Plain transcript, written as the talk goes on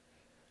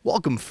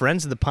Welcome,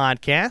 friends of the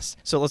podcast.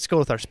 So let's go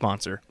with our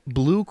sponsor,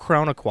 Blue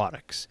Crown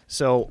Aquatics.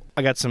 So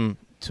I got some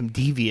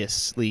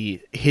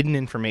deviously hidden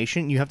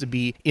information. You have to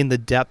be in the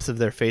depths of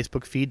their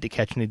Facebook feed to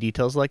catch any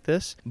details like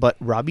this. But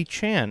Robbie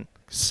Chan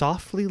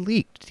softly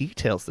leaked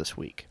details this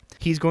week.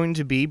 He's going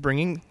to be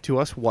bringing to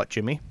us what,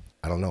 Jimmy?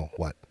 I don't know.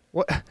 What?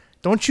 What?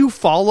 Don't you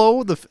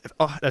follow the...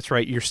 Oh, that's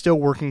right. You're still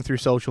working through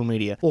social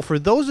media. Well, for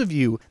those of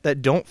you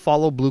that don't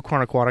follow Blue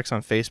Crown Aquatics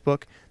on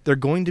Facebook, they're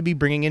going to be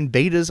bringing in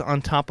betas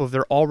on top of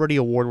their already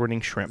award-winning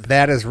shrimp.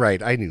 That is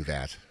right. I knew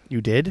that. You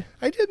did?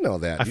 I did know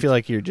that. I feel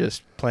like you're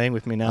just playing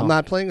with me now. I'm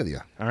not playing with you.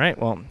 All right.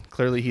 Well,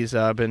 clearly he's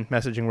been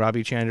messaging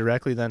Robbie Chan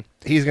directly then.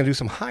 He's going to do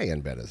some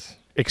high-end betas.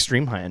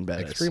 Extreme high-end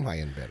betas. Extreme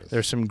high-end betas.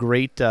 There's some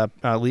great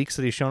leaks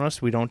that he's shown us.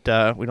 We don't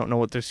know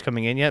what there's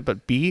coming in yet,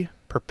 but be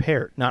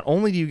prepared. Not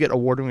only do you get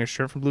award-winning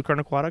shrimp from Blue Crown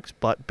Aquatics,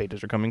 but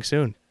betas are coming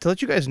soon. To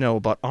let you guys know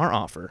about our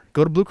offer,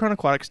 go to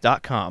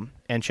bluecrownaquatics.com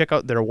and check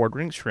out their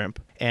award-winning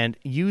shrimp and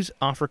use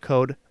offer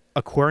code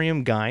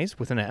Aquarium Guys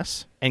with an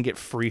S and get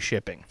free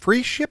shipping.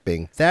 Free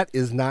shipping? That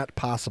is not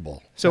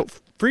possible. So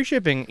free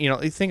shipping, you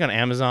think on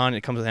Amazon,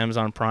 it comes with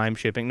Amazon Prime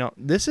shipping. No,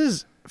 this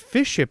is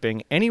fish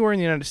shipping anywhere in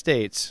the United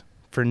States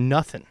for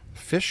nothing.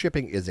 Fish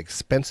shipping is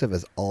expensive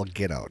as all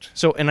get out.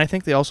 So, and I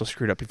think they also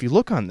screwed up. If you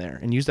look on there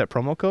and use that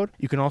promo code,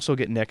 you can also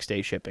get next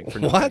day shipping for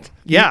nothing. What?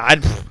 Yeah.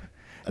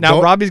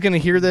 Now, Robbie's going to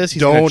hear this.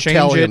 He's going to change it.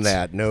 Don't tell him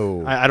that.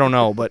 No. I don't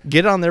know, but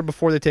get on there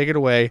before they take it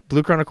away.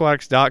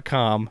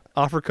 BlueCrownAquatics.com.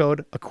 Offer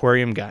code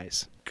Aquarium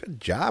Guys.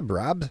 Good job,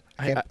 Rob.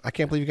 I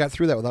can't believe you got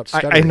through that without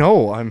stuttering. I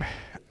know.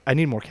 I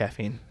need more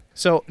caffeine.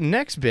 So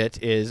next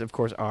bit is, of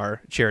course,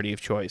 our charity of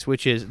choice,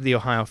 which is the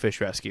Ohio Fish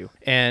Rescue.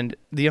 And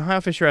the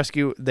Ohio Fish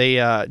Rescue, they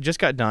just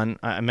got done.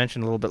 I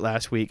mentioned a little bit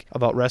last week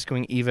about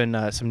rescuing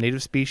even some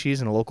native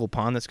species in a local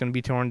pond that's going to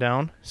be torn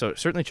down. So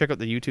certainly check out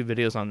the YouTube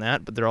videos on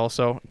that. But they're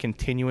also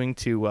continuing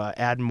to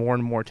add more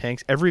and more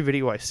tanks. Every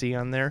video I see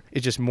on there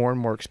is just more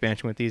and more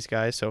expansion with these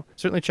guys. So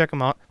certainly check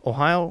them out.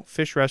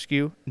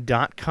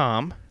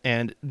 OhioFishRescue.com.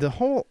 And the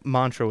whole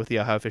mantra with the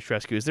Ohio Fish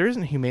Rescue is there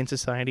isn't a humane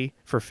society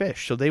for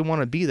fish. So they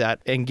want to be that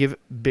and give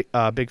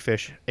big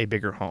fish a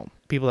bigger home.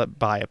 People that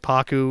buy a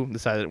pacu,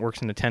 decide that it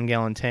works in a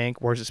 10-gallon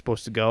tank, where's it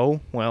supposed to go?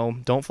 Well,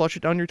 don't flush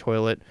it down your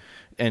toilet.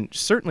 And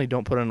certainly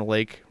don't put it in a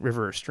lake,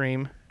 river, or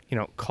stream.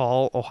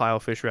 Call Ohio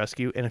Fish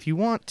Rescue. And if you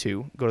want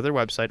to, go to their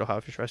website,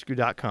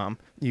 OhioFishRescue.com.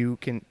 You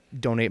can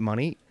donate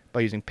money by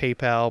using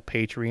PayPal,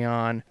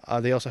 Patreon.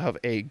 They also have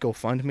a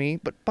GoFundMe,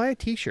 but buy a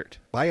T-shirt.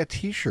 Buy a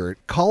T-shirt,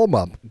 call them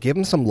up, give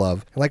them some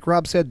love. And like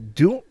Rob said,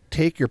 don't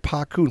take your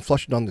pacu and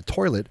flush it down the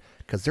toilet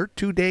because they're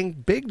too dang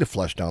big to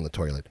flush down the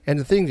toilet. And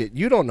the thing that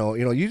you don't know,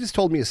 you just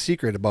told me a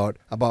secret about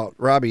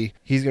Robbie.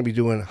 He's going to be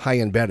doing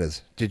high-end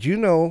betas. Did you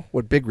know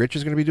what Big Rich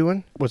is going to be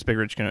doing? What's Big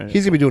Rich going to do?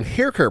 He's going to be doing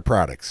hair care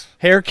products.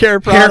 Hair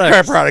care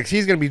products.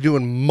 He's going to be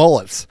doing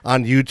mullets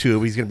on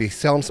YouTube. He's going to be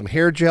selling some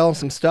hair gel and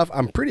some stuff.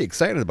 I'm pretty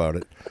excited about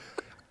it.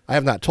 I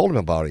have not told him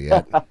about it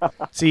yet.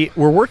 See,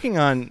 we're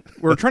trying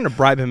to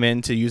bribe him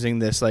into using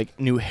this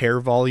new hair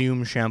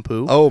volume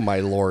shampoo. Oh,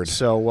 my Lord.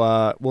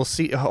 So we'll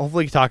see.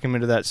 Hopefully talk him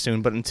into that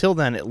soon. But until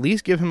then, at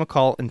least give him a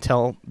call and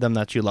tell them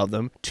that you love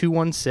them.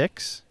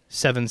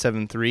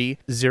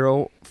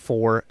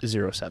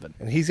 216-773-0407.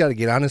 And he's got to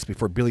get on this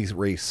before Billy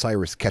Ray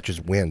Cyrus catches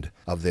wind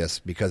of this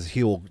because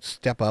he will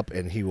step up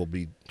and he will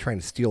be trying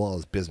to steal all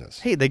his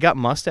business. Hey, they got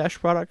mustache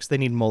products. They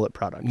need mullet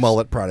products.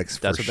 Mullet products,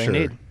 That's for what sure. they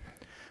need.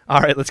 All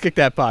right, let's kick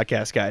that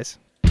podcast, guys.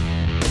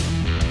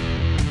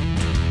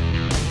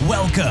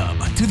 Welcome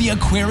to the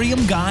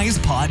Aquarium Guys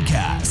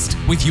podcast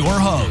with your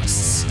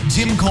hosts,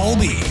 Jim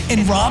Colby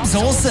and Rob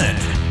Zolson.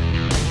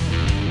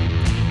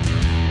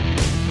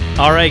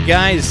 All right,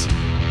 guys,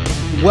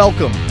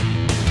 welcome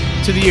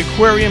to the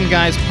Aquarium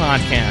Guys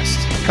podcast.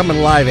 Coming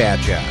live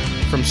at ya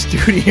from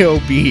Studio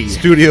B.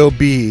 Studio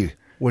B,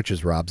 which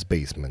is Rob's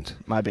basement.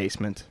 My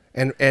basement.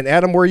 And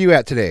Adam, where are you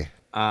at today?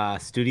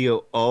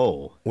 Studio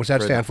O. What's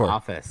that stand for?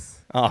 Office.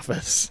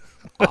 Office.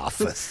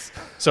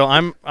 So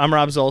I'm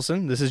Rob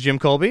Zolson. This is Jim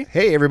Colby.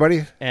 Hey,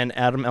 everybody. And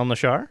Adam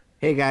El-Nashar.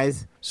 Hey,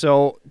 guys.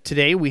 So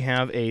today we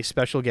have a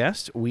special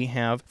guest. We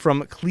have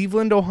from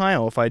Cleveland,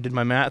 Ohio, if I did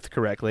my math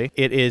correctly.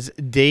 It is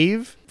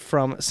Dave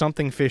from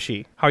Something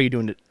Fishy. How are you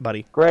doing,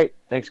 buddy? Great.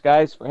 Thanks,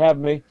 guys, for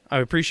having me. I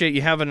appreciate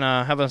you having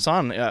us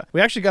on. We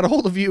actually got a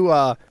hold of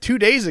you 2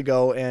 days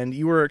ago, and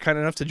you were kind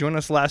enough to join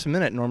us last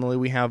minute. Normally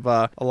we have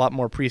a lot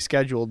more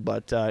pre-scheduled,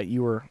 but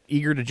you were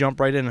eager to jump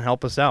right in and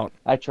help us out.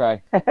 I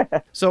try.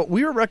 So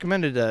we were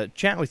recommended to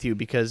chat with you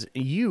because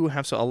you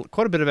have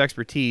quite a bit of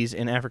expertise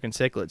in African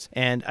cichlids,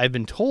 and I've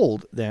been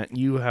told that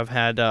you have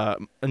had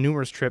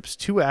numerous trips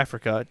to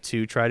Africa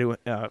to try to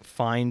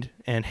find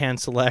and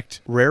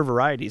hand-select rare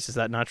varieties. Is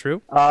that not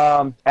true?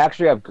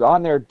 Actually, I've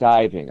gone there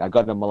diving. I've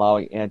gone to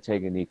Malawi and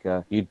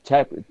Tanganyika. You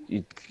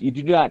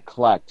do not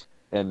collect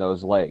in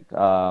those lakes.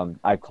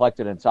 I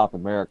collected in South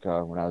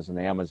America when I was in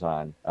the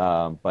Amazon.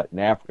 But in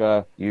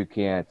Africa, you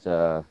can't,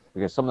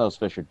 because some of those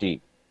fish are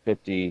deep,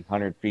 50,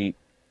 100 feet.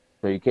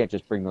 So you can't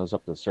just bring those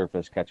up to the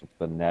surface, catch up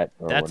with a net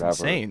or That's whatever.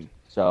 Insane.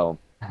 So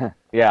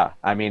Yeah,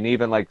 I mean,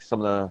 even like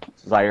some of the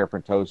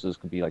Zyrophantoses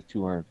could be like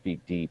 200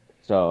 feet deep.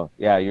 So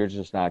yeah, you're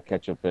just not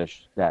catching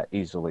fish that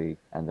easily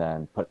and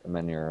then put them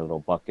in your little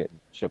bucket and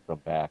ship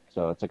them back.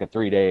 So it's like a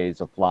 3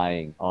 days of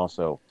flying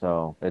also.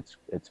 So it's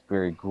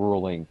very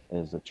grueling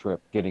as the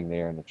trip getting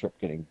there and the trip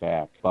getting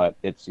back. But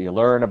it's you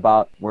learn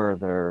about where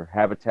their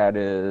habitat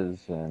is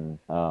and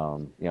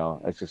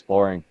it's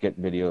exploring,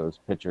 getting videos,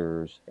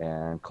 pictures,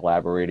 and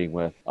collaborating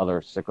with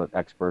other cichlid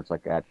experts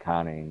like Ad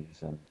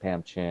Connings and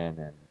Pam Chin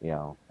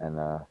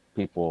and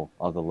people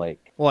of the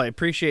lake. Well, I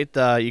appreciate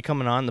you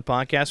coming on the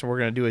podcast, and we're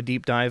going to do a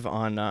deep dive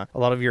on a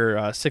lot of your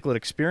cichlid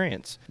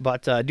experience.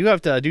 But I do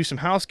have to do some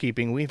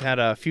housekeeping. We've had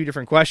a few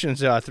different questions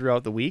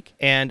throughout the week,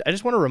 and I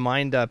just want to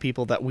remind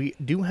people that we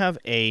do have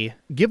a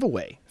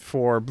giveaway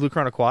for Blue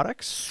Crown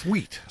Aquatics.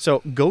 Sweet.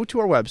 So go to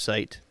our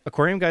website,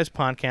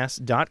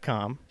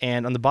 aquariumguyspodcast.com,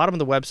 and on the bottom of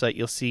the website,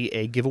 you'll see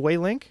a giveaway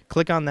link.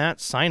 Click on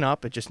that, sign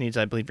up. It just needs,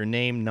 I believe, your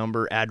name,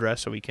 number,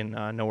 address, so we can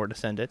know where to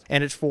send it.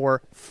 And it's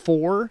for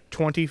 4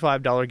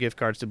 $25 gift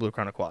cards to Blue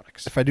Crown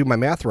Aquatics. If I do my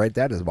math right,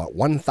 that is about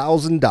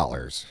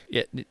 $1,000.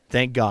 Yeah,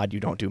 thank God you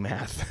don't do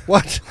math.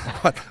 What?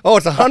 Oh,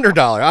 it's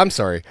 $100. I'm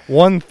sorry.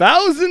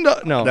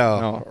 $1,000? No.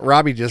 No.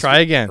 Robbie just Try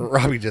again.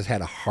 Robbie just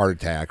had a heart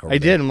attack. I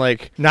did. I'm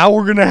like, now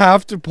we're going to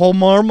have to pull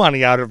more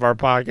money out of our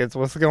pockets.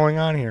 What's going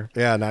on here?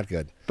 Yeah, not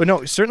good. But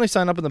no, certainly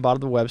sign up at the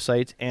bottom of the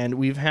website, and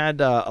we've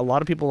had a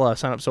lot of people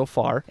sign up so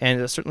far,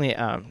 and certainly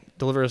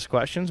deliver us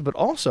questions, but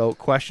also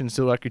questions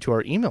directly to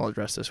our email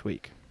address this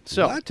week.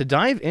 So to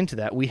dive into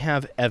that, we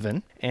have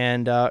Evan,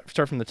 and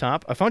start from the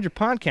top. I found your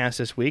podcast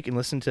this week and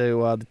listened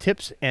to the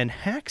Tips and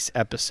Hacks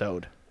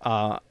episode.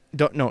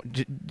 Don't know.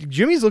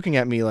 Jimmy's looking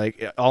at me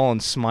like all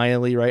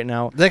smiley right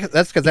now.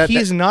 That's because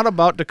he's not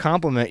about to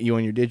compliment you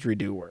on your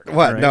didgeridoo work.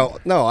 What? Right?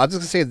 No. I was just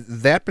gonna say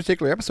that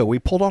particular episode we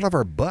pulled out of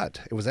our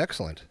butt. It was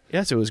excellent.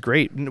 Yes, it was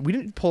great. We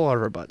didn't pull out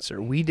of our butts, sir.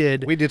 We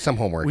did some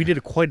homework. We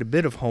did quite a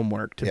bit of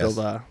homework to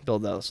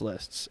build those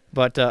lists.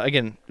 But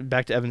again,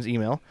 back to Evan's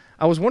email.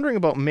 I was wondering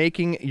about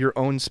making your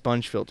own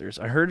sponge filters.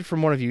 I heard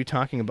from one of you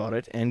talking about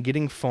it and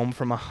getting foam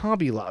from a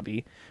Hobby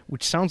Lobby,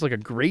 which sounds like a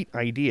great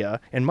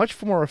idea and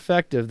much more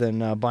effective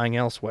than buying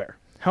elsewhere.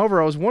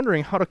 However, I was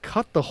wondering how to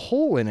cut the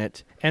hole in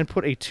it and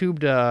put a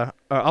tubed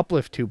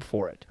uplift tube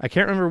for it. I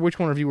can't remember which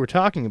one of you were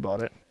talking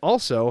about it.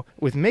 Also,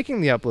 with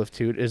making the uplift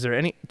tube, is there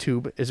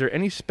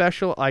any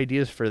special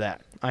ideas for that?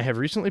 I have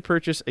recently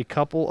purchased a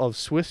couple of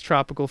Swiss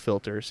tropical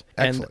filters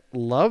and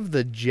love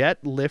the jet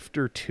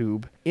lifter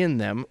tube in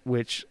them,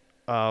 which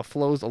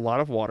flows a lot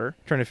of water.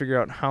 Trying to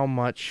figure out how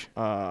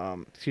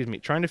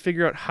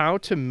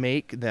to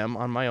make them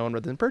on my own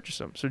rather than purchase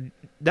them. So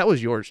that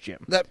was yours,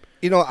 Jim.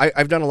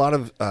 I've done a lot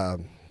of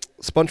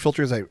sponge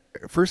filters. I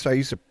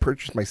used to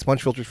purchase my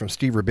sponge filters from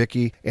Steve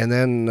Rubicki, and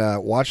then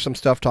watch some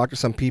stuff, talk to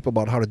some people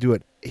about how to do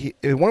it.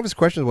 One of his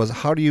questions was,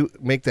 how do you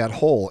make that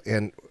hole?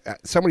 And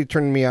somebody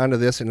turned me on to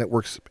this, and it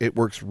works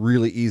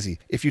really easy.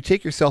 If you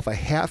take yourself a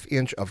 1/2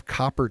 inch of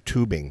copper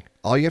tubing,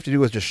 all you have to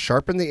do is just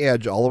sharpen the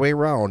edge all the way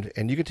around,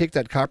 and you can take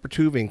that copper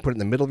tubing, put it in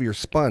the middle of your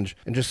sponge,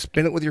 and just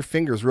spin it with your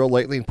fingers real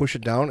lightly and push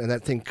it down, and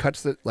that thing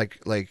cuts it like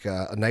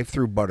a knife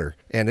through butter.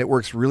 And it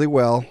works really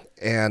well,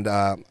 and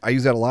I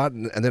use that a lot,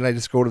 and then I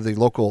just go to the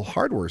local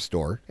hardware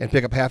store and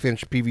pick up 1/2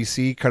 inch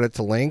PVC, cut it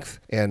to length,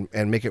 and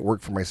make it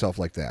work for myself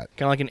like that.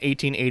 Kind of like an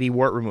 1880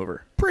 wart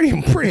remover.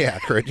 Pretty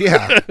accurate,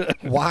 yeah.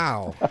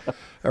 Wow.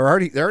 They're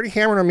already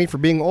hammering on me for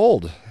being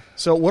old.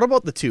 So what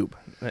about the tube?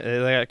 I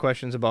got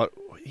questions about.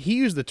 He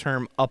used the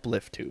term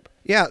uplift tube.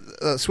 Yeah,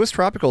 Swiss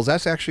Tropicals.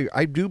 That's actually,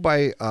 I do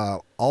buy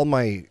all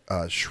my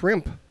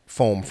shrimp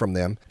foam from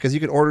them, because you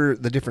can order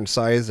the different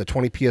size, the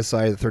 20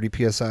 psi, the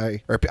 30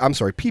 psi, or I'm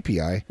sorry,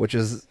 PPI, which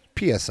is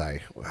PSI.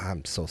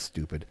 I'm so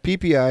stupid.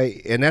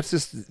 PPI, and that's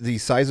just the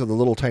size of the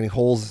little tiny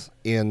holes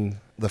in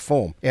the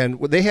foam. And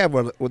what they have,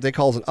 what they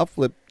call an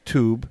uplift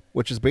tube,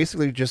 which is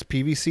basically just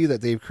PVC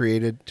that they've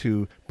created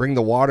to bring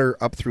the water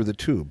up through the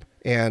tube.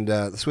 And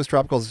the Swiss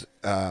Tropicals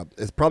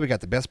has probably got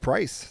the best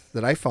price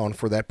that I found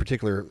for that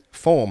particular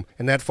foam.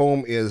 And that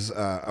foam is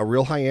a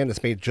real high end.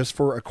 It's made just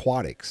for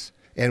aquatics.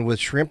 And with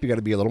shrimp, you got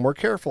to be a little more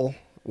careful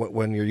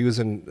when you're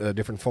using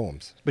different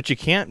foams. But you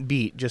can't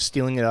beat just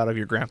stealing it out of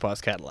your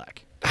grandpa's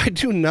Cadillac. I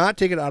do not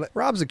take it out.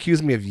 Rob's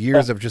accused me of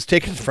years of just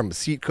taking it from a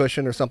seat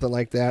cushion or something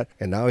like that,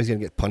 and now he's going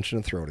to get punched in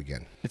the throat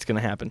again. It's going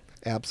to happen.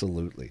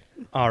 Absolutely.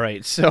 All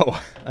right, so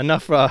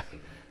enough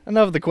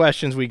of the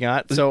questions we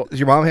got. So, does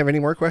your mom have any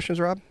more questions,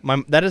 Rob?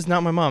 That is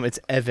not my mom. It's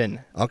Evan.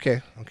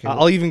 Okay.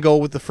 I'll even go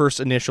with the first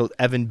initial,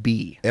 Evan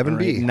B. Evan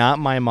B. Not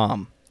my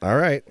mom. All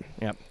right.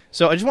 Yep.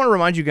 So I just want to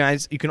remind you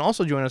guys, you can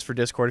also join us for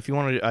Discord if you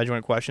want to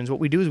join questions. What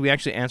we do is we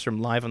actually answer them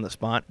live on the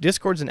spot.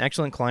 Discord's an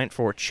excellent client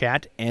for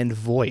chat and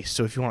voice.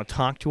 So if you want to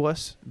talk to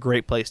us,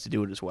 great place to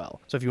do it as well.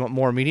 So if you want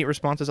more immediate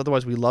responses,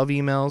 otherwise we love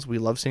emails. We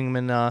love seeing them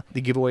in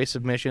the giveaway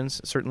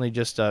submissions. Certainly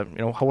just,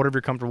 whatever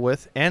you're comfortable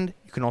with. And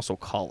you can also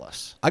call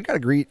us. I got a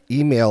great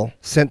email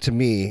sent to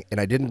me,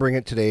 and I didn't bring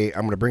it today.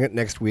 I'm going to bring it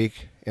next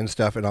week and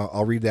stuff, and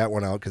I'll read that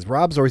one out, because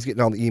Rob's always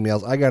getting all the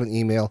emails. I got an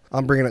email.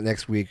 I'm bringing it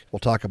next week. We'll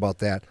talk about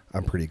that.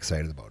 I'm pretty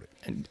excited about it.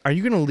 And are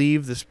you going to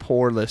leave this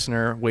poor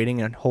listener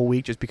waiting a whole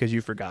week just because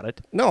you forgot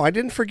it? No, I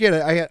didn't forget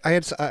it. I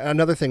had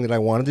another thing that I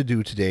wanted to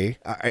do today.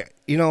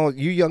 You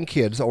young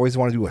kids always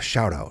want to do a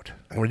shout out.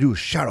 I want to do a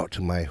shout out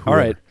to my whoever. All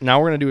right, now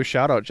we're going to do a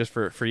shout out just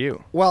for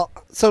you. Well,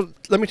 so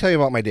let me tell you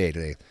about my day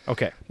today.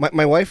 Okay.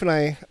 My wife and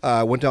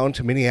I went down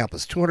to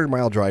Minneapolis,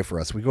 200-mile drive for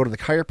us. We go to the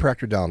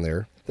chiropractor down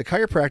there. The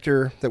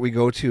chiropractor that we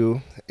go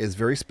to is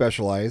very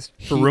specialized.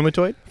 For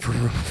rheumatoid? For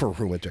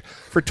rheumatoid.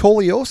 For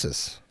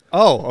scoliosis.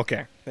 Oh,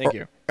 okay. Thank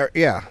you.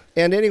 Yeah.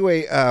 And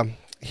anyway,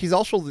 he's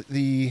also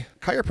the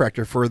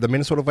chiropractor for the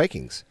Minnesota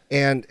Vikings.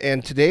 And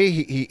today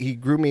he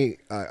grew me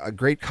a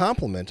great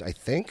compliment, I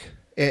think.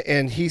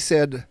 And he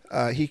said,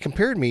 he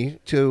compared me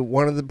to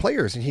one of the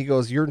players. And he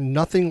goes, "You're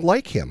nothing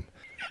like him."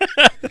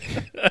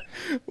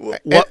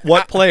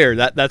 What player?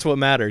 That's what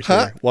matters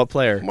here. What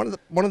player?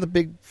 One of the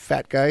big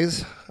fat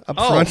guys up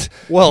Oh, front.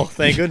 well,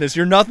 thank goodness.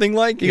 You're nothing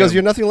like He him. goes,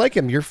 "You're nothing like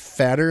him. You're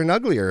fatter and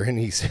uglier." And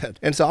he said,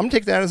 and so I'm gonna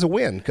take that as a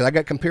win because I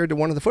got compared to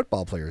one of the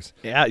football players.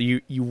 Yeah,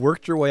 you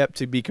worked your way up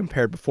to be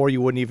compared before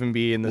you wouldn't even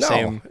be in the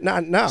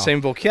No,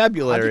 same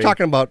vocabulary. I'm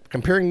talking about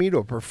comparing me to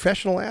a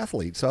professional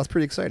athlete, so I was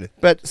pretty excited.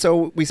 But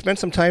so we spent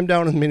some time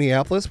down in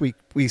Minneapolis.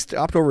 We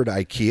stopped over to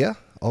IKEA.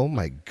 Oh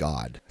my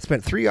God!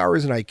 Spent 3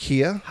 hours in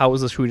IKEA. How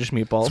was the Swedish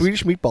meatballs?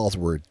 Swedish meatballs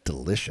were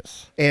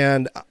delicious.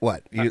 And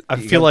what? I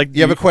feel like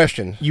you have a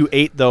question. You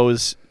ate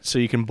those so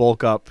you can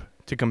bulk up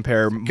to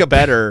compare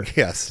better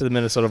Yes. to the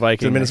Minnesota Vikings.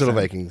 To the Minnesota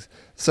Vikings.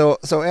 So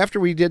after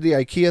we did the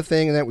IKEA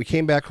thing and that, we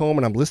came back home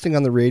and I'm listening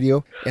on the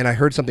radio and I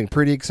heard something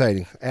pretty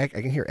exciting. I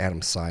can hear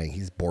Adam sighing.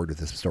 He's bored with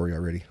this story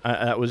already.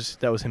 That was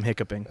him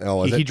hiccuping. Oh,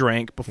 was he it?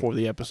 drank before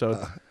the episode.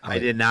 I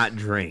did not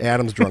drink.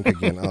 Adam's drunk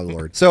again. Oh,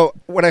 Lord. So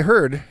what I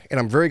heard, and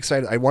I'm very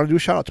excited, I want to do a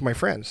shout out to my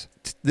friends.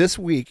 This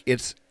week,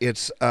 it's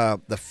the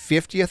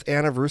 50th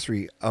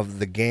anniversary of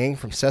the gang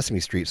from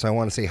Sesame Street. So I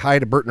want to say hi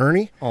to Bert and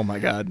Ernie Oh my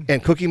God.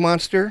 and Cookie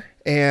Monster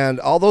and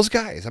all those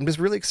guys. I'm just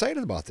really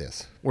excited about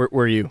this.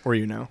 Where you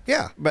now?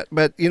 Yeah,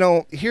 but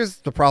here's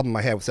the problem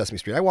I had with Sesame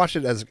Street. I watched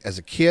it as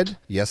a kid.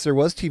 Yes, there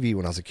was TV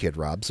when I was a kid,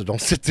 Rob. So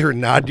don't sit there and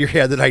nod your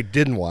head that I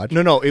didn't watch.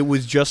 No, it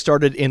was just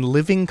started in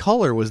living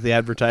color was the Oh,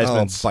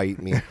 advertisements.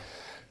 bite me.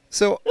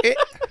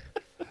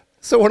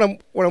 So when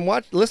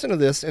I'm listening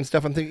to this and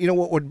stuff, I'm thinking,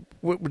 what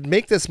would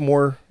make this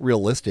more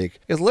realistic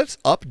is let's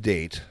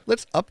update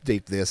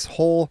this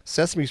whole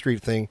Sesame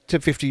Street thing to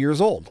 50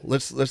 years old.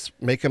 Let's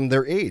make them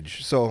their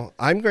age. So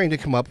I'm going to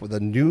come up with a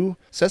new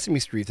Sesame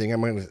Street thing. I'm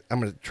going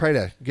to try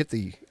to get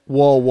the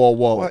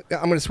Whoa.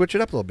 I'm going to switch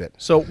it up a little bit.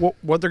 So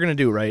what they're gonna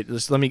do, right?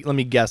 Let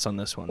me guess on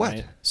this one. What?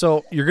 Right?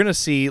 So you're gonna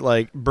see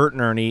like Bert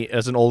and Ernie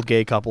as an old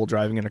gay couple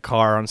driving in a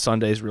car on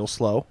Sundays, real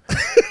slow,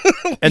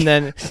 and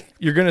then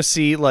you're gonna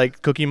see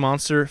like Cookie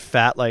Monster,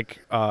 fat like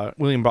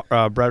William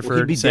Bradford,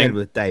 he'd be saying dead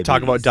with diabetes.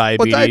 talk about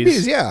diabetes. Well,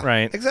 diabetes, yeah,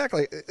 right.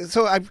 exactly.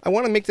 So I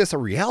want to make this a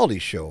reality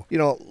show.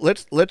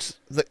 Let's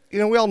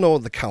we all know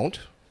the Count,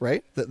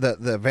 right?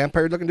 The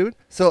vampire-looking dude.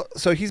 So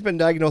he's been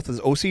diagnosed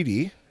with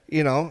OCD.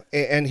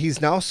 And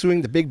he's now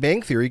suing the Big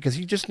Bang Theory because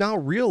he just now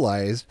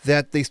realized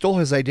that they stole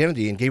his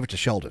identity and gave it to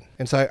Sheldon.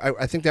 And so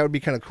I think that would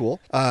be kind of cool.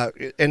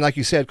 And like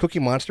you said, Cookie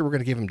Monster, we're going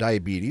to give him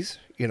diabetes.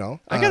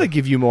 I got to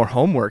give you more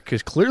homework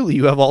because clearly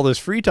you have all this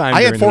free time.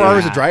 I had during 4 the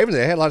hours week. of driving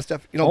today. I had a lot of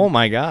stuff. Oh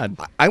my God!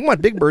 I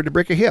want Big Bird to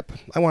break a hip.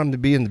 I want him to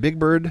be in the Big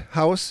Bird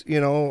house.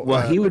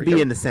 Well, he would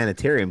be in the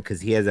sanitarium because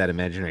he has that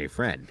imaginary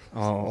friend.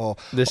 Oh,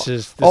 this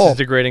is Oh.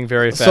 degrading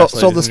very fast. So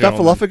the ladies and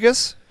gentlemen.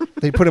 Snuffleupagus,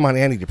 they put him on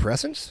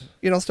antidepressants.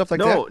 Stuff like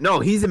that. No,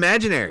 he's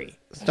imaginary.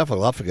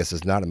 Snuffleupagus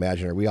is not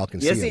imaginary. We all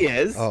can Yes, see he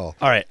him. is. Oh,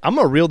 All right, I'm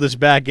gonna reel this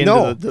back into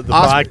No, the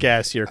Oscar.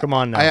 podcast here. Come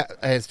on now.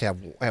 I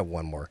have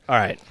one more. All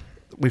right,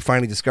 We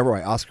finally discover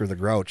why Oscar the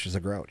Grouch is a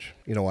grouch.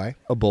 You know why?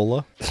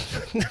 Ebola.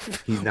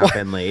 He's not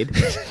been laid.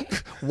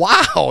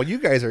 Wow, you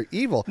guys are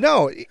evil.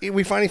 No,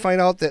 we finally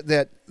find out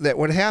that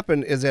what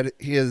happened is that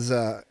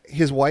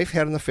his wife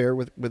had an affair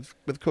with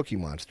Cookie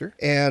Monster,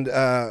 and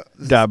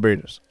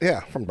Diabetes.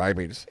 yeah, from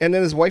diabetes. And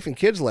then his wife and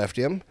kids left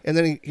him, and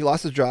then he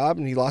lost his job,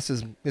 and he lost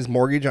his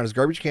mortgage on his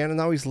garbage can, and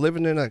now he's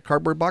living in a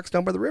cardboard box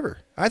down by the river.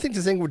 I think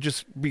this thing would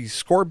just be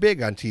score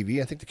big on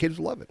TV. I think the kids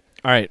would love it.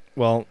 All right.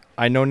 Well,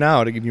 I know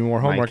now to give you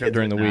more My homework kids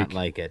during the would not week.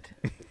 like it.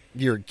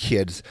 Your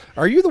kids.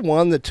 Are you the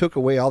one that took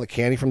away all the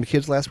candy from the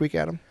kids last week,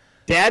 Adam?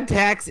 Dad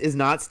tax is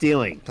not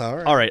stealing. All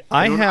right. All right.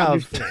 I don't have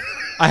understand.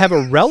 I have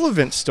a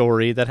relevant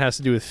story that has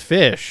to do with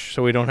fish,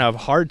 so we don't have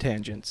hard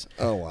tangents.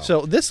 Oh, wow.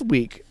 So this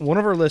week, one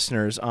of our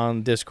listeners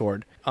on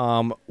Discord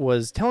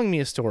was telling me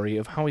a story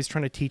of how he's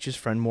trying to teach his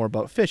friend more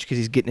about fish because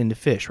he's getting into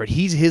fish, right?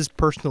 He's his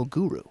personal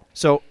guru.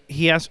 So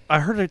he asked, I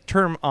heard a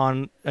term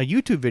on a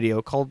YouTube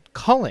video called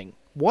culling.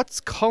 What's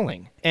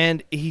culling?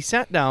 And he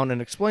sat down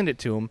and explained it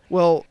to him.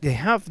 Well, they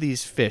have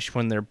these fish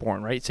when they're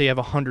born, right? Say you have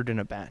 100 in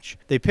a batch.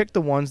 They pick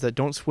the ones that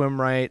don't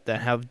swim right, that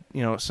have,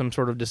 some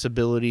sort of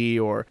disability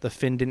or the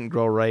fin didn't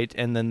grow right,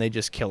 and then they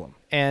just kill them.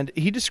 And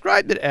he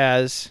described it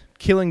as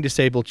killing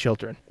disabled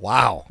children.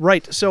 Wow.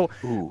 Right. So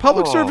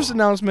public service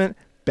announcement,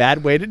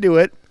 bad way to do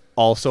it,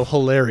 also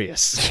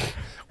hilarious.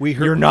 We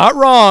heard You're not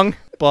wrong,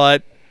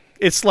 but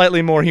it's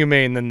slightly more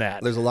humane than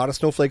that. There's a lot of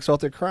snowflakes out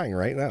there crying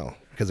right now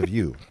because of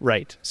you.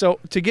 Right. So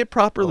to get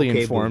properly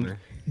Okay, informed, boomer.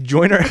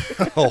 join our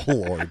Oh,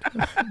 Lord.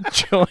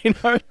 join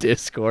our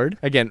Discord.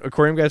 Again,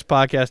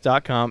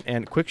 aquariumguyspodcast.com.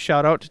 And quick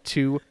shout out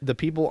to the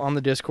people on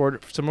the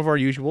Discord. Some of our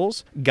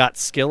usuals. Got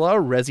Skilla,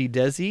 Resi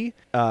Desi,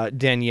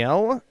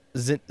 Danielle,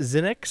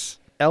 Zinix,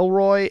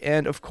 Elroy,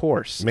 and of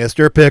course,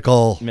 Mr.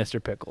 Pickle.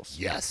 Mr. Pickles.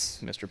 Yes.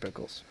 Mr.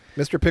 Pickles.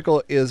 Mr.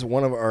 Pickle is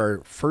one of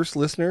our first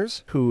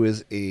listeners who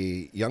is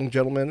a young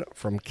gentleman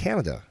from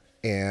Canada.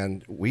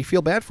 And we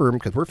feel bad for him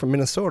because we're from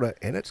Minnesota,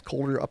 and it's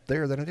colder up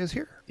there than it is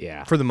here.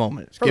 Yeah. For the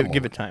moment. For the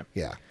Give it moment. time.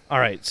 Yeah. All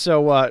right.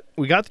 So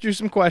we got through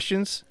some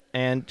questions.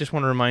 And just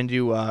want to remind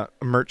you,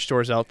 merch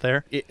stores out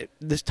there,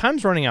 this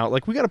time's running out.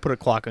 Like, we got to put a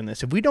clock on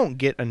this. If we don't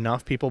get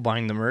enough people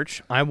buying the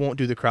merch, I won't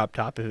do the crop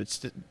top if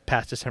it's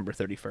past December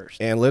 31st.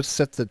 And let's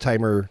set the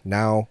timer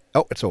now.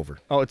 Oh, it's over.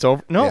 Oh, it's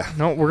over? No, Yeah.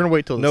 no, we're going to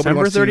wait till Nobody December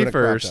wants to see you in a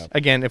crop 31st. top.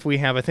 Again, if we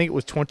have, I think it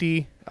was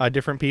 20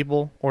 different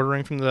people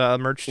ordering from the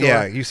merch store.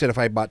 Yeah, you said if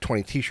I bought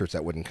 20 T-shirts,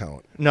 that wouldn't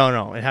count.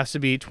 No, it has to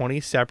be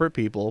 20 separate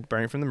people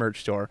buying from the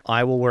merch store.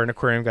 I will wear an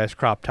Aquarium Guys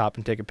crop top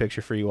and take a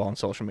picture for you all on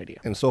social media.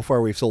 And so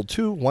far, we've sold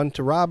 2, one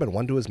to Rob and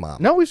one to his mom.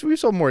 No, we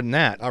sold more than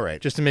that. All right.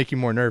 Just to make you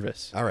more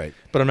nervous. All right.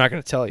 But I'm not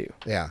going to tell you.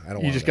 Yeah, I don't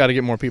want You just got to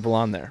get more people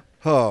on there.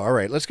 Oh, all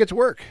right. Let's get to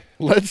work.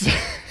 Let's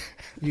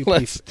You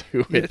let's do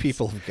You it.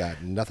 people have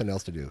got nothing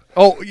else to do.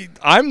 Oh,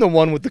 I'm the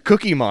one with the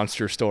Cookie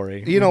Monster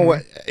story. You know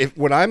what?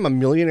 When I'm a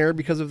millionaire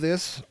because of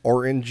this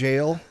or in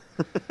jail,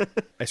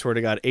 I swear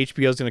to God,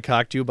 HBO's going to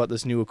talk to you about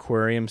this new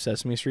Aquarium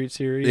Sesame Street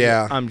series.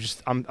 Yeah.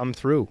 I'm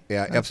through.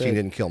 yeah, That's Epstein it.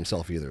 didn't kill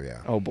himself either,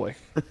 yeah. Oh boy.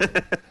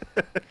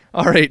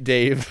 All right,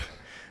 Dave.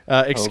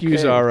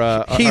 Excuse Okay.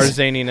 our He's-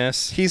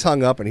 zaniness. He's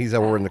hung up and he's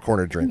over in the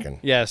corner drinking.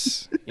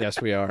 Yes,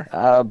 we are.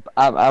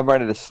 I'm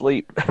ready to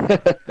sleep.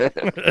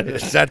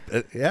 Is that,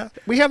 yeah?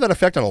 We have that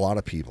effect on a lot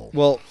of people.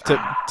 Well,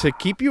 to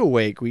keep you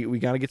awake, we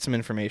got to get some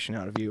information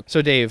out of you.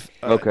 So, Dave.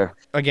 Okay.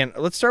 Again,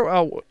 let's start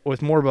out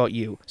with more about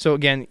you. So,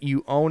 again,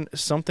 you own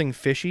Something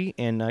Fishy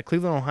in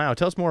Cleveland, Ohio.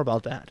 Tell us more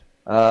about that.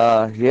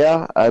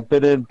 Yeah, I've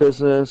been in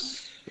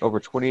business over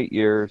 28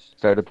 years.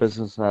 Started a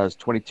business when I was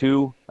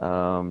 22.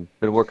 Been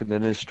working in the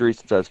industry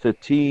since I was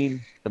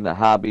 15. Been the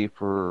hobby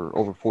for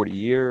over 40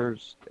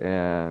 years.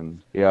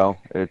 And, we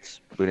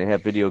didn't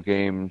have video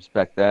games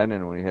back then,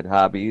 and we had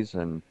hobbies,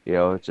 and,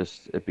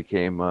 it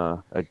became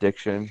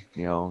addiction,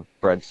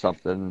 bred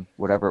something,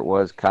 whatever it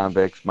was,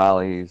 convicts,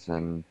 mollies,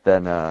 and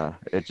then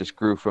it just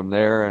grew from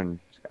there, and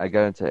I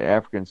got into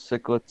African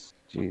cichlids,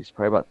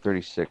 probably about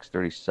 36,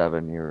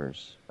 37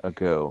 years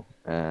ago,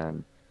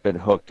 and been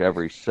hooked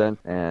ever since.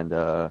 And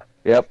I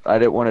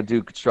didn't want to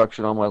do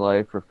construction all my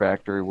life or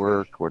factory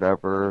work,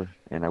 whatever.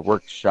 And I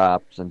worked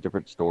shops and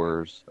different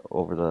stores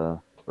over the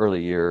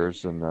early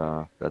years, and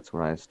that's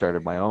when I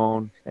started my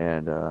own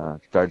and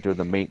started doing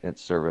the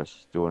maintenance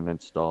service, doing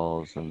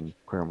installs and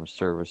aquarium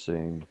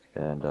servicing,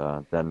 and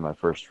then my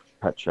first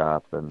pet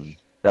shop, and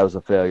that was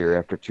a failure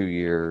after 2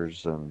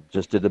 years, and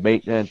just did the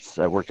maintenance.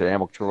 I worked as an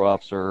animal control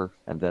officer,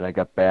 and then I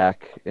got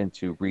back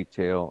into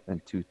retail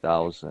in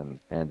 2000,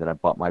 and then I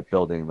bought my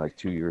building like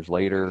 2 years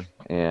later,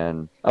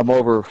 and I'm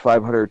over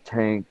 500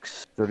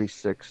 tanks,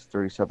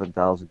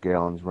 37,000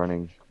 gallons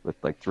running with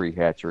like 3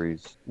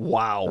 hatcheries.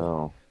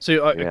 Wow.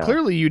 So yeah.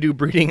 clearly you do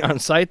breeding on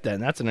site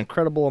then. That's an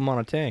incredible amount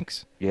of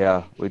tanks.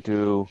 Yeah, we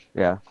do.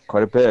 Yeah,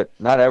 quite a bit.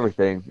 Not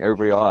everything.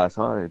 Everybody asks,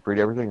 they breed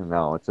everything?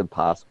 No, it's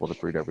impossible to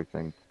breed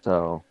everything.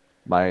 So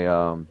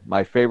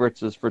my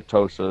favorites is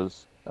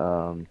Fertosas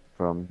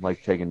from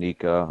Lake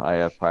Tanganyika. I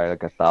have probably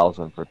like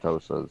 1,000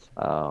 Fertosas.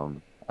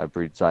 I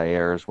breed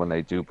Zaires when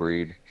they do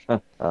breed.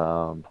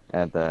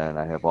 And then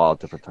I have all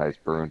different types: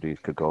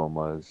 Burundis,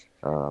 Kagomas,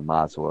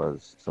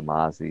 Mazwas,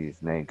 Samazis,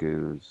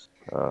 Nangus,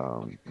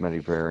 many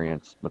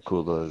variants,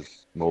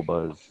 Makulas,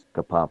 Mobas,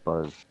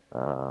 Kapampas,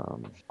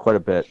 quite a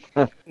bit.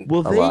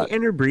 Will A they lot.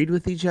 interbreed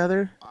with each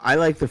other? I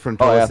like the Oh,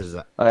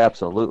 Frontosas.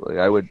 absolutely.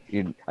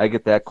 I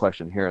get that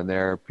question here and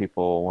there.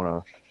 People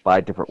want to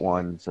buy different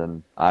ones,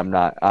 and I'm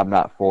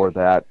not for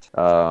that.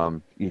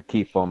 You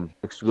keep them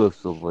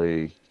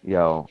exclusively.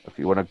 If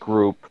you want a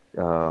group,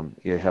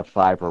 you have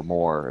 5 or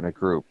more in a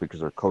group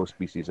because they're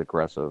co-species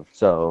aggressive.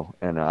 So,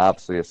 and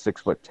obviously a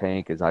 6-foot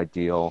tank is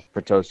ideal.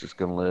 Fertosa is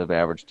going to live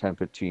average 10,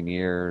 15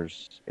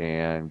 years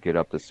and get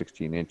up to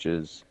 16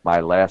 inches. My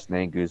last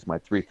Nangus, my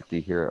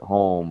 350 here at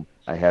home,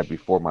 I had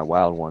before my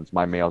wild ones.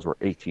 My males were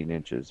 18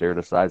 inches. They're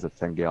the size of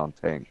 10-gallon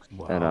tanks.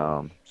 Wow.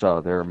 And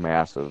so they're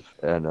massive.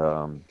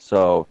 And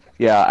so,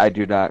 yeah, I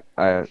do not.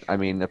 I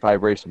mean, if I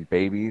raise some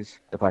babies,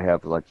 if I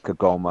have like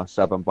Kagoma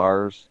 7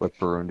 bars with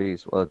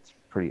Burundis, well, it's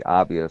pretty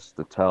obvious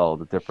to tell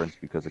the difference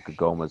because the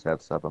Kagomas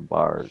have 7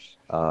 bars.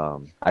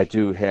 I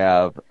do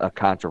have a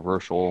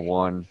controversial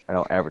one. I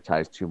don't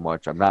advertise too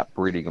much. I'm not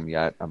breeding them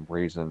yet. I'm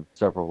raising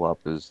several up.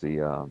 Is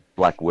the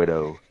Black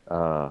Widow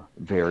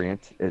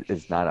variant. It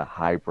is not a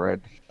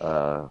hybrid.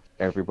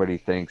 Everybody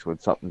thinks when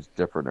something's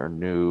different or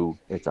new,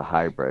 it's a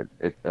hybrid.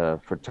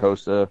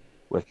 Fertosa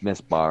with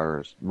mist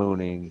bars,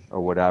 mooning,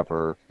 or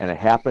whatever, and it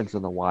happens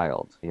in the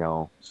wild,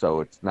 so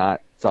it's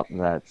not something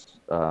that's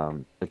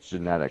it's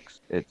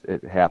genetics.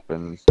 It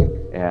happens,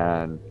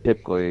 and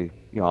typically,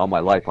 all my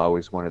life I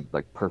always wanted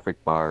like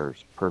perfect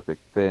bars,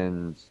 perfect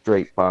fins,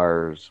 straight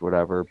bars,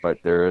 whatever. But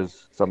there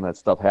is some of that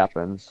stuff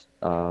happens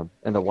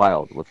in the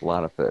wild with a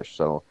lot of fish.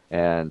 So,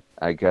 and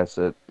I guess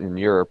in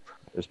Europe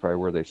is probably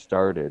where they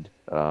started.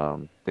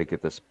 They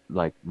get this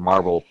like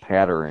marble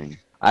patterning.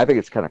 I think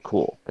it's kind of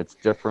cool. It's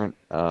different,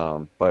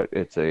 but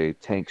it's a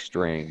tank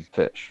strain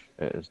fish.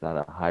 It's not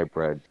a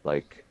hybrid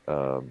like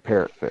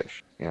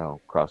parrotfish,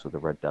 crossed with the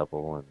red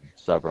devil and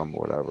Sevrum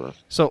or whatever.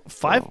 So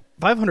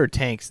 500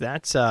 tanks.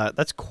 That's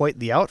quite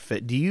the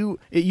outfit. You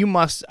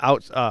must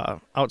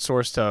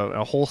outsource to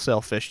a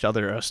wholesale fish to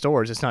other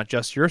stores. It's not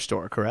just your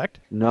store, correct?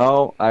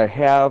 No, I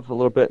have a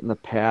little bit in the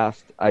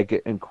past. I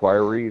get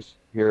inquiries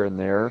here and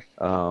there,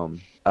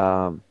 but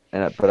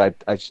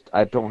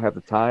I don't have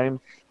the time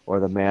or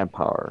the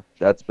manpower.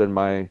 That's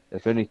been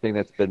if anything,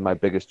 that's been my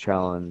biggest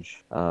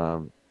challenge.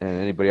 And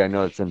anybody I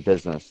know that's in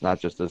business, not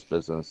just this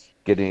business,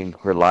 getting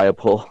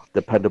reliable,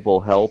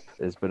 dependable help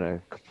has been a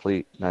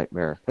complete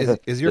nightmare.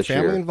 Is your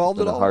family involved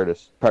at all? The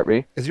hardest. Pardon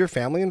me? Is your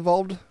family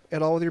involved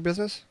at all with your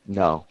business?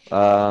 No.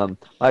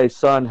 My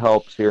son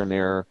helps here and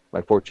there.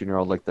 My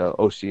 14-year-old, like the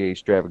OCA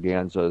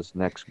extravaganzas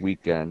next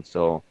weekend,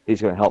 so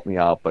he's going to help me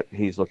out, but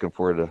he's looking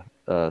forward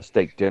to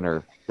steak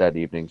dinner that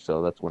evening,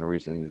 so that's one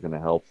reason he's going to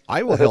help.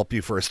 I will help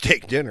you for a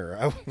steak dinner.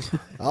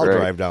 I'll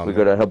drive down We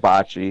there. go to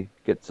Hibachi,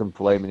 get some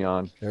filet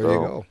mignon. There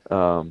you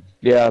go.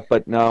 Yeah,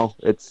 but no,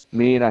 it's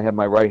me, and I have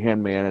my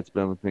right-hand man. It's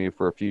been with me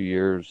for a few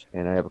years,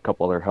 and I have a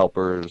couple other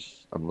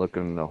helpers. I'm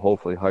looking to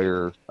hopefully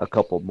hire a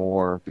couple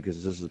more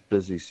because this is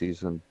busy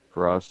season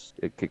for us.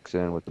 It kicks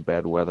in with the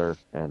bad weather,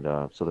 and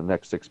so the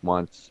next 6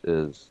 months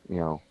is,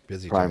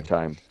 busy prime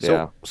time.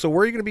 So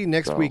where are you going to be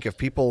next week if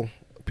people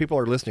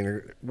are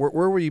listening?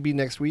 Where will you be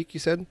next week, you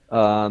said?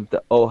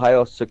 The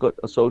Ohio Cichlid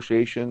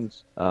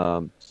Association's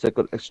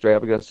Cichlid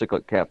Extravaganza,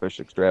 Cichlid Catfish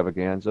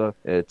Extravaganza.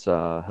 It's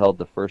held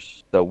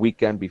the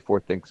weekend before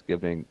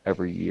Thanksgiving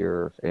every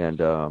year,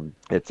 and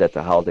it's at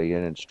the Holiday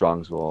Inn in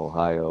Strongsville,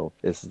 Ohio.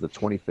 This is the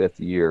 25th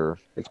year.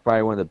 It's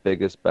probably one of the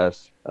biggest,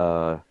 best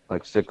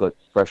like cichlid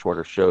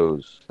freshwater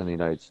shows in the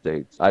United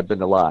States. I've been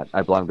to a lot.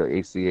 I belong to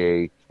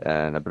ACA,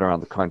 and I've been around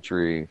the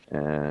country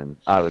and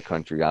out of the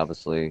country,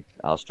 obviously,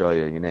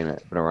 Australia, you name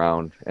it. Been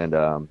around,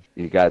 and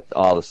you got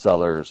all the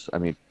sellers. I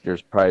mean,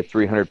 there's probably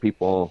 300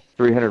 people,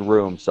 300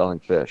 rooms selling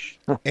fish,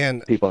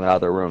 and people in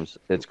other rooms.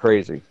 It's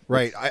crazy.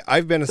 Right.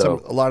 I've been to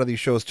a lot of these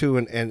shows too,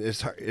 and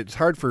it's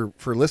hard for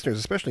listeners,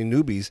 especially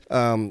newbies.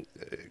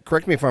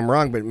 Correct me if I'm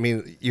wrong, but I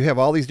mean, you have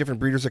all these different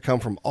breeders that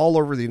come from all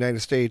over the United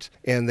States,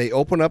 and they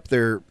open up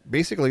their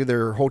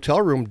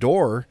hotel room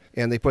door,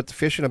 and they put the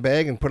fish in a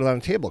bag and put it on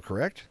a table,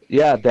 correct?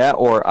 Yeah, that,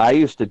 or I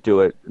used to do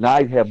it. Now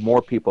I have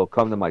more people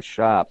come to my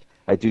shop.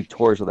 I do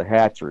tours of the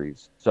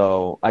hatcheries.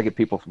 So I get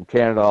people from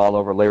Canada all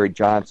over. Larry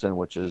Johnson,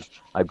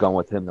 I've gone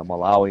with him to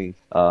Malawi.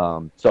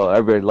 So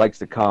everybody likes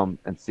to come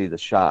and see the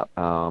shop.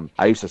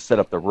 I used to set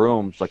up the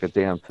rooms like a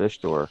damn fish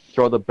store.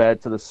 Throw the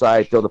bed to the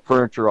side, throw the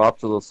furniture off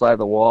to the side of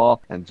the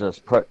wall, and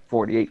just put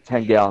 48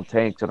 10-gallon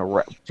tanks in a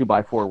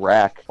 2x4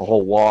 rack, a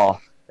whole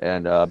wall,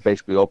 and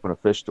basically open a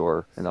fish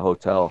store in the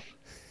hotel.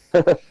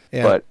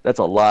 Yeah. But that's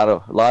a lot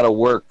of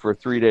work for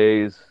 3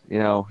 days.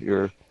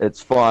 It's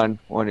fun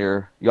when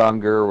you're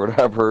younger or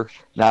whatever.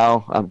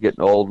 Now I'm getting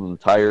old and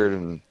tired,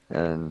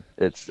 and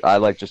I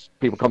like just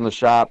people come to the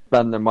shop,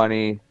 spend their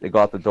money, they go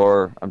out the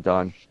door, I'm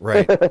done.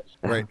 Right.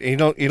 Right. And you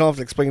don't have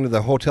to explain to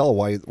the hotel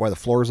why the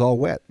floor is all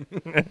wet.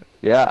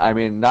 Yeah, I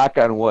mean, knock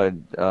on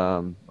wood,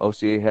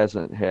 OCA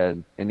hasn't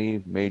had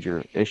any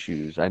major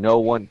issues. I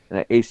know in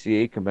an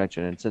ACA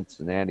convention in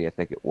Cincinnati, I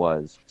think it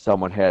was,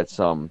 someone had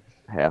some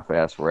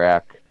half-ass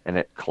rack and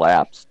it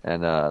collapsed,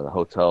 and the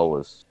hotel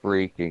was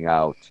freaking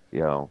out,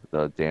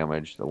 the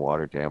damage, the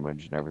water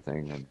damage and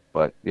everything.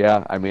 But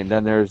yeah, I mean,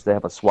 then they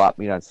have a swap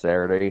meet on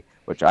Saturday,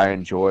 which I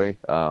enjoy.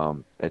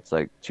 It's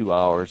like 2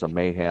 hours of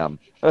mayhem.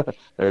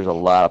 There's a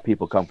lot of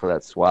people come for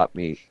that swap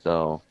meet.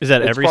 So is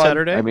that every fun.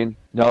 Saturday? I mean,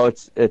 no,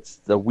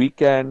 it's the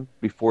weekend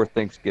before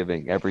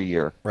Thanksgiving every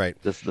year. Right.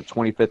 This is the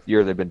 25th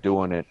year they've been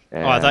doing it.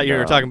 And, I thought you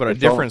were talking about a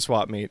different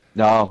swap meet.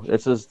 No,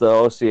 this is the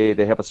OCA.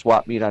 They have a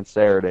swap meet on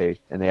Saturday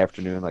in the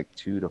afternoon, like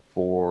 2 to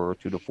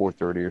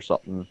 4:30 or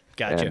something.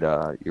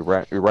 Gotcha. And you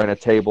rent a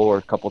table or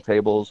a couple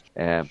tables,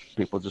 and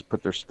people just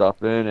put their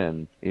stuff in,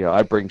 and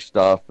I bring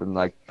stuff and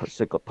like put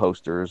cichlid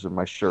posters and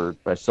my shirt.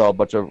 I sell a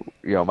bunch of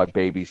my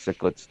baby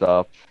cichlid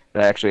stuff.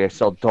 And actually, I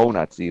sell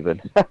donuts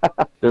even.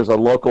 There's a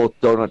local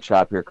donut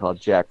shop here called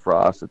Jack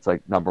Frost. It's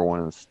like #1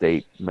 in the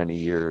state many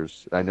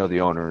years. I know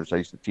the owners. I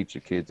used to teach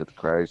the kids at the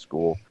karate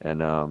school.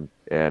 And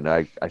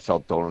I sell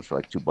donuts for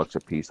like $2 a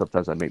piece.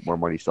 Sometimes I make more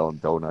money selling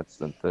donuts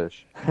than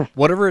fish.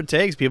 Whatever it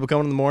takes. People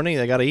come in the morning,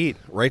 they got to eat.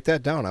 Write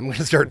that down. I'm going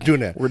to start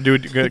doing that. We're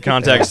doing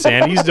contact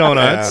Sandy's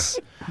Donuts.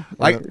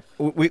 Well,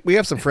 we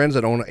have some friends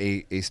that own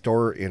a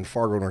store in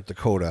Fargo, North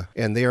Dakota,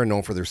 and they are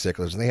known for their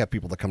cichlids. And they have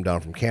people that come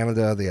down from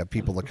Canada. They have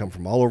people that come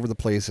from all over the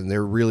place, and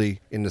they're really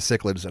into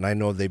cichlids. And I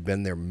know they've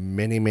been there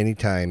many, many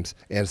times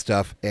and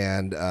stuff.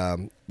 And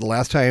the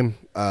last time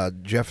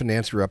Jeff and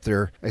Nancy were up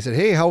there, I said,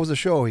 "Hey, how was the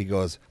show?" He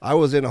goes, "I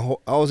was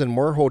in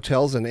more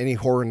hotels than any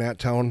whore in that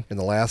town in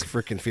the last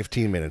freaking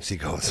 15 minutes." He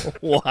goes,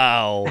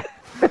 Wow.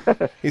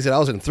 he said, "I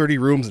was in 30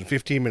 rooms in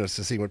 15 minutes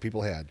to see what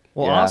people had."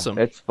 Well, Yeah, awesome.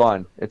 It's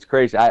fun. It's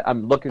crazy.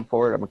 I'm looking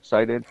forward. I'm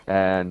excited.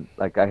 And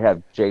like I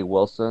have Jay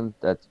Wilson,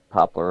 that's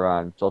popular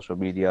on social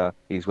media.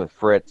 He's with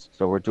Fritz.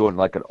 So we're doing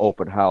like an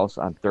open house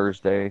on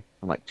Thursday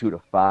from like 2 to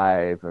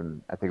 5.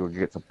 And I think we're going to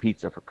get some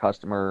pizza for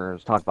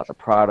customers, talk about the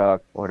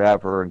product,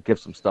 whatever, and give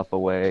some stuff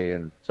away.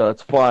 And so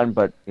it's fun.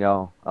 But, you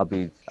know,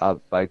 by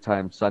the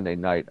time Sunday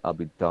night, I'll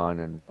be done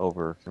and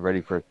over and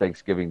ready for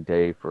Thanksgiving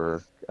Day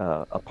for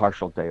a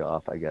partial day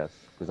off, I guess,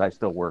 because I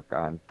still work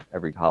on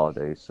every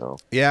holiday. So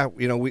Yeah,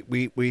 you know,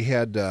 we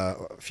had a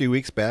few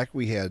weeks back,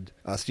 we had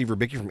Steve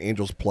Rubicki from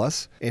Angels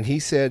Plus, and he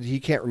said he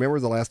can't remember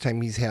the last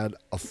time he's had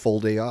a full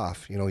day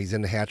off. You know, he's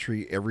in the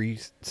hatchery every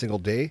single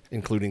day,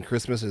 including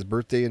Christmas, his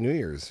birthday, and New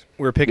Year's.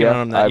 We're picking Yeah,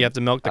 on him that you have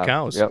to milk the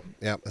cows. Yep.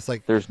 Yeah, it's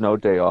like, There's no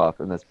day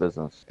off in this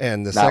business.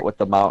 and the Not with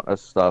the amount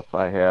of stuff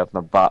I have,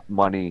 the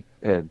money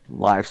and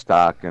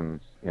livestock, and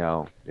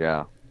yeah.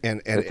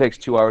 and It takes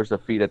 2 hours to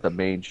feed at the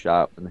main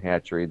shop in the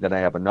hatchery. Then I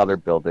have another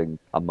building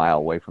a mile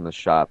away from the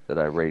shop that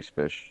I raise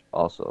fish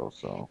also.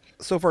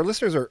 so if our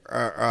listeners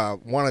are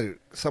want to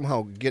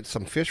somehow get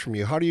some fish from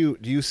you, how do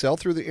you sell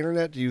through the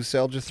internet? Do you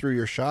sell just through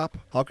your shop?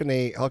 How can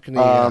they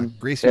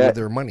grace you with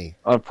their money?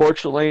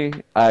 Unfortunately,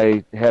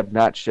 I have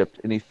not shipped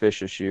any fish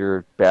this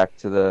year back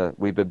to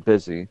we've been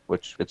busy,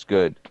 which it's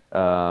good,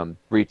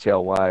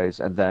 retail wise.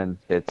 And then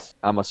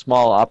I'm a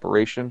small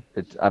operation.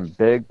 I'm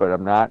big, but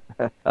I'm not.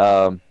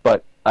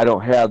 But I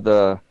don't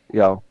have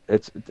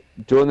it's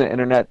doing the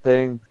internet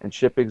thing, and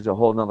shipping is a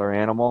whole nother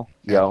animal.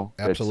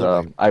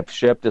 Absolutely. I've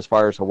shipped as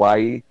far as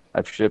Hawaii.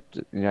 I've shipped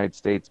in the United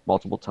States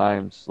multiple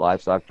times,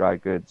 livestock, dry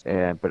goods,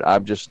 but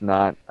I'm just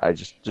not.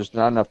 Just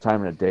not enough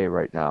time in a day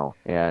right now.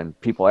 And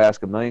people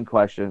ask a million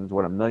questions,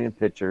 want a million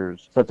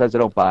pictures. Sometimes I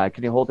don't buy.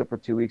 Can you hold it for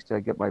 2 weeks till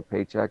I get my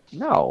paycheck?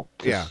 No.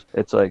 Yeah.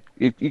 It's like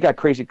you got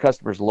crazy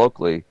customers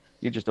locally.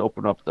 You just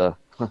open up the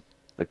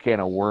can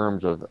of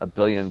worms of a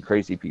billion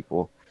crazy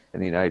people in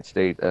the United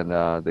States,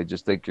 and they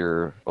just think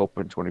you're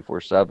open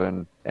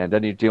 24/7. And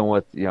then you're dealing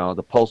with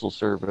the postal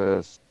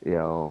service,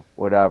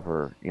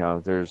 whatever.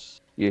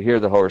 You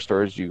hear the horror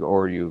stories,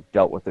 or you've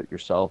dealt with it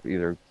yourself,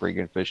 either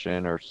bringing fish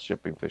in or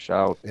shipping fish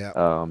out.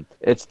 Yeah.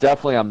 It's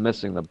definitely, I'm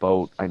missing the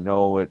boat. I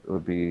know it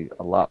would be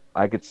a lot.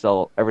 I could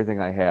sell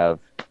everything I have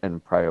in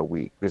probably a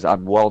week because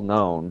I'm well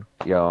known.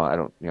 I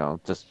don't,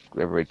 just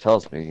everybody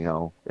tells me,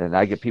 and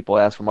I get people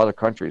ask from other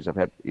countries. I've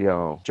had,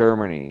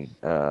 Germany,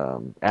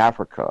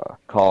 Africa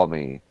call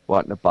me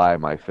wanting to buy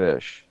my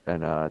fish,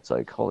 and it's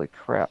like, holy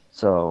crap.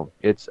 So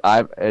it's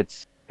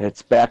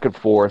back and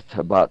forth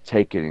about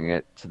taking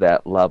it to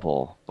that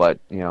level. But,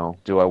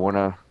 do I want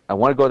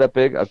to go that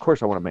big? Of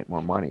course I want to make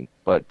more money.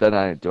 But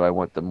then do I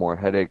want the more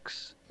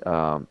headaches?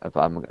 Am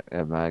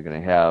I going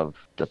to have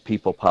the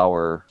people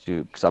power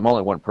because I'm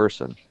only one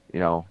person,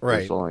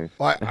 Right.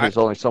 There's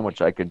only so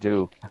much I could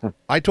do.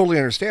 I totally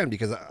understand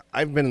because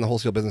I've been in the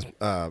wholesale business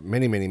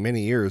many, many,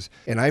 many years,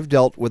 and I've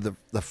dealt with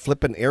the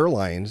flippin'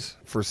 airlines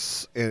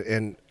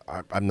and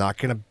I'm not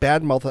going to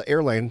badmouth the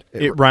airline.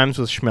 It rhymes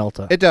with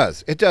schmelta. It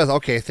does.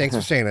 Okay, thanks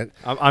for saying it.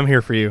 I'm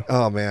here for you.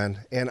 Oh, man.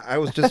 And I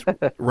was just,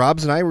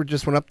 Robs and I went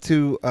up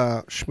to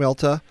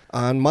Schmelta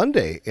on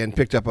Monday and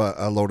picked up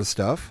a load of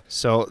stuff.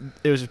 So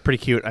it was pretty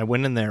cute. I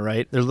went in there,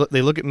 right?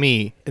 They look at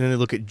me, and then they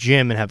look at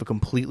Jim and have a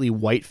completely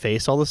white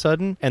face all of a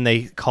sudden, and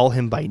they call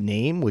him by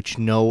name, which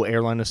no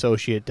airline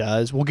associate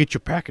does. "We'll get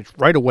your package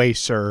right away,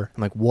 sir."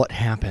 I'm like, what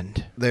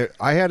happened?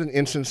 I had an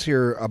instance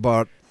here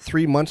about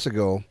 3 months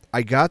ago.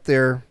 I got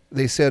there.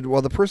 They said,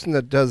 well, the person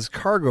that does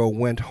cargo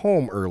went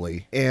home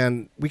early,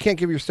 and we can't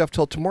give your stuff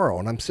till tomorrow.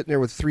 And I'm sitting there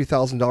with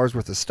 $3,000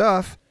 worth of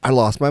stuff. I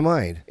lost my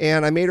mind,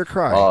 and I made her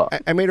cry.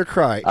 I made her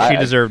cry. She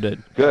deserved it.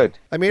 Good.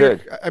 I made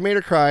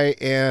her cry,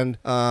 and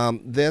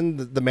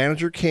then the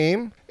manager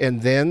came,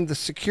 and then the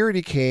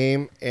security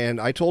came, and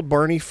I told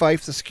Barney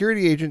Fife, the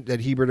security agent,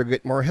 that he better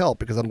get more help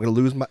because I'm going to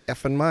lose my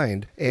effing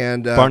mind.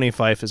 And Barney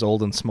Fife is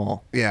old and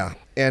small. Yeah.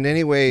 And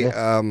anyway,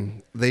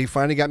 they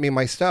finally got me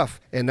my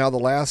stuff, and now the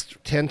last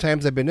 10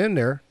 times I've been in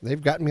there,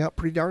 they've gotten me out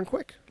pretty darn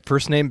quick.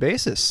 First name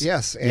basis.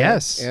 Yes.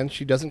 And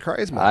she doesn't cry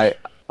as much.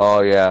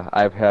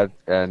 I've had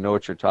know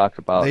what you're talking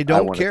about. They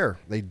don't care.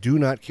 They do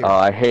not care.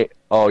 I hate.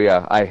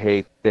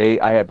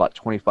 I had about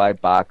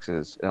 25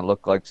 boxes, and it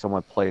looked like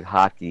someone played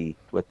hockey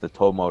with the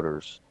tow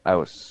motors. I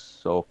was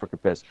so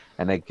freaking pissed.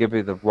 And they give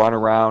you the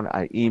runaround.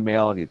 I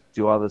email, and you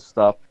do all this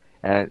stuff,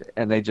 and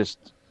they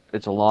just.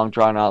 It's a long,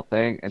 drawn-out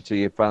thing until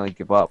you finally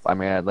give up. I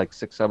mean, I had like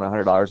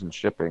 $600-700 in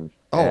shipping,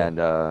 and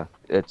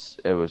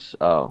it was.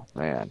 Oh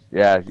man,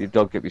 yeah. You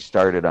don't get me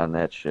started on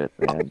that shit,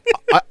 man.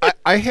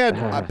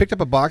 I picked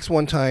up a box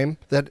one time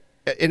that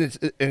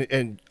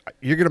and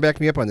you're going to back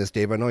me up on this,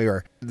 Dave. I know you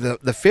are.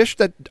 The fish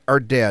that are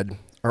dead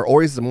are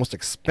always the most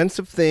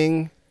expensive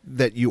thing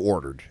that you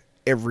ordered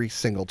every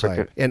single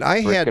time. And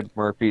I had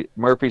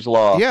Murphy's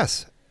Law.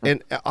 Yes.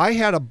 And I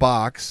had a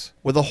box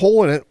with a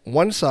hole in it,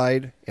 one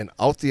side and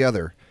out the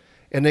other.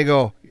 And they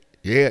go,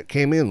 yeah, it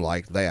came in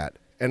like that.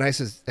 And I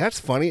says, that's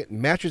funny. It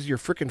matches your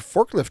freaking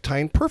forklift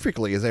time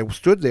perfectly. As I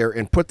stood there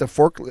and put the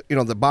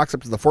the box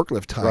up to the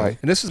forklift time. Right.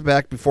 And this is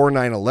back before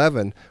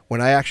 9/11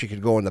 when I actually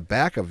could go in the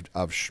back of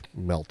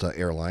Schmelta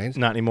Airlines.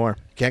 Not anymore.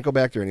 Can't go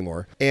back there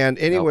anymore. And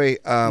anyway,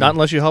 Not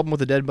unless you help them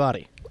with a dead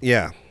body.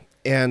 yeah.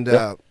 And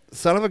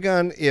son of a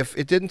gun, if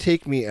it didn't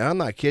take me, and I'm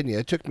not kidding you,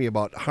 it took me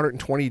about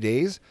 120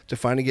 days to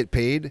finally get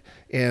paid.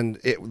 And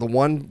the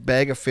one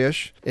bag of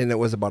fish, and it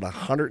was about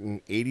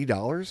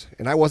 $180.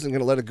 And I wasn't going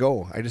to let it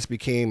go. I just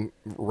became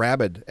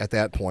rabid at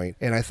that point.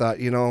 And I thought,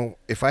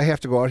 if I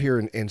have to go out here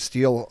and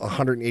steal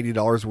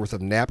 $180 worth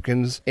of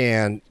napkins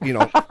and,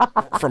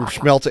 from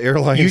Schmelta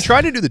Airlines. You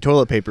tried to do the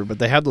toilet paper, but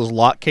they have those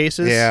lock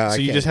cases. Yeah, So I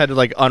you can't. just had to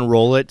like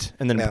unroll it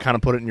and then Yeah. kind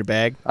of put it in your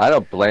bag. I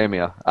don't blame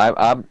you.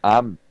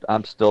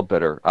 I'm still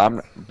bitter.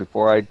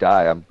 Before I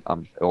die,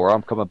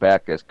 I'm coming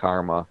back as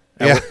karma.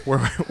 Yeah. We're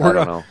I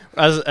don't know.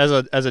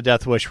 as a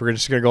death wish, we're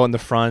just gonna go in the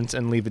front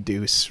and leave a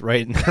deuce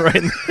right in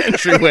the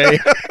entryway.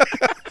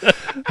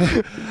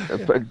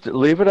 But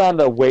leave it on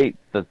the weight,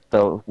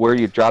 the where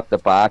you drop the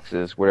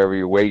boxes, wherever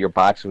you weigh your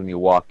boxes when you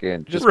walk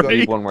in. Just Right.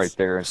 leave one right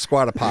there.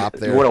 Squat a pop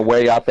there. You want to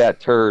weigh out that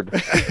turd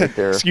right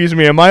there. Excuse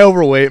me, am I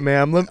overweight,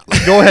 ma'am?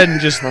 Go ahead and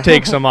just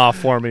take some off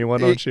for me, why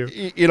don't you?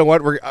 You know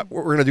what? We're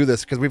going to do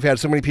this because we've had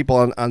so many people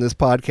on this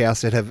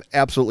podcast that have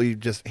absolutely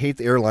just hate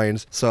the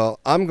airlines. So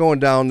I'm going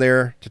down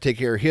there to take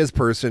care of his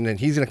person, and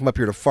he's going to come up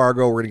here to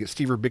Fargo. We're going to get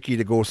Steve Rubicki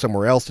to go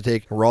somewhere else to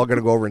take. And we're all going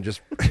to go over and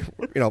just,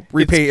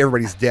 repay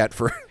everybody's debt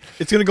for.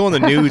 It's gonna go in the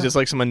news. It's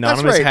like some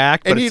anonymous right.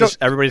 hack, And but you it's just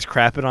everybody's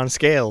crapping on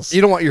scales.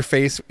 You don't want your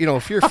face,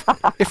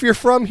 if you're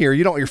from here,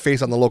 you don't want your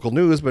face on the local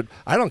news. But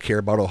I don't care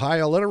about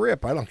Ohio. Let it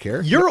rip. I don't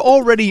care. You're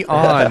already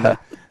on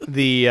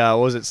the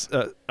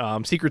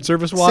Secret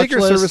Service watch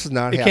Secret list. Service is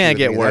not. It happy can't with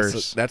get me.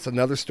 worse. That's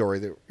another story.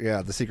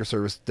 The Secret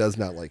Service does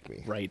not like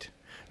me. Right.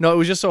 No, it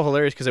was just so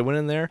hilarious because I went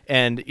in there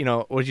and,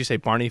 what did you say,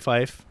 Barney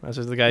Fife? That's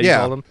what the guy Yeah.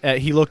 called him.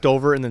 He looked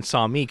over and then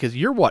saw me because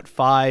you're what,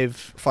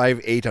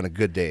 5'8" on a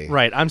good day.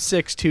 Right, I'm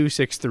 6'2",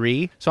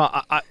 6'3", so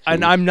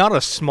and I'm not a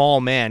small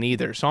man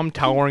either. So I'm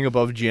towering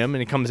above Jim,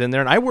 and he comes in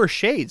there, and I wear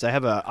shades. I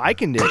have a eye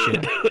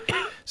condition,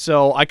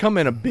 so I come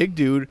in a big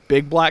dude,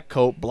 big black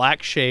coat,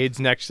 black shades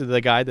next to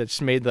the guy that's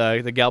made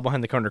the gal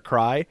behind the counter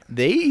cry.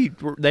 They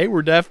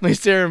were definitely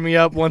staring me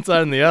up one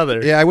side and the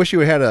other. Yeah, I wish you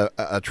had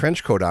a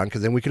trench coat on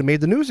because then we could have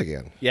made the news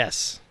again.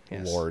 Yes.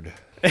 Lord.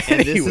 And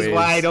this is Anyways.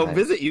 why I don't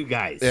visit you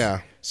guys.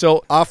 Yeah.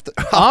 So Off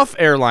off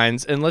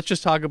airlines, and let's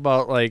just talk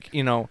about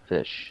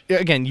Fish.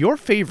 again, your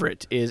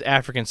favorite is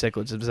African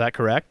cichlids. Is that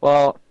correct?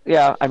 Well,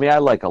 yeah. I mean, I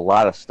like a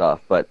lot of stuff,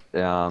 but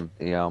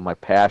my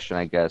passion,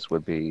 I guess,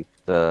 would be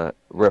the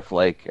Rift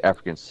Lake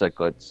African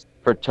cichlids.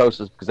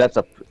 Fritosas, because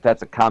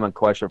that's a common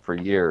question for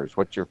years.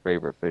 What's your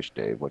favorite fish,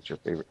 Dave? What's your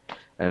favorite?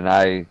 And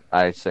I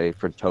say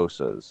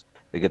Fritosas.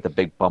 They get the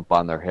big bump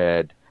on their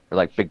head. They're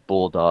like big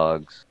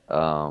bulldogs.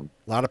 a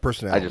lot of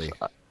personality.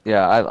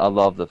 I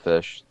love the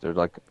fish. They're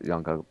like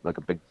like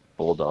a big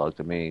bulldog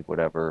to me,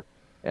 whatever.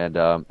 And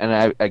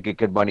I get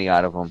good money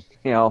out of them.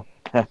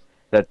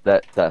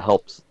 That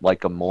helps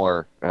like them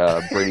more,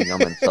 breeding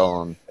them and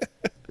selling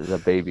the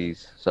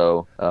babies.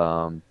 So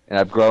and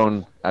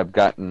I've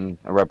gotten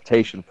a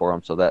reputation for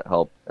them, so that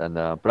helped. And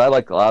but I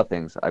like a lot of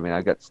things. I mean,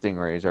 I got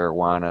stingrays,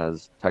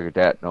 arowanas, tiger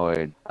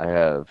datnoid. I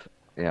have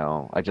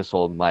I just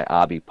sold my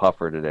obby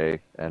puffer today,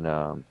 and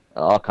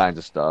all kinds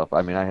of stuff.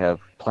 I mean, I have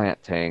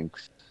plant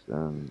tanks.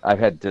 I've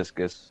had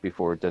discus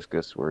before.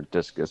 Discus were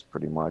discus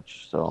pretty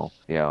much. So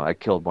I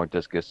killed more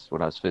discus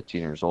when I was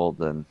 15 years old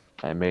than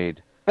I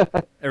made.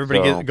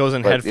 Everybody goes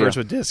in head first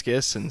with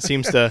discus and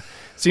seems to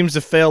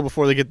fail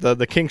before they get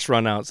the kinks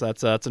run out. So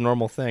that's a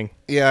normal thing.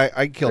 Yeah,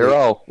 I killed. They're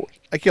all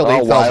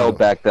 8,000 wild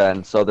back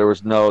then. So there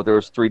was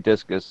 3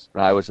 discus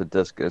when I was a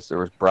discus. There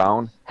was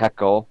brown,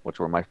 Heckel, which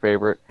were my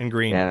favorite, And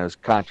green. and it was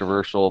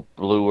controversial,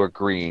 blue or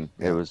green.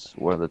 It was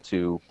one of the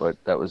two, but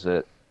that was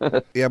it.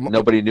 Yeah,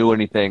 Nobody knew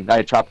anything. I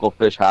had Tropical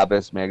Fish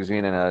Hobbits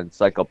magazine and an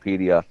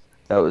encyclopedia.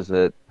 That was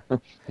it.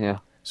 Yeah.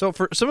 So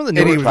for some of the and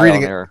he newer was trial reading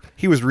and it. error.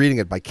 He was reading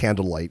it by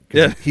candlelight. 'Cause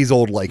Yeah. he's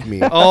old like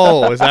me.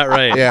 Oh, is that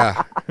right?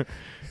 Yeah.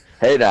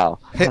 Hey now.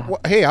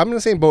 Hey, I'm in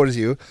the same boat as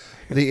you.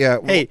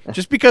 Hey,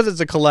 just because it's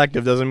a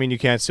collective doesn't mean you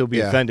can't still be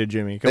Yeah. offended,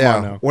 Jimmy. Come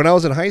on now. When I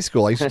was in high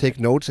school, I used to take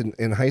notes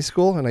in high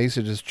school, and I used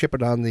to just chip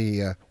it on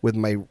the with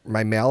my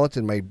mallet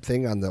and my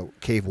thing on the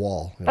cave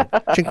wall. Chink,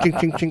 chink,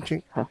 chink,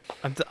 chink,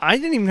 chink. I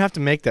didn't even have to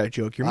make that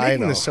joke. You're I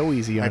making know. this so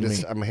easy on me.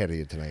 I'm ahead of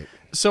you tonight.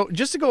 So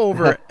just to go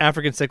over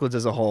African cichlids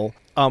as a whole,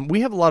 we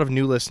have a lot of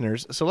new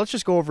listeners. So let's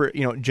just go over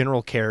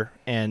general care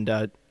and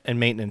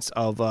maintenance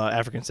of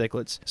African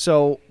cichlids.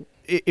 So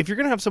if you're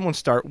gonna have someone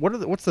start,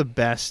 what's the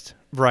best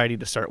variety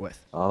to start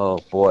with? Oh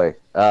boy.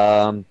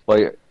 Well,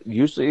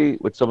 usually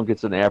when someone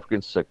gets an African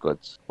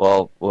cichlids,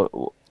 well,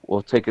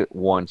 we'll take it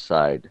one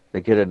side.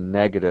 They get a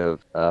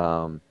negative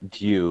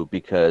view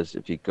because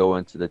if you go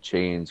into the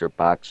chains or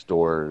box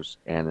stores,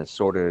 and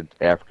assorted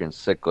African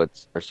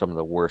cichlids are some of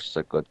the worst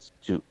cichlids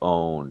to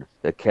own.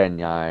 The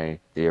Kenyai,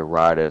 the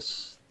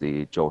Aratus,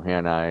 the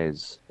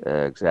Johannis,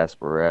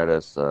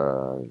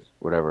 Exasperatus,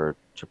 whatever,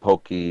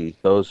 Chipoki,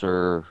 those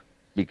are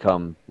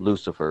become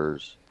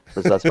Lucifers,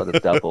 possessed by the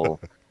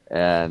devil,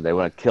 and they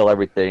want to kill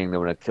everything. They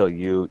want to kill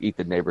you, eat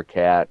the neighbor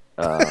cat.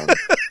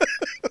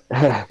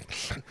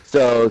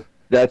 So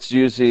that's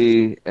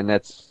usually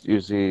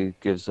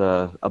gives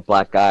a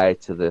black eye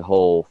to the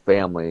whole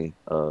family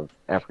of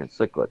African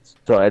cichlids.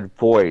 So I'd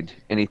avoid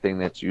anything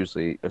that's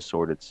usually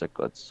assorted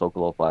cichlids.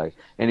 Socolopi,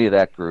 any of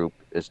that group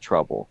is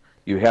trouble.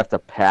 You have to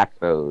pack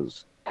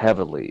those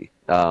heavily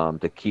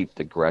to keep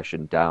the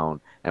aggression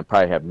down, and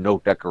probably have no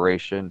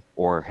decoration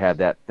or have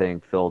that thing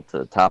filled to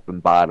the top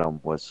and bottom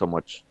with so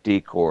much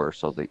decor,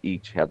 so they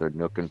each have their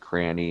nook and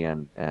cranny,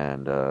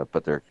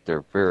 but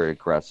they're very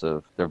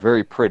aggressive. They're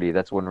very pretty.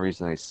 That's one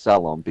reason they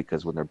sell them,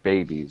 because when they're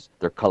babies,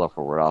 they're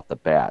colorful right off the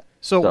bat.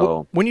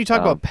 So when you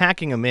talk about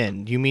packing them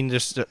in, do you mean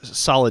just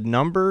solid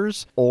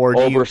numbers, or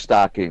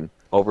overstocking?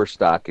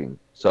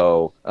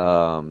 So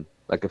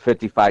like a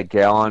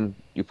 55-gallon,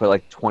 you put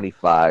like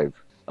 25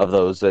 of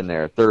those in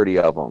there, 30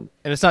 of them.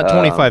 And it's not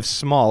 25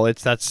 small.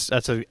 That's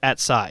at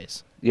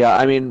size. Yeah,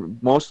 I mean,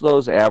 most of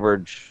those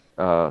average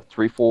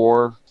 3,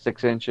 4,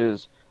 6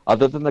 inches.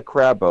 Other than the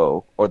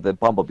crabo or the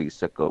bumblebee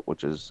cichlid,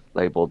 which is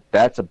labeled,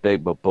 that's a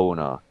big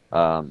babuna,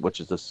 which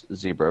is this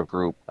zebra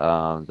group.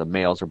 The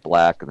males are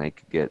black, and they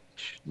could get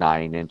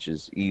 9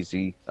 inches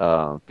easy.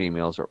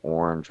 Females are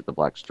orange with the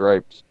black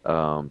stripes.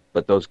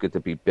 But those get to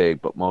be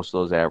big, but most of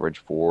those average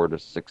 4 to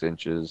 6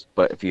 inches.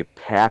 But if you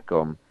pack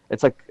them,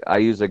 it's like, I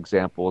use an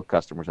example with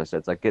customers. I said,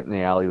 it's like getting in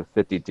the alley with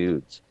 50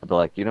 dudes. And they're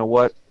like, you know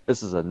what?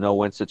 This is a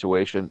no-win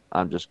situation.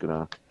 I'm just going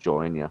to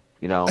join you,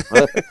 you know?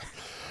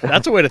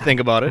 That's a way to think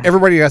about it.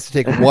 Everybody has to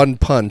take one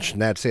punch,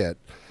 and that's it.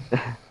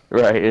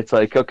 Right. It's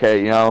like,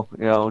 okay,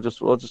 we'll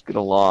just get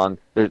along.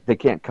 They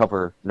can't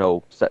cover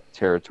no set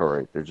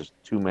territory. There's just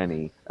too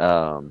many.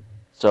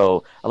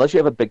 So unless you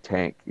have a big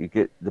tank,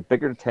 the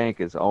bigger the tank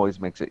is, always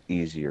makes it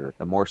easier.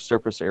 The more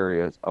surface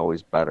area is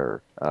always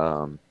better.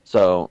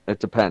 So it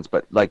depends,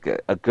 but like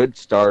a good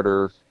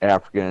starter,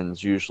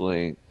 Africans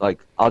usually, like,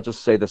 I'll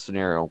just say the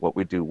scenario, what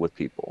we do with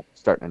people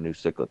starting a new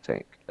cichlid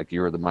tank. Like,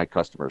 you're my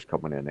customers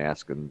coming in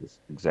asking this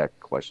exact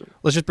question.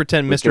 Let's just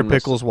pretend Mr.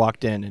 Pickles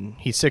walked in, and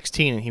he's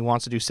 16 and he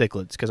wants to do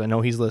cichlids, because I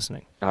know he's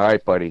listening. All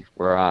right, buddy,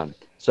 we're on.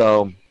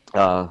 So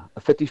a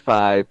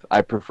 55,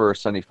 I prefer a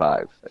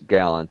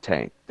 75-gallon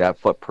tank. That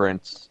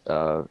footprint's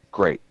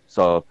great.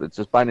 So if it's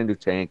just buying a new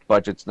tank,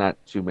 budget's not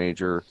too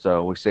major,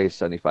 so we say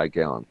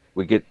 75-gallon.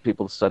 We get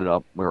people to set it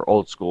up. We're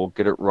old school.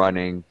 Get it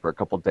running for a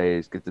couple of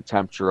days. Get the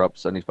temperature up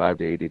 75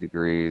 to 80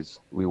 degrees.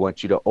 We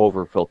want you to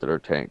over-filter their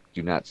tank.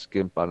 Do not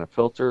skimp on a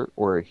filter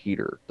or a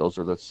heater. Those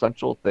are the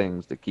essential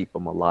things to keep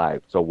them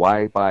alive. So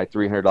why buy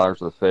 $300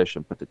 worth of fish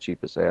and put the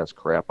cheapest ass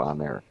crap on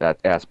there? That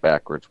ass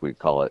backwards, we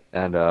call it.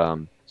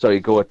 And so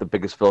you go with the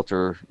biggest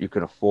filter you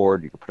can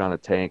afford. You can put on a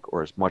tank,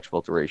 or as much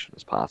filtration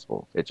as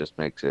possible. It just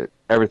makes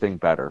everything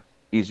better.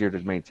 Easier to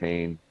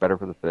maintain, better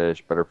for the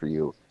fish, better for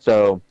you.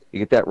 So you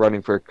get that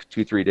running for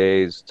 2-3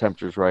 days,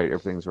 temperature's right,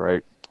 everything's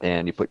right,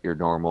 and you put your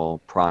normal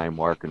prime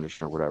water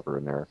conditioner, whatever,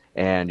 in there,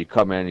 and you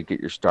come in and get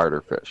your starter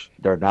fish.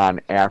 They're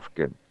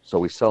non-African, so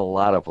we sell a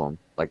lot of them,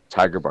 like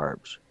tiger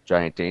barbs,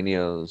 giant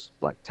danios,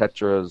 black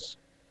tetras.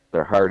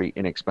 They're hardy,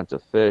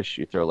 inexpensive fish.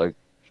 You throw like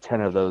 10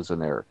 of those in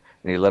there,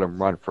 and you let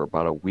them run for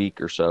about a week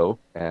or so,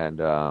 and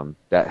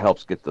that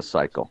helps get the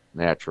cycle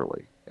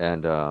naturally.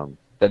 And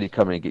then you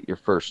come in and get your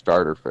first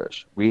starter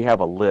fish. We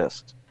have a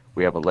list.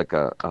 We have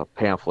a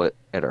pamphlet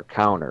at our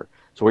counter.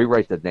 So we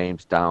write the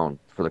names down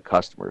for the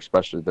customer,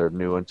 especially if they're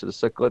new into the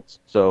cichlids.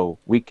 So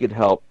we could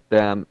help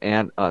them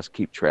and us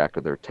keep track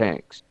of their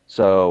tanks.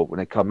 So when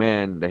they come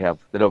in, they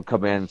don't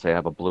come in and say, I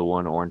have a blue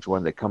one, orange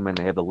one. They come in,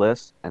 they have the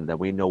list, and then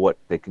we know what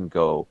they can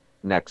go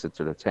next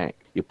into the tank.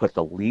 You put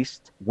the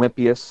least,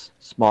 wimpiest,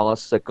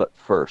 smallest cichlid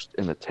first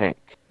in the tank.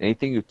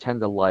 Anything you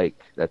tend to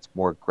like that's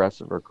more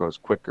aggressive or grows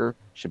quicker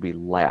should be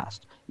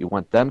last. You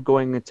want them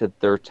going into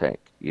their tank.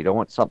 You don't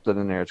want something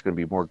in there that's going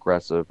to be more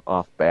aggressive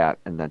off bat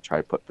and then try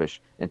to put fish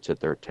into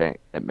their tank.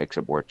 It makes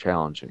it more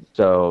challenging.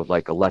 So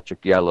like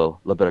electric yellow,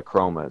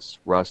 libidochromas,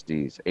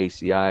 rusties,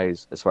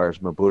 ACIs, as far as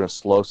Mabuna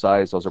slow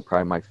size, those are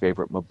probably my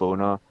favorite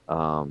Mabuna.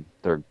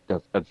 They're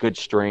a good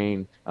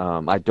strain.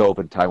 I dove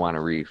in Taiwan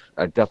Reef.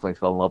 I definitely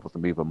fell in love with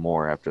them even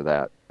more after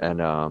that.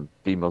 And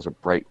females are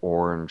bright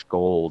orange,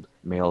 gold.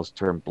 Males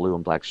turn blue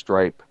and black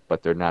stripe,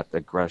 but they're not the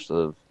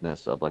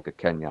aggressiveness of like a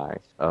Kenyai.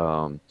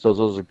 So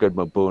those are good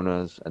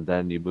Mabunas. And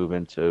then you move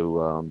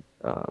into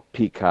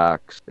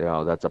peacocks.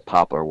 That's a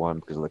popular one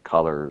because of the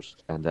colors.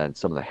 And then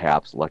some of the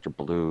haps, electric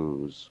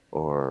blues,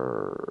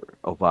 or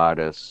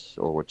ovatus,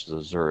 or which is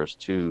Azurus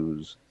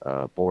 2s,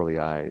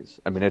 Borleis.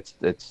 I mean,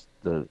 it's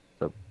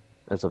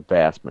a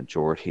vast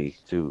majority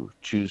to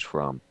choose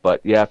from. But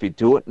yeah, if you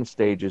do it in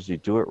stages, you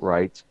do it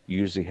right, you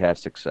usually have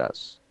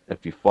success.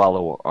 if you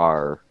follow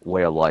our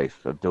way of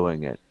life of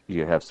doing it,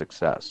 you have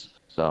success.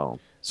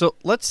 So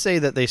let's say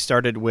that they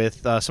started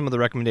with some of the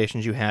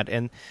recommendations you had,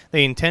 and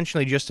they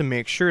intentionally, just to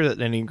make sure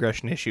that any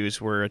aggression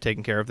issues were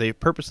taken care of, they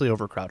purposely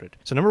overcrowded.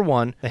 So number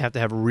one, they have to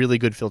have really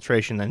good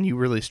filtration, and you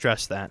really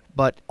stress that.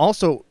 But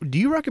also, do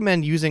you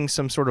recommend using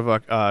some sort of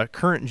a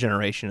current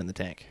generation in the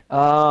tank?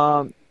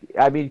 I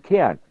mean, you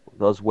can.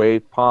 Those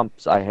wave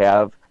pumps I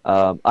have.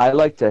 I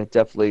like to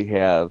definitely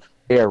have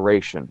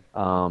aeration.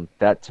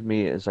 That to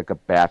me is like a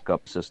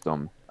backup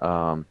system.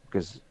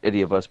 Because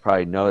any of us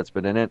probably know it's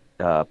been in it.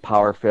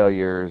 Power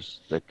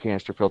failures, the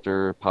canister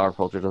filter, power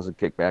filter doesn't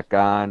kick back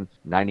on.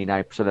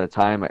 99% of the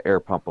time, an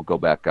air pump will go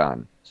back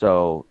on.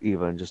 So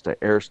even just an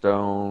air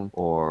stone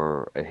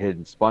or a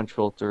hidden sponge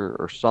filter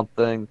or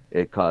something,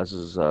 it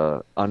causes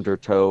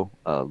undertow,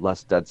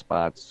 less dead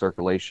spots,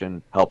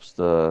 circulation, helps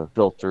the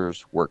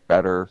filters work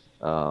better.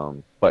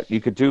 But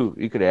you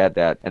could add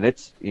that, and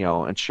it's,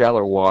 in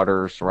shallow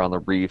waters around the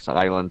reefs,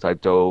 islands I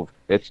dove,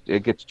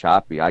 it gets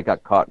choppy. I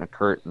got caught in a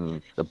current,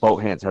 and the boat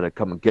hands had to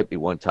come and get me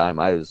one time.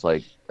 Felt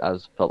like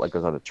I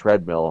was on a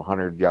treadmill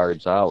 100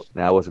 yards out,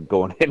 and I wasn't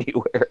going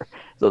anywhere.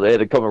 So they had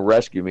to come and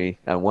rescue me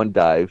on one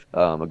dive.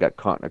 I got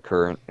caught in a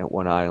current at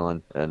one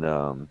island,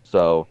 and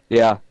so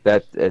yeah,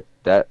 that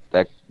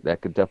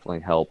could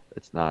definitely help.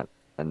 It's not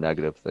a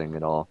negative thing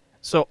at all.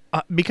 So,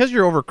 because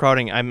you're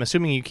overcrowding, I'm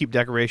assuming you keep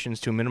decorations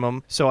to a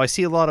minimum. So I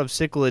see a lot of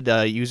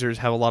cichlid users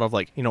have a lot of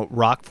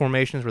rock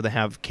formations where they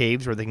have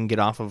caves where they can get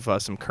off of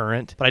some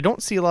current. But I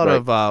don't see a lot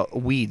of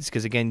weeds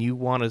because, again, you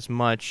want as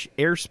much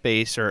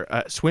airspace or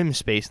swim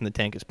space in the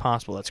tank as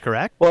possible. That's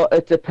correct? Well,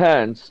 it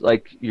depends.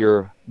 Like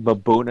your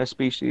Mbuna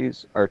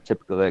species are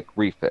typically like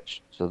reef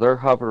fish. So they're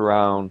hovering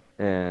around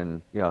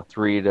in,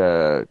 3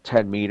 to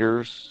 10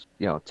 meters.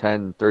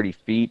 10, 30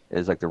 feet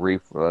is like the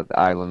reef, the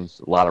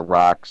islands, a lot of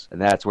rocks,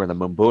 and that's where the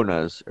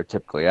Mumbunas are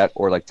typically at,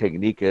 or like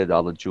Tanganyika,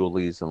 all the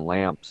jewelies and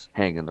lamps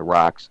hang in the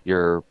rocks.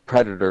 Your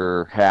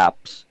predator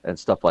haps and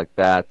stuff like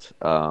that,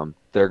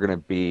 they're going to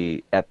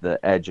be at the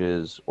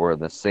edges or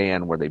the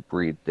sand where they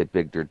breed, they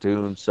dig their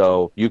dunes.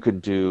 So you can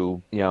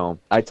do,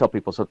 I tell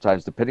people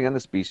sometimes, depending on the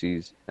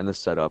species and the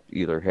setup,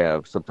 either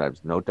have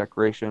sometimes no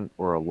decoration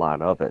or a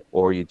lot of it.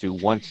 Or you do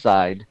one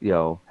side,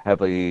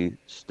 heavily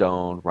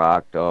stone,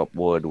 rocked up,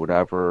 wood,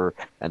 whatever,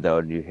 and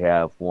then you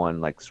have one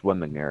like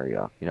swimming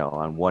area,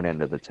 on one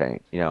end of the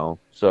tank,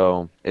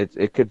 So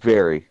it could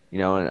vary,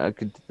 and it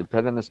could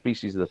depend on the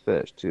species of the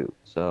fish too.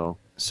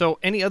 So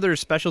any other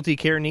specialty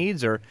care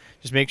needs, or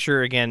just make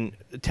sure, again,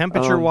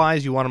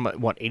 temperature-wise, you want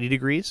them at, 80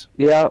 degrees?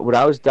 Yeah, when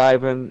I was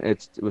diving,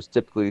 it was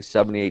typically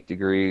 78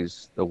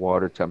 degrees, the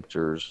water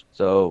temperatures.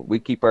 So we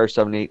keep our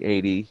 78,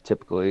 80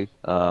 typically.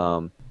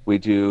 We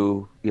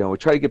do, we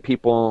try to get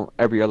people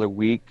every other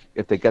week.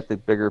 If they get the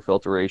bigger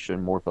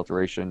filtration, more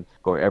filtration,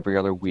 go every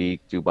other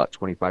week, do about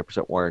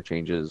 25% water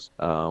changes.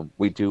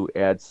 We do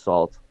add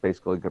salt,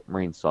 basically like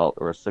marine salt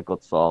or a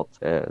cichlid salt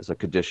as a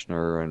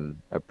conditioner and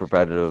a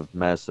preventative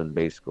medicine,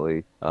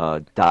 basically.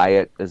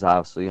 Diet is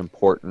obviously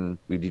important.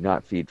 We do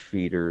not feed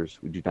feeders.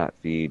 We do not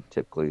feed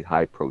typically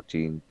high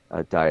protein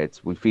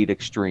diets. We feed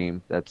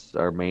extreme. That's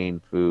our main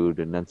food,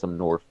 and then some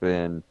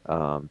Norfin.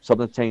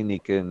 Some of the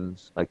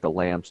Tanganikans, like the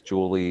lamps,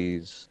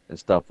 jewelies, and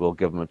stuff, we'll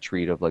give them a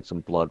treat of like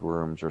some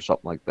bloodworms or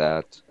something like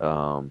that.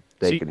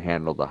 They can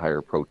handle the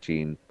higher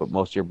protein, but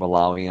most of your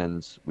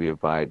Malawians, we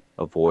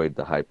avoid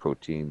the high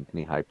protein,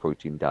 any high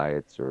protein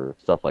diets or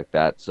stuff like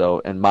that. So,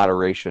 in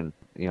moderation,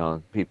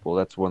 people,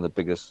 that's one of the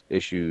biggest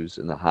issues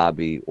in the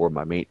hobby or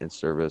my maintenance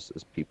service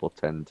is people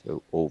tend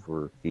to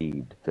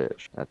overfeed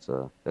fish. That's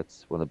one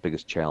of the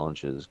biggest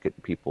challenges,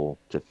 getting people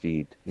to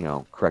feed,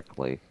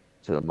 correctly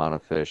to the amount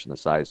of fish and the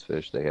size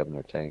fish they have in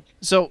their tank.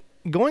 So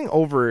going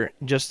over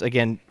just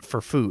again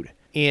for food,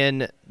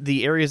 in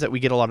the areas that we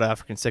get a lot of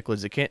African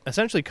cichlids, it can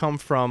essentially come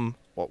from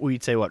what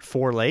we'd say,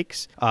 4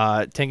 lakes,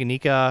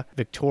 Tanganyika,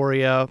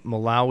 Victoria,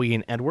 Malawi,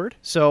 and Edward.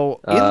 So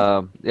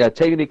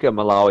Tanganyika and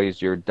Malawi is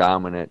your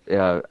dominant.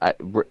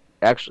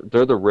 Actually,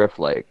 they're the rift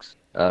lakes.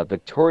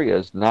 Victoria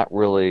is not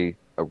really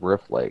a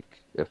rift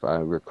lake, if I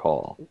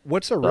recall.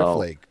 What's a rift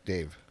lake,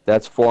 Dave?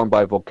 That's formed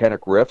by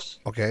volcanic rifts.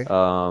 Okay.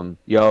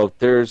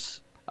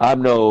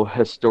 I'm no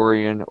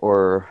historian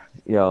or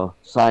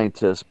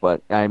scientist,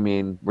 but I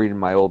mean, reading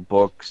my old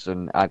books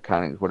and I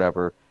kind of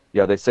whatever.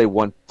 They say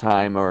one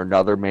time or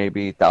another,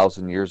 maybe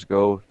 1,000 years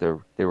ago,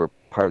 they were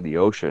part of the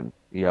ocean,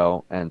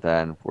 and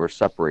then were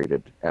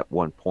separated at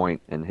one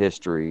point in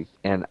history.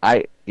 And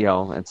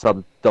and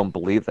some don't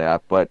believe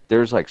that, but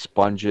there's like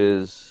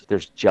sponges,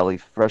 there's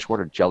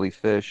freshwater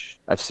jellyfish.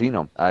 I've seen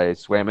them. I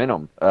swam in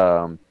them.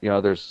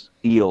 There's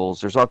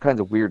eels, there's all kinds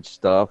of weird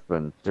stuff,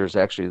 and there's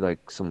actually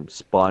like some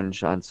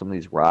sponge on some of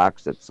these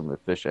rocks that some of the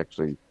fish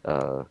actually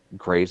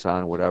graze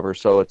on, whatever.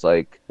 So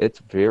it's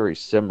very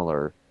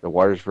similar. The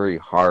water's very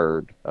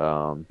hard.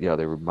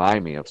 They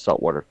remind me of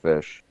saltwater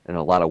fish in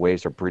a lot of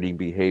ways. Their breeding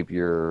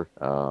behavior.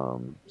 I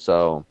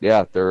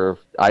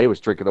was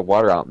drinking the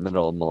water out in the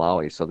middle of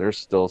Malawi, so there's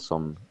still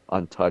some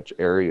untouched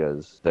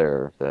areas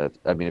there. That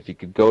I mean, if you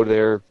could go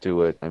there,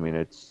 do it. I mean,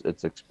 it's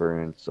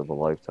experience of a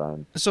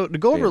lifetime. So to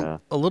go over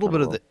a little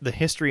bit of know. the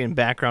history and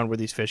background where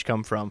these fish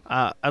come from,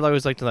 I'd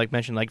always like to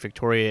mention Lake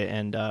Victoria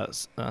and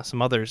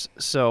some others.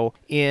 So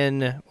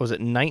in, what was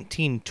it,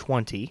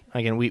 1920?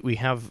 Again,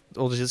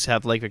 we'll just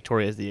have Lake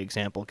Victoria as the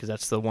example because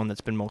that's the one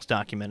that's been most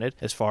documented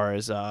as far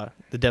as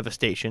the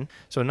devastation.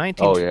 So in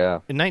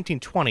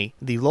 1920,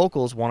 the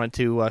locals wanted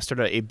to start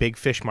a big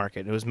fish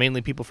market. It was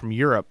mainly people from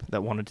Europe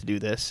that wanted to do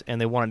this,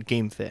 and they wanted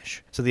game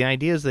fish. So the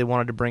idea is they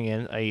wanted to bring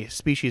in a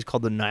species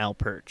called the Nile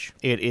perch.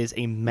 It is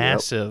a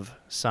massive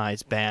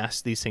size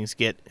bass. These things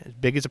get as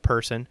big as a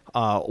person,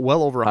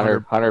 well over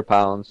 100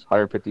 pounds,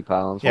 150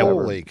 pounds. Yeah,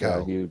 whatever. holy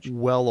cow. Huge.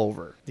 Well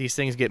over. These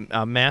things get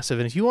massive,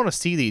 and if you want to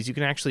see these, you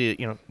can actually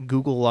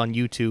Google on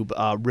YouTube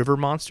river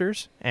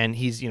monsters, and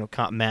he's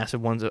caught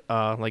massive ones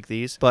like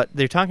these. But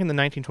they're talking in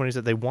the 1920s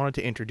that they wanted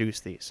to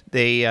introduce these.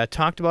 They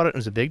talked about it. It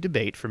was a big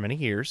debate for many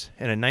years,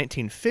 and in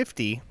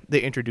 1950 they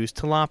introduced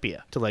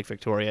tilapia to Lake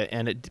Victoria,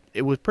 and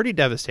it was pretty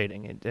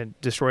devastating.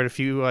 It destroyed a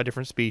few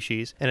different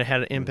species, and it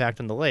had an impact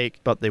on the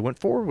lake. But they went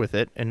forward with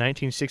it in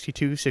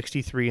 1962,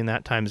 63 in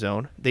that time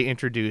zone. They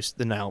introduced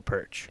the Nile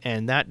perch,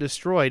 and that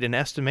destroyed an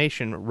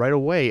estimation right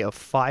away of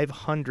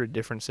 500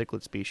 different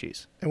cichlid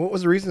species. And what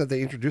was the reason that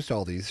they introduced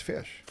all these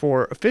fish?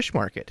 For a fish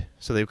market,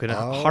 so they could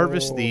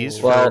harvest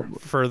these Well,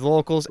 for the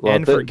locals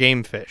and for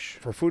game fish.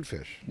 For food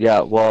fish.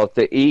 Yeah, well,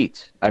 to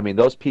eat. I mean,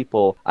 those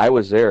people. I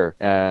was there,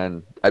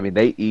 and I mean,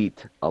 they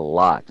eat a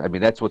lot. I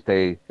mean, that's what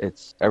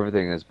it's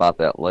everything is about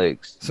that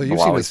lakes. So you've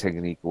seen this,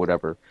 Tanganyica,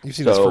 whatever. You've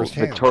seen this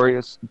firsthand.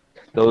 Victorious,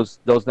 those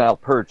Nile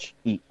perch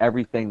eat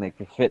everything they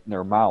can hit in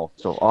their mouth.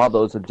 So all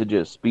those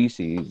indigenous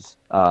species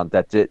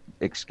that did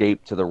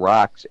escape to the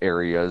rocks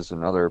areas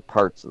and other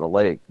parts of the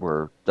lake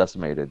were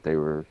decimated. They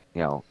were,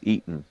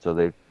 eaten. So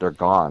they're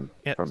gone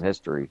from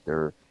history.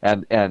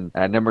 And I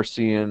remember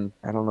seeing,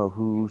 I don't know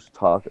whose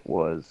talk it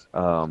was,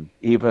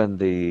 even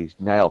the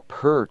Nile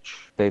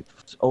perch, they've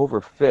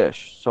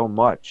overfished so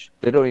much,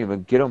 they don't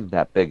even get them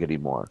that big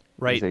anymore.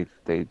 Right.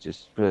 They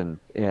just been,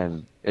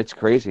 and it's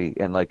crazy.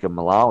 And like in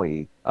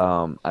Malawi,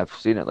 I've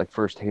seen it like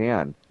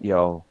firsthand.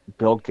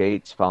 Bill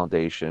Gates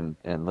Foundation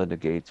and Linda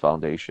Gates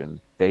Foundation,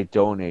 they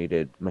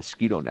donated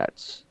mosquito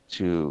nets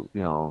to,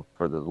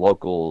 for the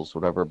locals,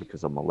 whatever,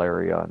 because of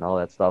malaria and all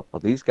that stuff. Well,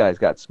 these guys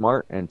got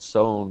smart and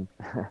sewn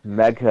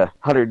mega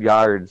 100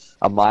 yards,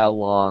 a mile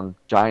long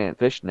giant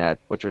fish net,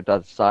 which are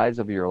the size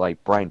of your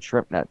like brine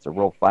shrimp nets, a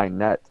real fine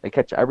net. They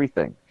catch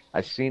everything.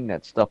 I've seen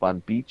that stuff on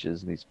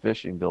beaches in these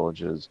fishing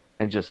villages,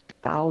 and just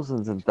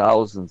thousands and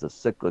thousands of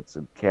cichlids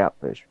and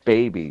catfish,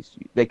 babies.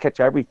 They catch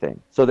everything.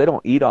 So they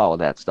don't eat all of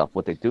that stuff.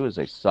 What they do is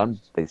they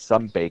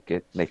sunbake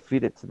it, and they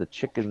feed it to the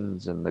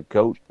chickens and the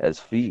goat as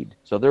feed.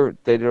 So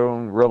they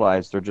don't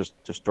realize they're just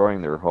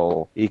destroying their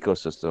whole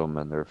ecosystem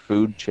and their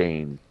food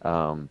chain.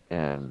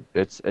 And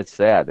it's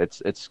sad.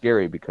 It's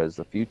scary because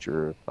the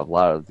future of a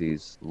lot of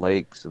these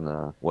lakes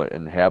and what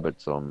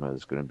inhabits them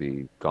is going to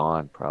be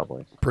gone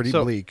probably. Pretty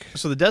bleak.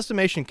 So the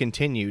decimation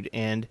continued,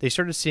 and they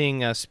started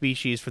seeing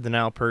species for the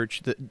Nile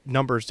perch, the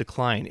numbers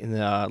decline in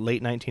the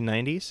late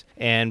 1990s,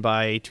 and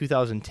by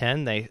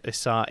 2010 they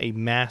saw a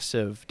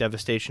massive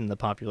devastation in the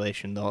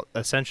population.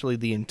 Essentially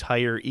the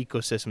entire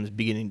ecosystem is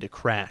beginning to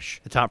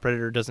crash. The top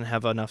predator doesn't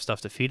have enough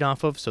stuff to feed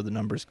off of, so the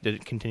numbers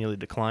did continually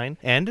decline,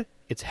 and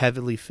it's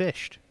heavily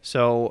fished.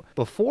 So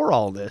before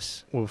all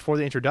this, before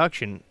the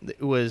introduction,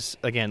 it was,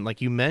 again,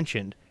 like you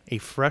mentioned, a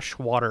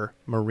freshwater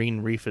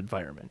marine reef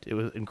environment. It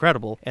was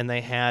incredible. And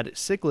they had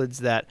cichlids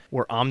that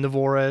were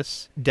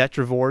omnivorous,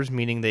 detrivores,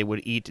 meaning they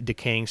would eat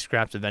decaying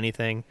scraps of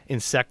anything,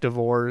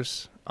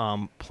 insectivores,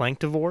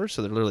 planktivores,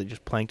 so they're literally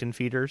just plankton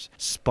feeders,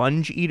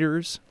 sponge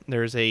eaters.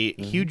 There's a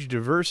huge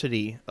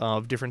diversity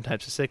of different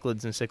types of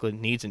cichlids and cichlid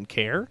needs and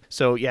care.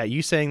 So yeah,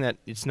 you saying that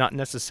it's not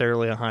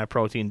necessarily a high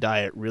protein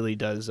diet really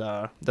does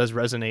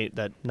resonate,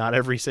 that not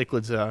every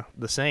cichlid's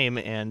the same,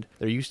 and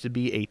there used to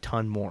be a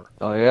ton more.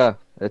 Oh yeah,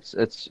 it's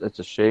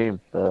a shame.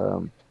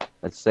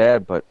 It's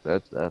sad, but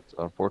that's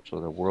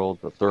unfortunately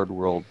the third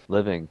world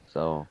living.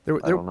 So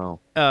I don't know.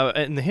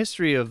 In the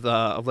history of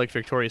Lake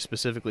Victoria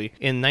specifically,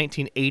 in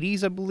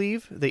 1980s, I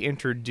believe, they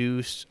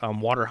introduced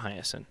water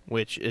hyacinth,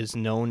 which is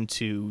known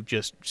to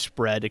just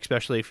spread,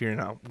 especially if you're in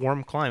a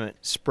warm climate,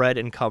 spread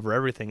and cover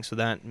everything. So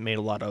that made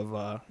a lot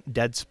of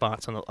dead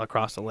spots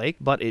across the lake.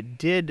 But it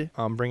did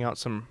bring out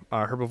some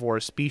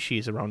herbivorous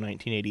species around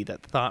 1980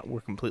 that thought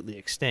were completely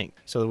extinct.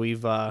 So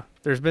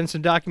there's been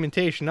some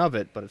documentation of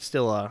it, but it's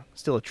still a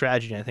tragedy.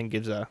 I think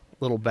gives a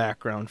little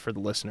background for the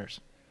listeners.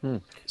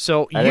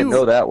 So I didn't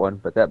know that one,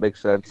 but that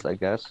makes sense, I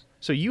guess.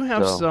 So you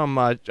have some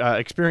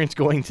experience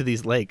going to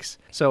these lakes.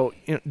 So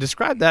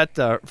describe that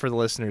for the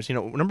listeners.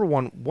 Number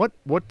one, what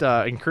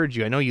encouraged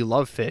you? I know you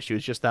love fish. It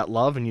was just that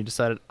love, and you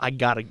decided I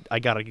gotta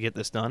get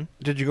this done.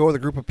 Did you go with a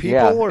group of people?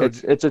 Yeah, or?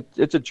 it's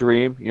a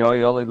dream. You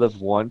only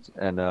live once,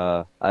 and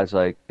I was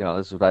like,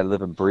 this is what I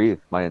live and breathe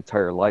my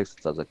entire life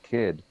since I was a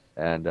kid.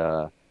 And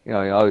you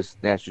always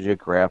National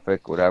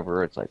Geographic,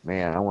 whatever. It's like,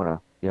 man, I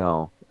want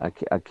to,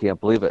 I can't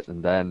believe it.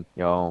 And then,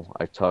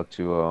 I talked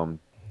to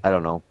I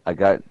don't know. I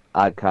got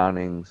odd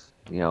countings.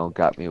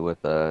 Got me with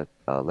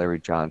Larry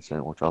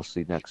Johnson, which I'll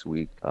see next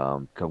week.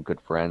 Become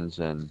good friends,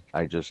 and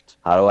how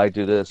do I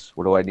do this?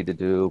 What do I need to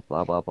do?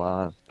 Blah blah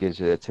blah. Gives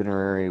you the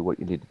itinerary, what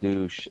you need to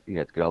do. You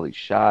have to get all these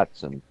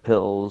shots and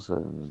pills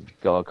and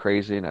go all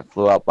crazy. And I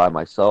flew out by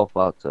myself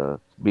out to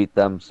meet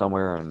them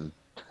somewhere in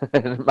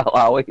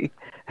Malawi,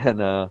 and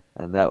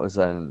that was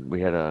we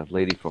had a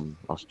lady from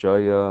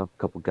Australia,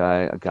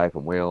 a guy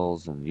from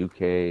Wales and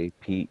UK,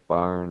 Pete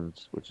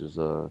Barnes, which is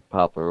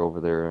popular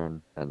over there,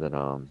 and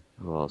then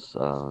who else?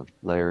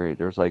 Larry.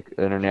 There's like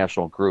an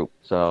international group.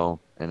 So,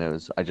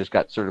 and I just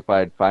got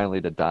certified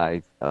finally to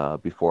dive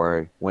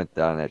before I went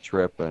on that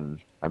trip, and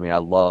I mean,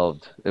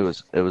 it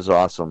was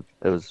awesome.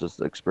 It was just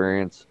an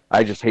experience.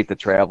 I just hate the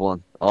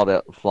traveling, all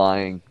that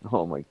flying.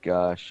 Oh my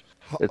gosh,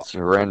 it's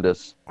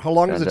horrendous. How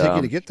long does it take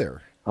you to get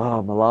there?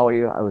 Oh,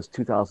 Malawi, I was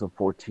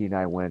 2014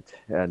 I went,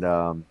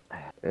 and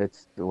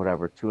it's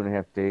whatever,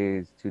 2.5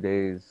 days, 2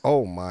 days.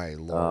 Oh my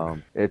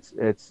Lord. It's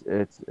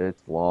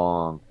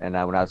long. And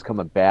when I was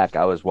coming back,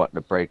 I was wanting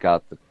to break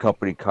out the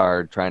company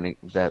card,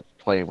 that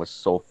plane was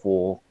so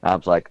full. I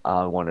was like,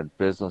 I wanted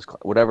business,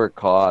 whatever it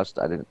cost,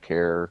 I didn't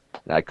care.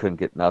 And I couldn't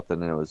get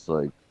nothing, and it was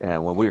like,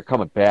 and when we were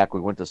coming back,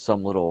 we went to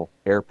some little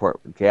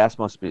airport.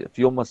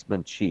 Fuel must have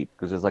been cheap,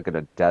 because it was like in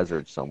a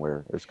desert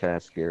somewhere. It was kind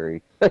of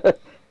scary.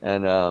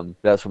 And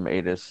that's from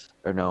Addis,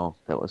 or no,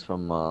 that was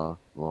from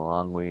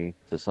Lilongwe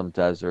to some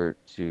desert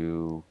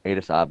to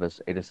Addis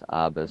Abas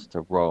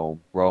to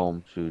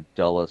Rome to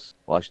Dulles,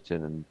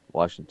 Washington, and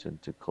Washington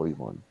to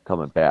Cleveland,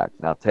 coming back.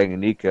 Now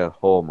Tanganyika,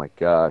 oh my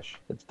gosh,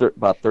 it's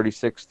about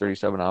 36,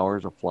 37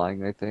 hours of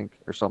flying, I think,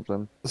 or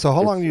something. So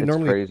how long do you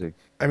normally? Crazy.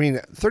 I mean,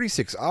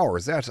 36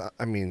 hours.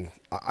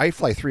 I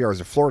fly 3 hours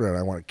to Florida and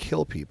I want to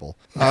kill people.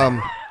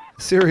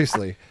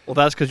 Seriously. Well,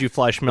 that's because you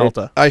fly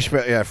Schmelta. I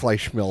fly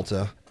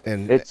Schmelta.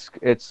 And it's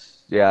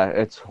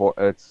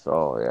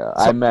oh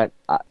yeah.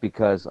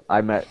 Because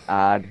I met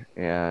Odd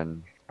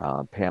and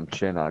Pam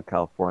Chin out of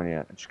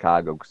California and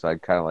Chicago, because I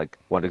kind of like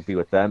wanted to be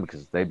with them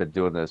because they've been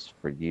doing this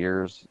for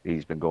years.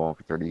 He's been going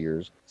for 30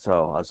 years.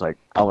 So I was like,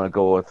 I want to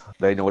go with.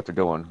 They know what they're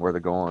doing, where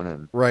they're going,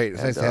 and right.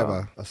 It's nice to have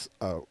a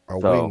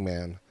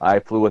wingman. I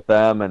flew with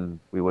them, and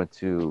we went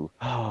to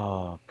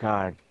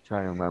trying to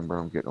remember.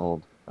 I'm getting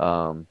old.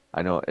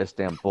 I know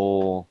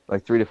Istanbul,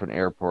 like 3 different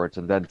airports,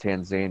 and then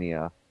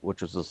Tanzania,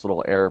 which was this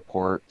little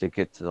airport to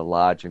get to the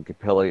lodge in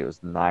Kapili. It was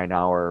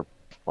 9-hour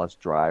plus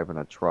drive in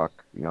a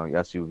truck,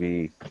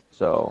 SUV.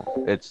 So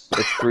it's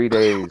 3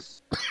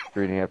 days,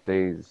 3.5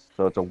 days.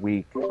 So it's a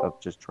week of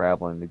just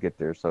traveling to get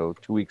there. So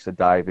 2 weeks of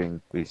diving.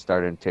 We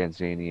started in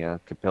Tanzania,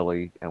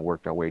 Kapili, and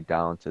worked our way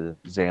down to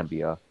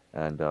Zambia.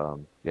 And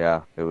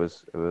it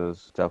was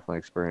definitely an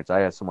experience. I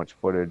had so much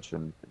footage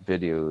and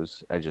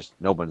videos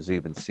no one's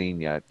even seen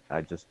yet.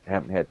 I just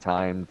haven't had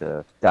time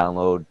to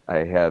download. I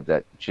have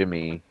that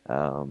Jimmy,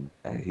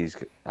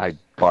 I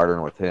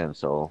bartering with him,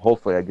 so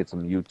hopefully I get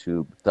some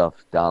YouTube stuff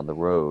down the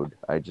road.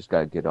 I just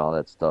got to get all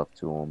that stuff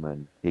to him,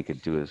 and he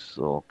could do his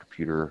little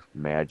computer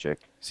magic.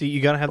 See,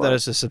 you got to have that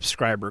as a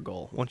subscriber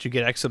goal. Once you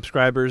get X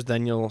subscribers,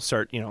 then you'll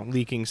start,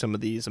 leaking some of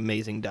these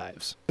amazing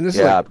dives.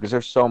 Because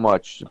there's so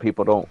much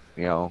people don't,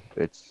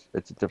 it's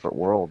a different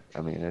world.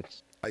 I mean,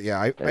 it's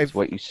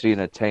what you see in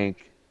a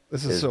tank.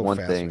 This is so one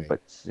thing,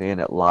 but seeing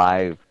it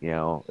live,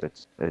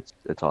 it's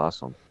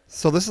awesome.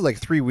 So this is like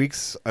 3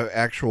 weeks of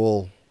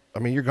actual. I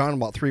mean, you're gone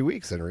about 3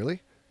 weeks then,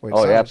 really?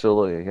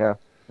 Absolutely, yeah.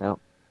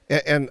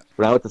 And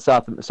when I went to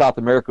South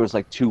America, it was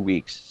like 2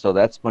 weeks, so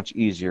that's much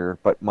easier,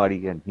 but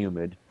muddy and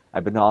humid.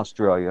 I've been to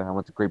Australia. I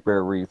went to Great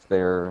Barrier Reef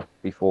there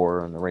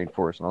before, in the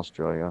rainforest in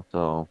Australia.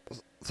 So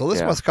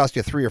this must cost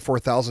you $3,000 or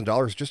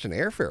 $4,000 just in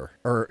airfare.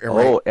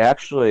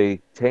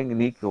 Actually,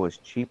 Tanganyika was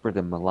cheaper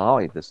than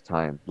Malawi this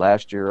time.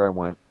 Last year I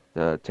went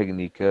to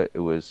Tanganyika. It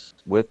was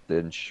with the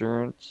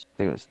insurance. I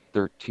think it was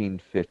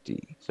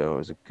 $1,350. So it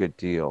was a good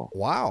deal.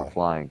 Wow. For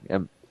flying.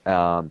 And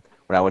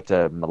when I went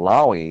to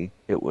Malawi,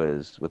 it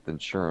was with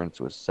insurance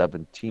was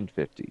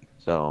 $1,750.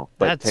 So,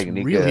 but that's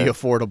Tanganyika, really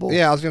affordable.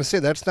 Yeah, I was going to say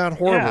that's not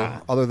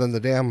horrible, other than the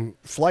damn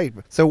flight.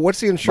 So,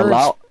 what's the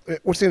insurance?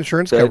 What's the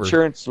insurance cover? The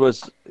insurance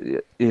was,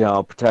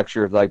 protects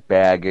your like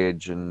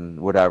baggage and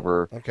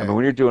whatever. Okay. I mean,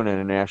 when you're doing an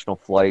international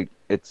flight,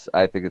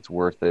 I think it's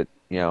worth it.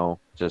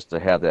 Just to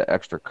have that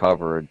extra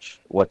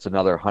coverage. What's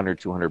another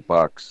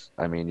 $100-$200?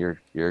 I mean,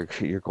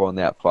 you're going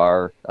that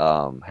far.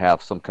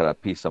 Have some kind of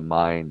peace of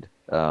mind.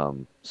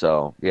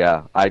 So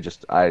yeah, I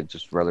just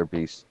rather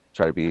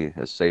try to be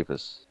as safe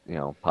as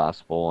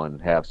possible,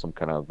 and have some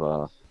kind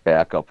of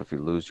backup if you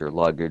lose your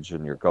luggage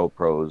and your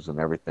GoPros and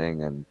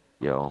everything, and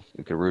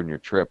it could ruin your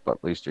trip, but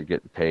at least you're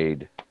getting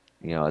paid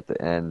at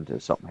the end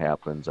if something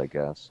happens, I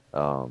guess.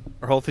 Or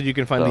hopefully you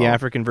can find the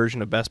African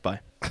version of Best Buy.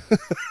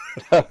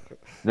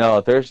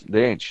 No,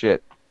 they ain't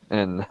shit.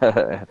 And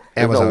there's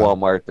no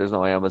Walmart, there's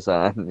no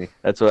Amazon.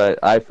 That's what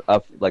I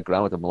like when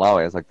I went to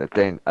Malawi. I was like that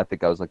thing. I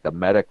think I was like the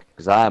medic,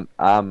 because I'm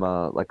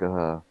like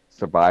a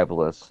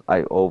survivalist.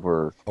 I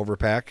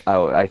overpack.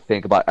 I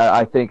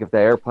think if the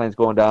airplane's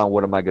going down,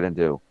 what am I gonna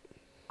do?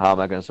 How am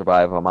I gonna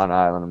survive? If I'm on an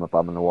island, if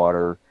I'm in the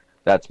water,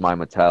 that's my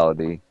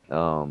mentality.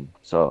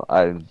 So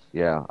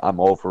I'm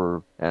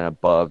over and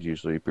above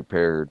usually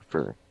prepared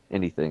for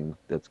anything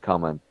that's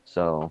coming.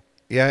 So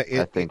Yeah,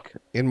 I think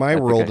in my I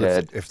think world,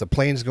 ahead. if the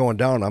plane's going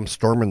down, I'm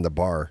storming the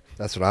bar.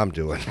 That's what I'm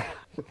doing.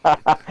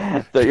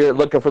 So you're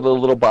looking for the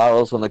little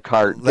bottles on the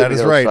cart. Give That me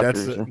is those right.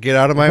 suckers. Get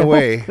out of my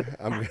way.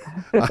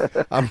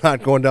 I'm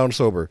not going down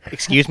sober.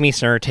 Excuse me,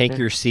 sir. Take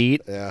your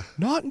seat. Yeah,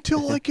 Not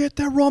until I get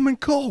that rum and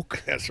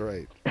coke. that's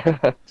right.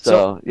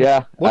 So yeah,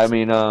 I what's-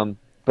 mean,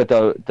 but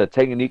the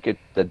Tanganyika,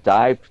 the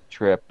dive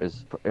trip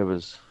it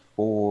was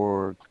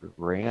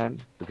 $4,000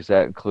 because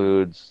that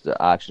includes the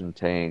oxygen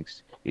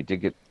tanks. You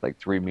did get like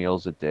 3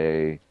 meals a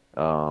day,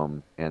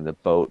 and the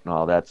boat and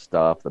all that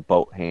stuff, the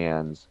boat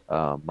hands.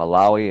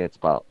 Malawi, it's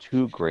about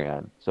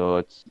 $2,000, so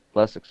it's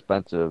less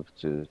expensive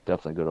to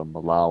definitely go to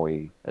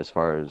Malawi as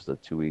far as the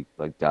 2 week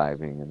like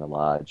diving and the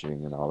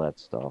lodging and all that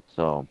stuff.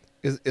 So,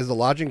 Is the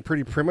lodging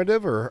pretty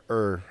primitive,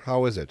 or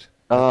how is it?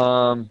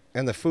 um,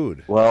 And the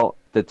food? well,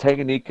 the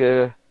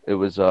Tanganyika, it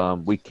was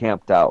we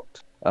camped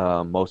out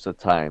most of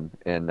the time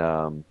in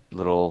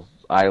little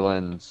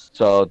islands,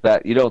 so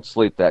that you don't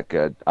sleep that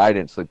good. I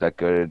didn't sleep that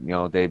good. You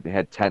know, they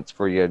had tents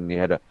for you,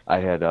 and I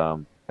had a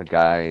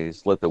guy,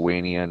 he's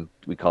Lithuanian.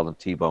 We called him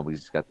T-Bone, but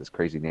he's got this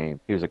crazy name.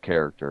 He was a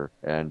character,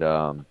 and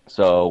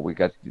so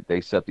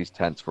they set these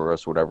tents for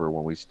us, whatever,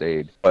 when we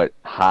stayed, but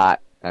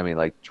hot. I mean,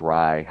 like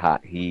dry,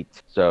 hot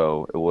heat.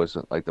 So it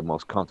wasn't like the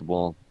most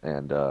comfortable.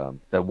 And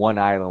the one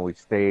island we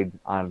stayed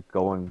on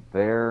going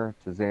there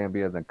to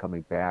Zambia, then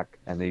coming back.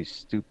 And these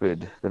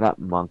stupid, they're not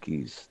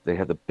monkeys. They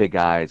have the big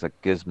eyes like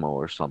Gizmo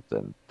or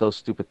something. Those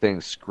stupid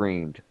things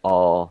screamed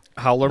all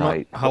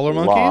night Howler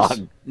long.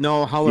 monkeys?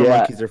 No, howler Yeah,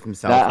 monkeys are from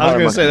South. not I was howler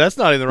gonna say monkeys. that's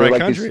not in the They're right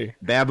like these- country.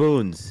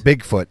 Baboons.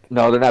 Bigfoot.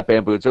 No, they're not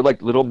bamboos. They're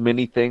like little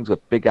mini things with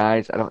big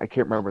eyes. I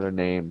can't remember their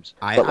names.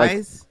 But like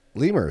Eyes?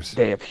 Lemurs.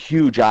 they have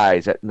huge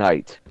eyes at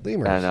night.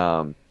 Lemurs.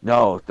 And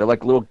no, they're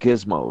like little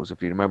gizmos.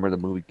 If you remember the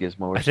movie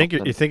Gizmo or I think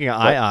something. you're thinking of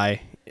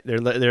eye. They're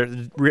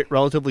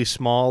relatively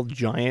small,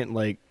 giant,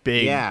 like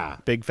big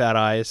fat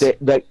eyes.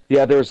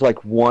 There's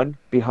like one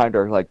behind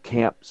our like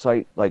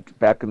campsite, like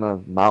back in the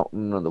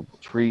mountain or the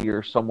tree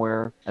or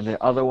somewhere, and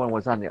the other one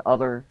was on the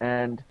other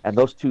end, and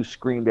those two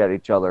screamed at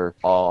each other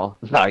all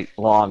night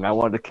long. I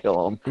wanted to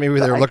kill them.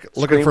 Maybe they're looking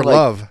Screaming for like-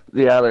 love.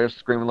 Yeah, they're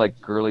screaming like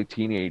girly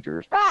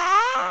teenagers.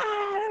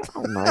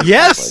 Oh my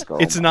Yes, God,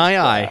 like, it's oh an my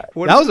eye.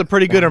 God. That was a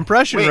pretty good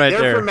impression Wait, right they're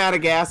there. from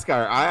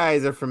Madagascar.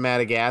 Eyes are from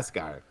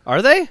Madagascar.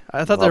 Are they?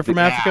 I thought they were from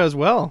Yeah. Africa as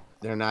well.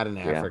 They're not in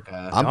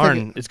Africa. I'm Darn,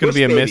 thinking- it's going to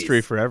be a Bush mystery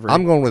babies. forever.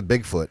 I'm going with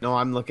Bigfoot. No,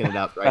 I'm looking it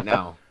up right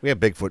now. We have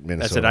Bigfoot in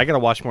Minnesota. That's it. I got to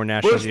watch more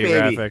National Bush baby.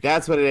 Geographic.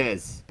 That's what it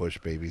is. Bush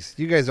babies.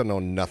 You guys don't know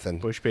nothing.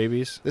 Bush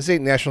babies. This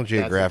ain't National what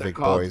they're Geographic,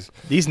 called. boys.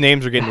 These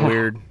names are getting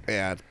weird.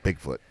 Yeah, it's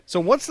Bigfoot. So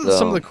what's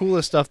some of the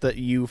coolest stuff that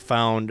you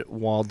found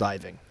while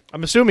diving?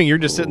 I'm assuming you're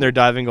just sitting there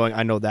diving going,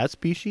 I know that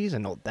species, I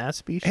know that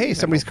species. Hey, I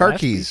somebody's know car that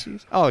keys.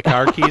 species." Oh,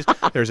 car keys.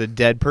 There's a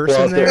dead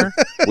person there.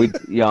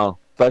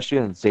 Especially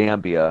in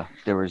Zambia,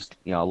 there was,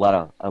 a lot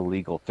of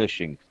illegal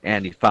fishing,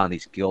 and he found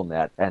these gill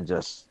net and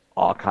just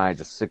all kinds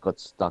of cichlids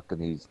stuck in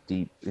these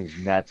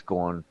nets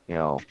going,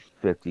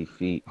 50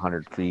 feet,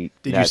 100 feet.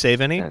 Did you nets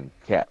save any? And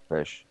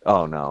catfish.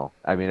 Oh no.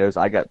 I mean,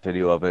 I got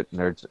video of it,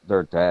 and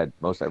they're dead.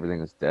 Most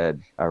everything is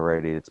dead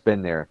already. It's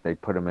been there. They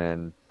put them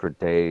in for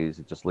days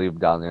and just leave them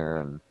down there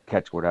and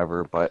catch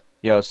whatever. But,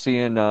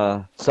 seeing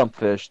some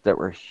fish that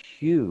were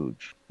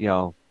huge,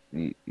 you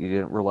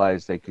didn't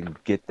realize they can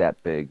get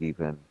that big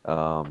even.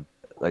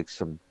 Like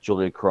some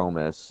Julia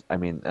Chromis. I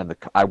mean,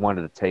 I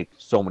wanted to take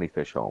so many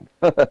fish home.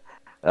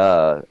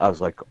 I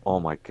was like, oh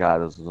my God,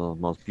 this is the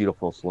most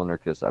beautiful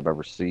Cylindricus I've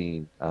ever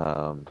seen.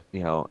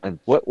 And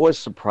what was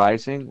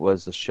surprising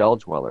was the shell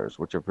dwellers,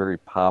 which are very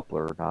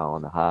popular now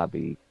in the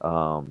hobby.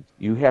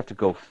 You have to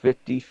go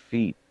 50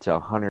 feet to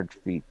 100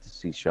 feet to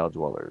see shell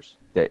dwellers.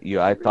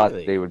 I thought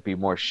Really? they would be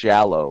more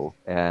shallow,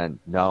 and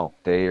no,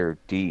 they are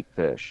deep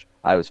fish.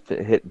 I was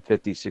hitting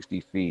 50,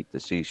 60 feet to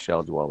see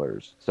shell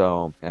dwellers.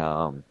 So,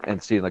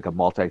 and seeing like a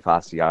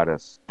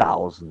multifasciatus,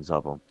 thousands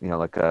of them,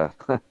 like a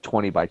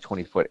 20 by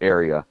 20 foot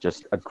area,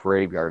 just a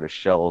graveyard of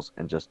shells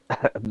and just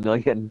a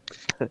million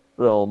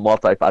little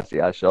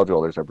multifasciatus shell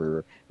dwellers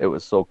everywhere. It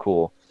was so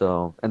cool.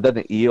 So, and then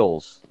the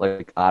eels,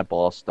 like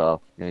oddball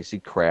stuff, you see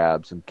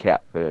crabs and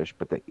catfish,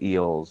 but the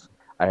eels,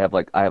 I have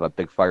a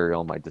big fire eel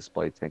in my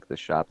display tank at the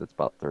shop that's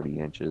about 30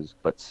 inches,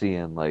 but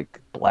seeing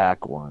like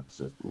black ones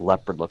and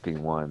leopard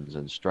looking ones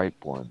and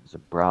striped ones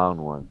and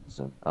brown ones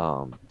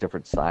and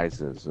different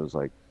sizes, it was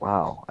like,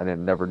 wow. I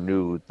never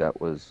knew that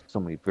was so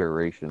many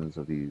variations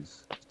of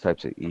these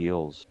types of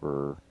eels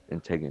in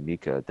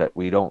Tanganyika that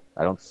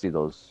I don't see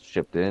those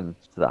shipped in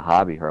to the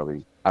hobby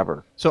hardly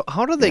ever. So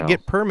how do they You know?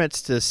 get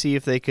permits to see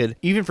if they could,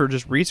 even for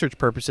just research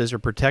purposes or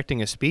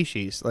protecting a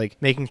species, like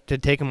making to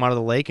take them out of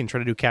the lake and try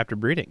to do captive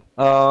breeding?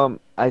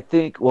 I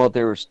think, well,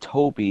 there was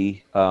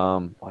Toby,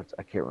 I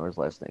can't remember his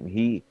last name.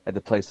 He had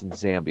the place in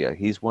Zambia.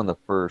 He's one of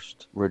the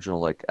first original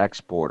like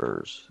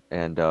exporters.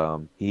 And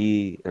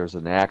there was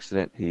an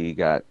accident. He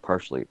got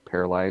partially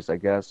paralyzed, I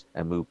guess,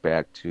 and moved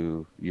back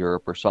to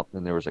Europe or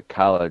something. There was a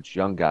college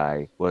young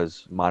guy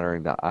was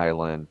monitoring the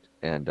island,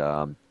 and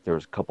there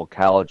was a couple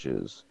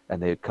colleges,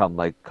 and they'd come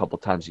like a couple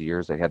times a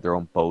year. They had their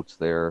own boats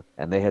there,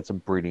 and they had some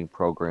breeding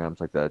programs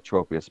like the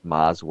Tropius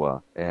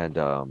mazwa, and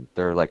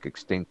they're like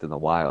extinct in the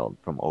wild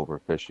from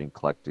overfishing,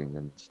 collecting,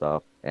 and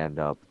stuff. And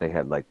they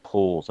had like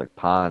pools, like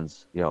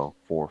ponds, 4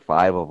 or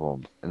 5 of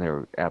them, and they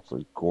were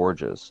absolutely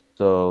gorgeous.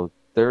 So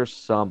there's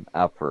some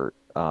effort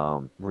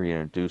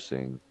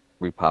reintroducing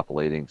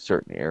repopulating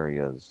certain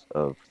areas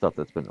of stuff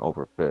that's been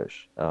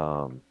overfished.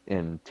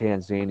 In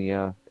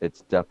Tanzania,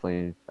 it's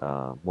definitely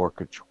more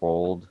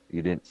controlled.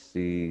 You didn't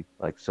see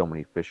like so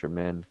many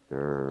fishermen.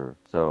 Under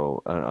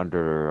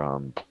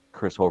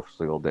Chris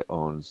Horsfield that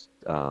owns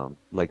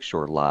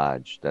Lakeshore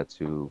Lodge. That's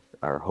who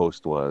our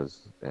host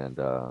was, and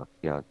the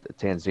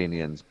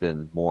Tanzanian's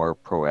been more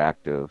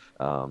proactive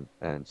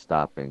and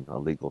stopping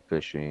illegal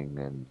fishing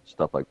and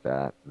stuff like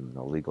that, and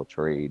illegal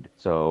trade.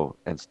 So,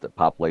 and the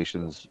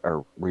populations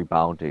are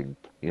rebounding,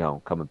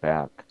 coming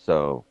back.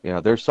 So,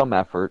 there's some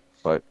effort,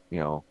 but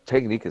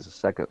Tanganyika is the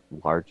second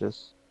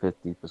largest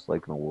fifth deepest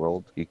lake in the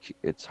world.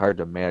 It's hard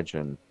to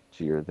imagine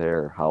till you're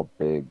there how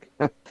big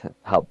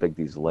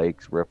these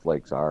rift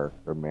lakes are.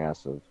 They're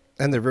massive.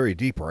 And they're very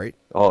deep, right?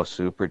 Oh,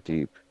 super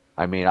deep.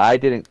 I mean, I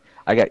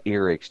got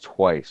earaches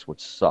twice, which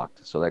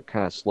sucked. So that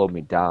kind of slowed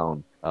me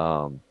down.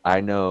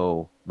 I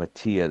know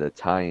Mattia, the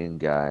Italian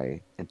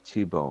guy, and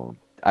T-Bone.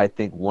 I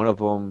think one of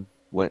them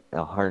went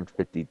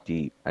 150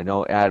 deep. I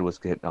know Ad was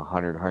getting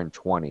 100,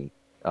 120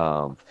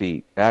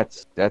 feet.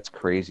 That's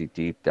crazy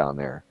deep down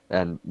there.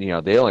 And,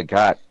 they only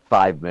got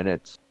 5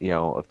 minutes,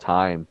 of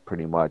time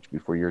pretty much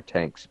before your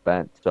tank's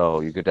spent. So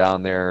you go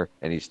down there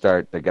and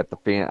they got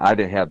I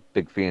didn't have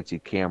big fancy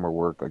camera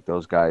work like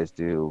those guys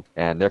do.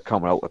 And they're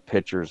coming out with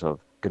pictures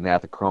of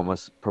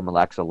Gnathochromos,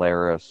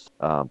 Promalaxolaris,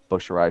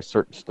 Busheri,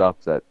 certain stuff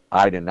that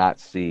I did not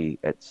see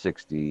at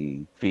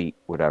 60 feet,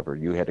 whatever.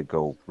 You had to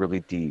go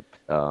really deep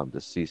to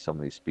see some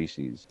of these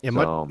species. Yeah,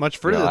 So, much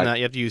further than that,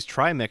 you have to use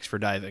Trimix for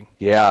diving.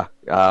 Yeah,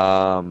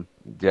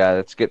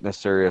 that's getting us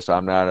serious.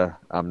 I'm not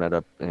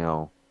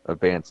a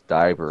advanced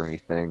diver or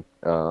anything.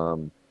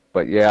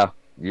 But yeah,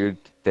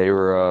 they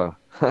were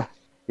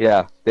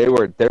yeah, they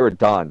were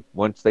done.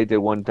 Once they did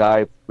one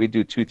dive, we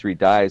do 2-3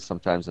 dives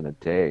sometimes in a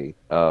day.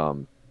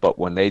 But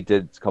when they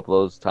did a couple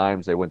of those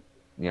times, they went,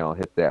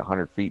 hit that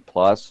 100 feet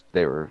plus,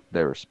 they were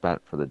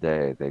spent for the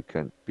day. They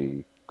couldn't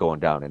be going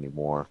down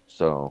anymore.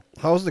 So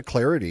how's the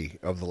clarity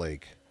of the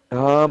lake?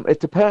 It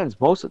depends.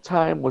 Most of the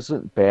time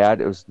wasn't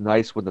bad. It was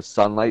nice when the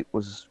sunlight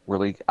was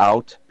really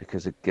out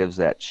because it gives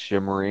that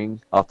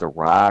shimmering off the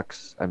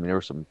rocks. I mean, there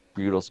were some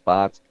beautiful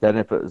spots. Then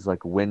if it was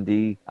like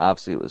windy,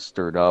 obviously it was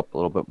stirred up, a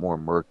little bit more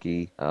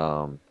murky.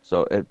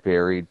 So it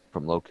varied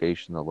from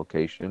location to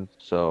location.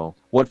 So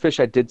one fish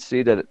I did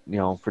see that,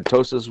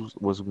 Frontosis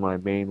was one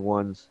of my main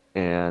ones.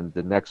 And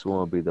the next one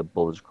would be the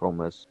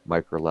Bullagechromis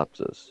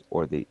microlepsis,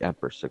 or the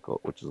emperor cichlid,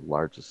 which is the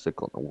largest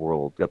cichlid in the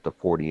world, up to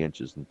 40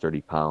 inches and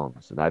 30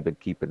 pounds. And I've been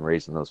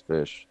raising those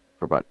fish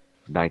for about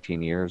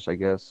 19 years, I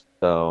guess.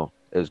 So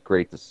it was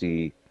great to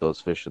see those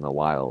fish in the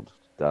wild,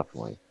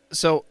 definitely.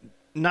 So,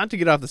 not to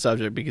get off the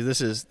subject, because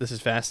this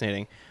is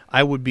fascinating,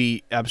 I would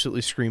be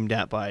absolutely screamed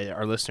at by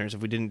our listeners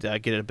if we didn't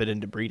get a bit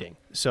into breeding.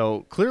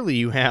 So clearly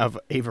you have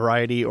a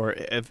variety, or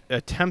have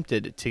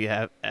attempted to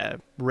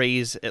have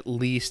raise at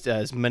least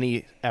as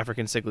many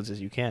African cichlids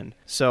as you can.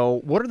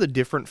 So what are the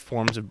different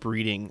forms of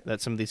breeding that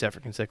some of these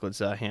African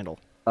cichlids handle?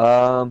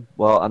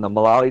 Well, on the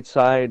Malawi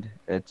side,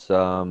 it's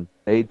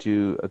they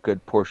do a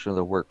good portion of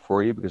the work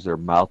for you because they're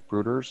mouth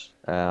brooders.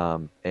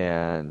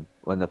 And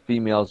when the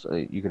females,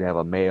 you could have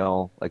a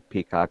male like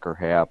peacock or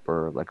hap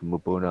or like a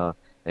mubuna,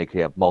 and you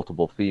could have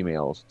multiple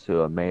females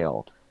to a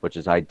male, which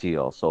is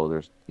ideal. So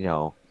there's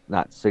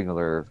not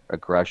singular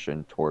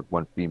aggression toward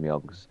one female,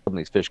 because some of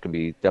these fish can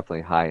be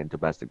definitely high in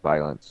domestic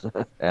violence.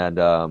 And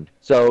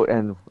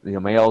the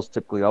male's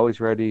typically always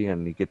ready,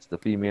 and he gets the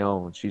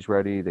female when she's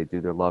ready. They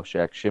do their love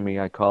shack shimmy,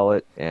 I call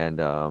it, and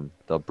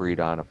they'll breed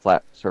on a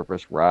flat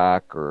surface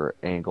rock or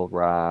angled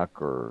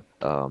rock or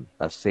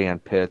a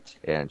sand pit,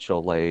 and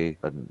she'll lay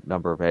a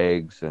number of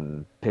eggs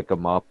and pick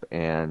them up,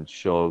 and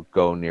she'll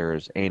go near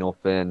his anal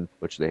fin,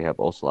 which they have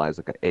ocelized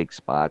like egg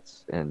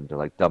spots, and they're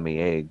like dummy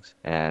eggs,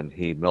 and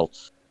he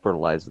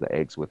fertilizes the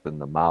eggs within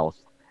the mouth,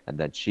 and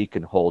then she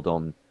can hold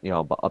them,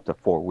 up to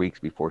 4 weeks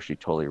before she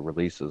totally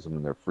releases them,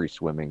 and they're free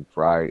swimming,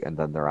 fry, and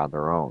then they're on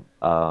their own.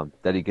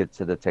 Then you get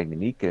to the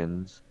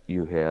Tanganyikans,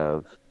 you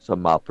have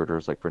some mouth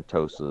brooders like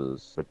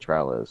Frontosis,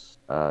 Ventralis,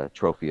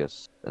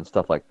 Tropheus, and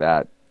stuff like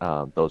that.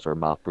 Those are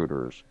mouth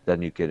brooders.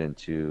 Then you get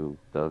into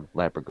the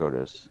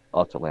Lamprogotus,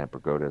 Alta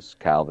Lamprogotus,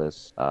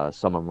 Calvis.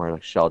 Some of them are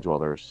like shell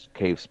dwellers,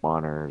 cave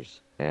spawners,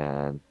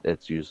 and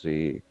it's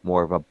usually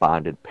more of a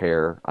bonded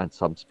pair on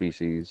some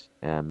species.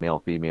 And male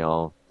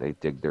female, they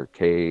dig their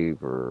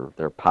cave or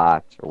their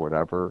pot or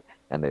whatever,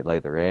 and they lay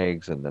their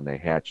eggs, and then they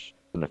hatch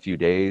in a few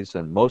days.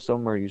 And most of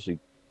them are usually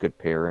good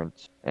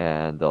parents,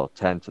 and they'll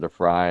tend to the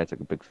fry. It's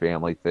like a big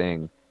family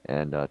thing,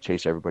 and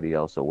chase everybody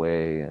else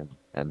away,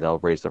 and they'll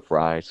raise the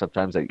fry.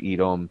 Sometimes I eat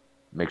them,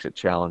 makes it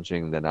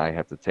challenging. Then I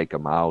have to take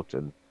them out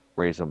and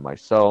raise them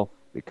myself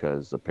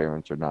because the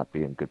parents are not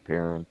being good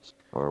parents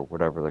or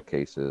whatever the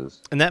case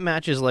is. And that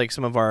matches like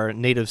some of our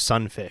native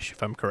sunfish,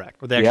 if I'm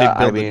correct, where they Yeah,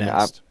 actually I build the mean,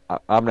 nest.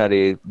 I'm not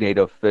a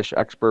native fish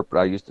expert, but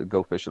I used to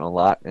go fishing a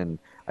lot, and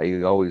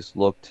I always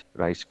looked,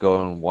 and I used to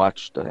go and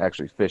watch the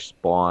actually fish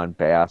spawn,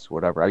 bass,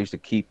 whatever. I used to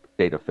keep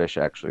native fish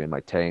actually in my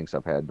tanks.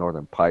 I've had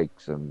northern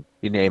pikes and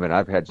you name it.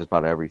 I've had just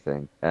about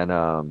everything,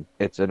 and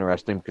it's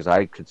interesting because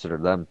I consider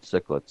them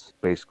cichlids.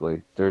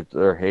 Basically, their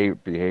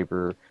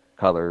behavior,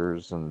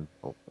 colors, and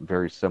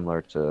very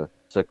similar to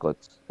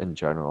cichlids in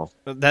general.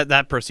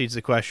 That proceeds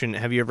the question: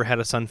 have you ever had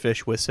a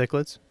sunfish with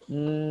cichlids?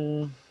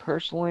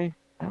 Personally,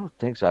 I don't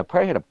think so. I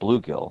probably had a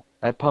bluegill.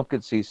 I had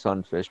pumpkin sea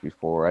sunfish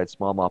before. I had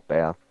smallmouth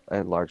bass. I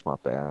had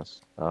largemouth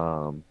bass.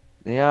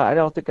 Yeah, I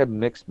don't think I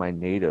mixed my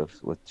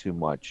natives with too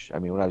much. I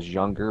mean, when I was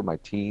younger, my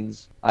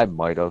teens, I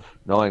might have.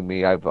 Knowing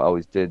me, I've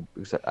always did,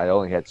 because I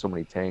only had so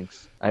many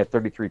tanks. I had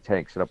 33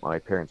 tanks set up in my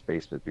parents'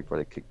 basement before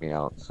they kicked me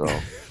out. So,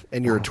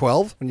 And you were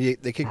 12 when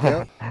they kicked you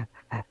out?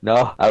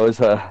 no, I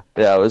was it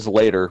was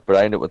later, but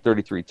I ended up with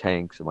 33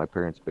 tanks in my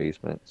parents'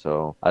 basement.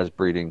 So I was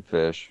breeding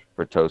fish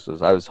for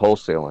tosas. I was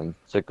wholesaling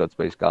cichlids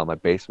basically out of my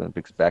basement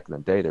because back in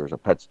the day there was a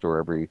pet store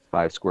every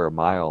 5 square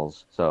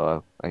miles.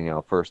 So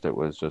first it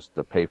was just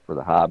to pay for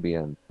the hobby,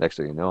 and next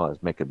thing you know, I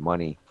was making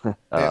money,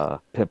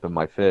 pimping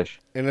my fish.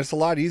 And it's a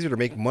lot easier to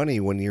make money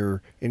when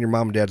you're in your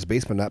mom and dad's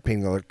basement, not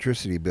paying the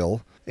electricity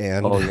bill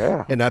and Oh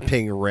yeah, and not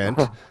paying rent.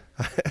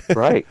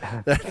 right.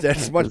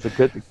 That's much. It's a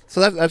good,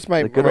 So that's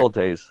my the good old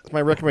days. that's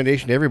my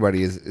recommendation to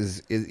everybody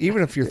is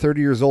even if you're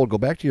 30 years old, go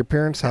back to your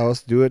parents'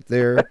 house, do it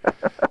there,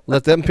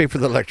 let them pay for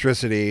the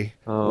electricity,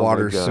 Oh, my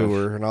water, gosh.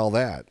 sewer, and all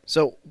that.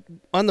 So,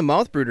 on the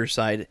mouth brooder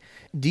side,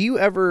 do you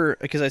ever,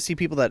 because I see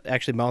people that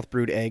actually mouth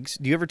brood eggs,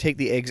 do you ever take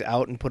the eggs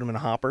out and put them in a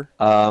hopper?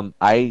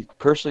 I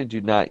personally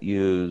do not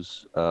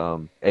use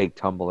egg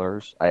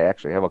tumblers. I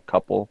actually have a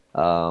couple.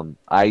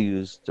 I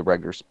use the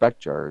regular spec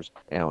jars,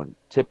 and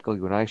typically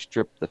when I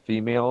strip the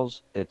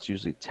females, it's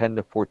usually 10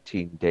 to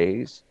 14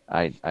 days.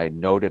 I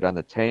note it on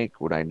the tank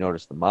when I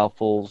notice the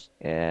mouthfuls,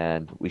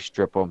 and we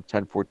strip them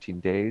 10, 14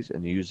 days,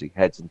 and usually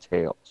heads and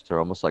tails. So they're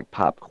almost like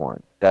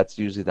popcorn. That's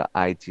usually the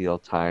ideal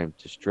time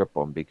to strip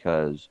them,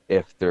 because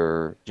if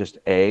they're just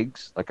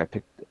eggs, like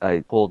I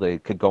pulled a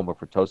Kagoma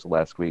for Tosa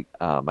last week.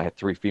 I had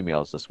 3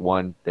 females. This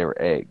one, they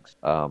were eggs.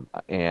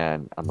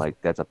 And I'm like,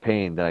 that's a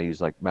pain. Then I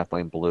use like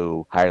methylene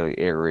blue, highly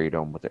aerate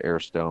them with the air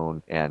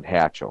stone and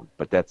hatch them.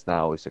 But that's not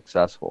always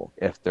successful.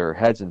 If they're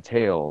heads and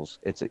tails,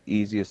 it's the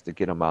easiest to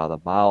get them out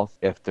of the mouth.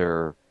 If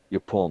you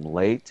pull them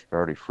late, they're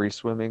already free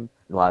swimming.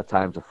 A lot of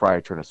times the fry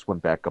are trying to swim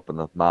back up in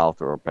the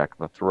mouth or back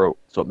in the throat.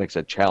 So it makes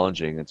it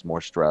challenging. It's more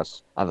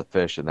stress on the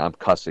fish, and I'm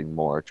cussing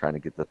more trying to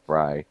get the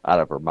fry out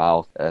of her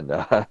mouth. And,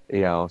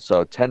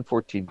 so 10,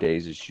 14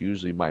 days is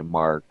usually my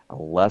mark,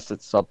 unless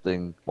it's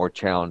something more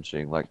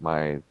challenging, like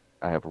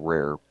I have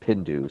rare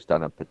pindus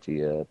down in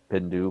Patia,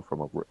 pindu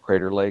from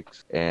Crater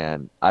Lakes,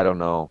 and I don't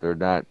know, they're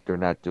not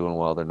doing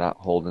well. They're not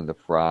holding the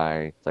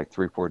fry. It's like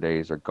 3-4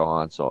 days are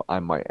gone, so I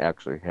might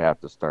actually have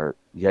to start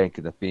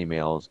yanking the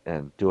females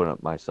and doing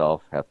it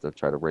myself. Have to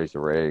try to raise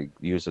their egg,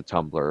 use a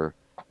tumbler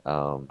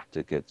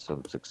to get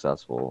some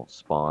successful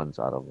spawns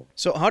out of them.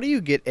 So how do you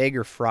get egg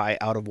or fry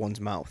out of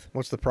one's mouth?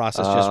 What's the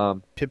process?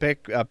 Just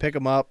pick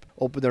them up,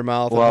 open their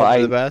mouth, and hope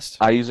for the best?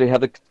 I usually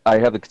have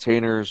the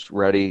containers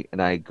ready, and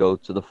I go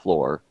to the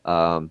floor.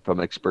 From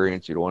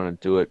experience, you don't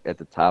want to do it at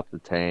the top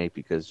of the tank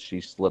because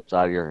she slips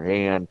out of your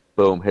hand,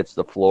 boom, hits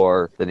the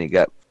floor, then you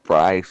get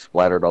fry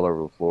splattered all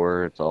over the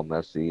floor. It's all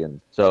messy.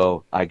 And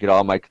so I get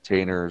all my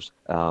containers.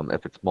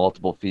 If it's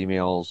multiple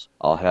females,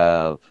 I'll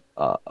have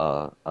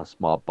a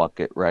small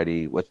bucket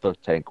ready with the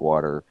tank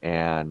water,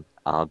 and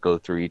I'll go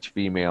through each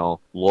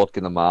female, look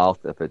in the mouth.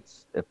 If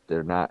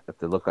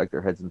they look like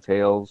they're heads and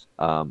tails,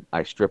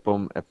 I strip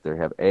them. If they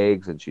have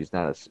eggs and she's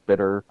not a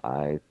spitter,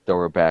 I throw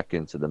her back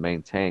into the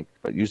main tank.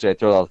 But usually I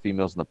throw all the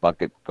females in the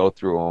bucket, go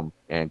through them,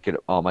 and get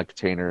all my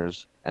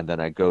containers. And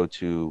then I go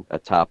to a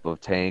top of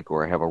tank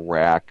where I have a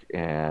rack,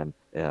 and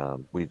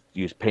we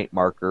use paint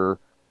marker,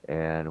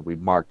 and we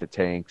mark the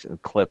tanks and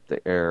clip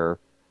the air.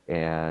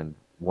 And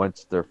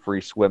once they're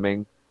free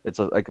swimming, it's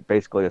like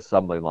basically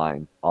assembly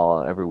line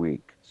every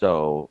week.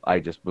 So I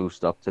just move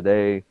stuff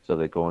today, so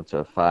they go into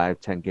a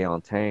 5-10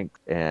 gallon tank,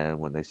 and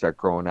when they start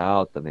growing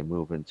out, then they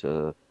move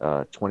into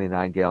a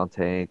 29 gallon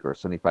tank or a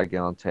 75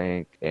 gallon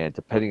tank, and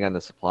depending on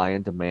the supply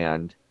and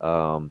demand,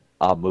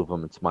 I'll move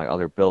them into my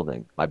other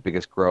building. My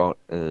biggest grow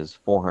is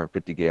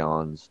 450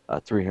 gallons,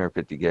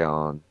 350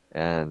 gallon,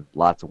 and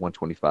lots of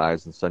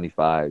 125s and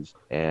 75s,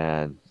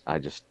 and I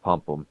just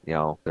pump them.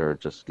 They're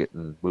just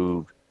getting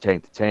moved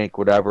tank to tank,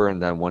 whatever,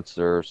 and then once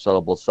they're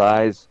sellable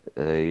size,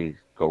 they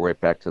go right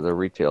back to the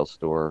retail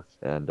store,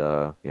 and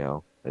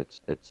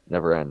it's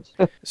never ends.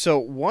 So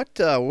what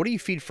do you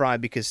feed fry?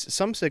 Because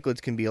some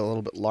cichlids can be a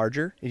little bit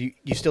larger. You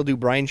still do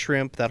brine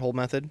shrimp, that whole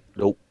method?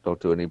 Nope, don't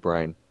do any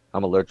brine.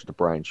 I'm allergic to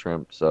brine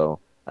shrimp, so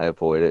I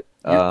avoid it.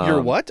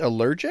 You're what?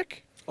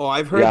 Allergic? Oh,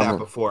 I've heard Yeah, that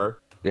before.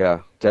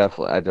 Yeah,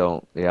 definitely. I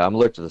don't. Yeah, I'm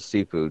allergic to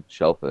seafood,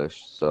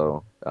 shellfish.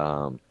 So,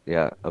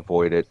 yeah,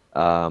 avoid it.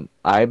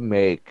 I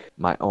make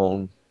my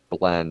own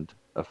blend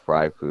of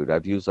fry food.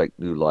 I've used like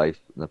New Life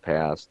in the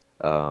past.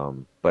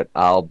 But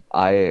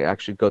I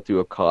actually go through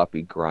a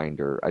coffee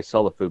grinder. I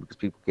sell the food because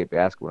people keep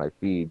asking when I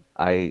feed.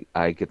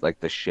 I get like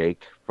the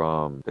shake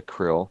from the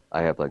krill.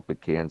 I have like big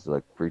cans of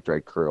like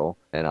freeze-dried krill,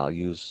 and I'll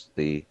use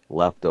the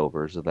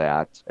leftovers of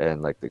that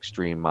and like the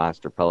extreme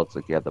monster pellets.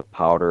 Like you have the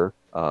powder,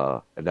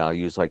 and I'll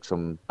use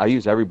I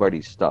use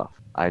everybody's stuff.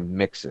 I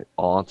mix it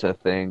all into a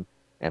thing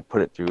and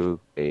put it through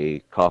a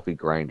coffee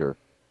grinder,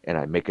 and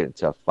I make it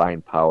into a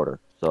fine powder.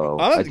 So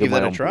I'll have I to do give my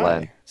that a own try.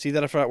 blend. See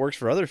that if that works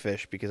for other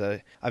fish, because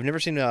I've never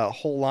seen a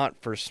whole lot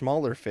for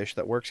smaller fish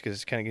that works because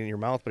it's kind of getting in your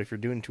mouth. But if you're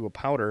doing to a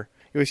powder,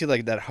 you always see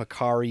like that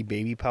Hikari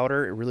baby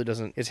powder. It really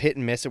doesn't. It's hit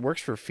and miss. It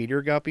works for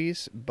feeder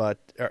guppies, but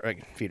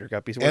feeder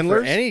guppies. It works for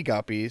Endlers? any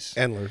guppies.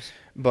 Endlers.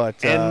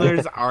 But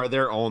Endlers are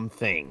their own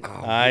thing.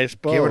 I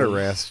suppose. Give it a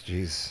rest,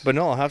 jeez. But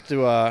no, I'll have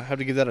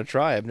to give that a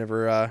try. I've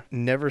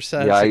never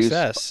said Yeah,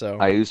 success.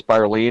 I use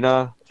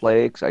spirulina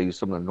flakes. I use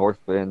some of the North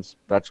Fin's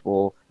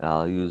vegetable. And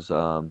I'll use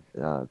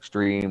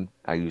extreme.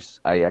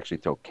 I actually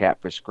throw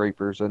catfish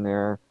scrapers in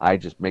there. I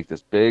just make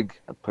this big.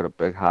 I put a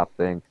big hop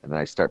thing, and then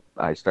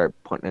I start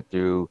putting it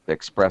through the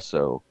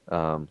espresso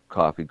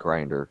coffee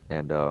grinder,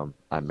 and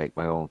I make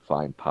my own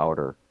fine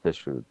powder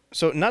fish food.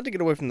 So not to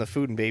get away from the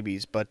food and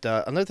babies, but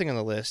another thing on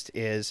the list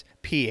is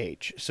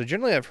pH. So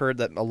generally I've heard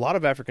that a lot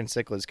of African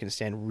cichlids can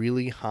stand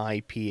really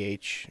high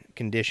pH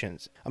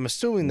conditions. I'm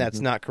assuming that's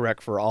not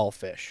correct for all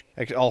fish,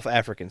 all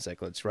African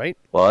cichlids, right?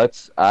 Well,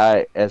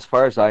 as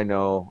far as I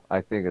know,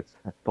 I think it's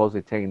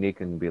supposedly Tanganyika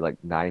can be like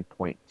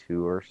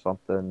 9.2 or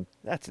something.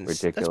 That's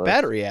Ridiculous. That's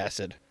battery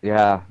acid.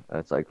 Yeah,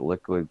 it's like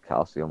liquid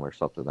calcium or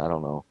something. I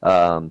don't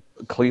know.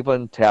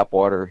 Cleveland tap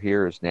water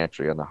here is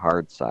naturally on the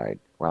hard side,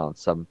 around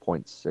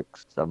 7.6,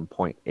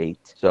 7.8.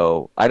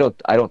 So I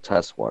don't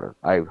test water.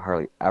 I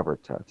hardly ever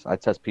test. I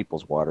test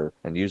people's water,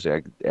 and usually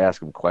I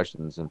ask them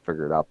questions and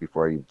figure it out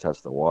before I even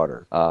test the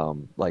water.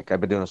 Like I've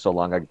been doing it so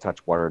long, I can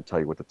touch water and tell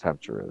you what the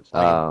temperature is.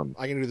 I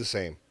can do the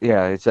same.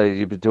 Yeah, it's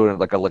you've been doing it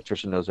like an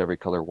electrician knows every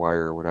color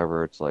wire or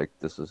whatever. It's like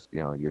this is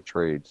your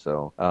trade.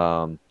 So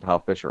how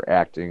fish are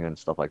acting and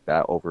stuff like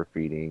that,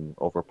 overfeeding,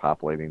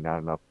 overpopulating, not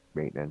enough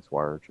maintenance,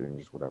 water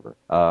changes, whatever.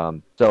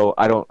 So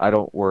I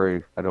don't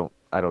worry. I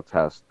don't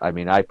test. I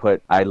mean,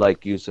 I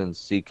like using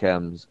sea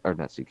chems, or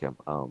not sea chem,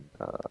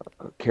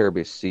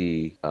 Caribbean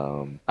Sea,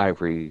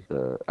 Ivory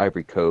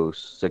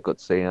Coast,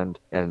 cichlid sand,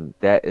 and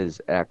that is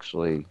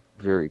actually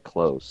very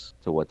close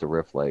to what's in the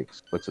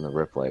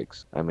Rift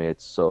Lakes. I mean,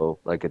 it's so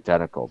like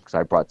identical because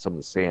I brought some of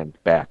the sand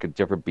back at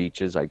different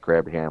beaches. I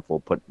grabbed a handful,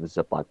 put it in a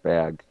Ziploc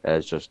bag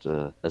as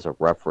a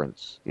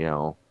reference,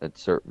 at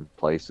certain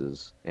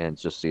places, and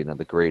just seeing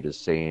the grade of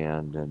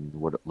sand and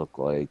what it looked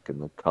like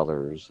and the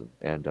colors.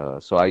 And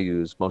so I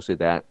use mostly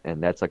that,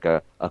 and that's like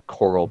a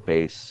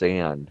coral-based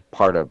sand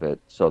part of it.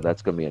 So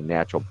that's going to be a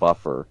natural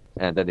buffer.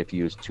 And then if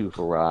you use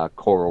tufa rock,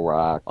 coral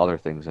rock, other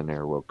things in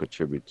there will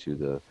contribute to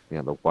the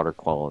the water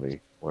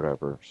quality,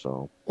 whatever.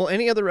 So Well,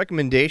 any other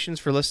recommendations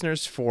for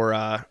listeners for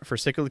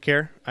cichlid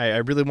care? I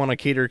really want to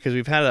cater because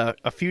we've had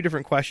a few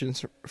different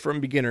questions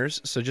from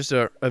beginners. So just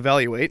to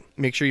evaluate,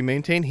 make sure you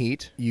maintain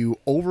heat, you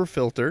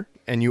overfilter,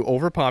 and you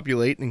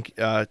overpopulate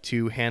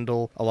to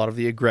handle a lot of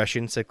the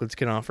aggression cichlids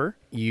can offer.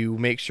 You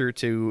make sure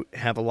to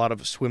have a lot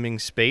of swimming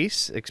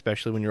space,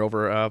 especially when you're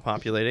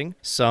overpopulating.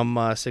 Some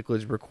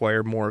cichlids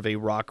require more of a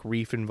rock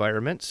reef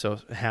environment, so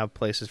have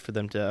places for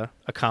them to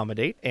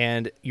accommodate.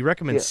 And you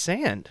recommend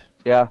sand.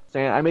 yeah,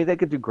 sand. I mean, they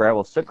could do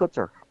gravel.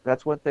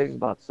 That's one thing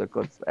about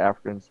cichlids. The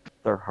Africans,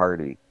 they're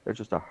hardy. They're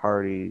just a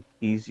hardy,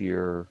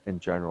 easier in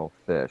general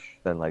fish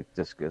than like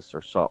discus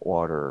or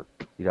saltwater.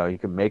 You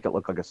can make it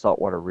look like a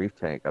saltwater reef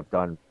tank. I've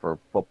done for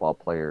football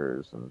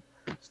players and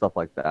stuff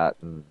like that,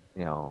 and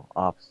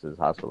offices,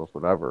 hospitals,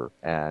 whatever.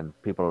 And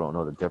people don't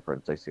know the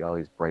difference. They see all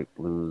these bright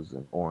blues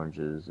and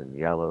oranges and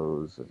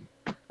yellows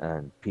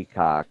and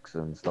peacocks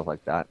and stuff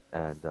like that.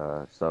 And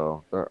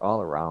so they're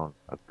all around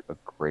a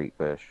great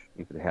fish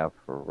you could have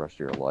for the rest of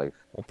your life.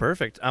 Well,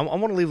 perfect. I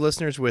want to leave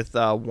listeners with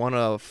one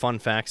of fun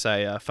facts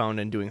I found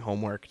in doing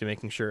homework to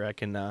making sure I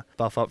can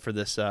buff up for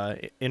this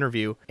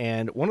interview.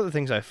 And one of the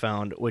things I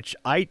found, which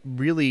I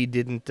really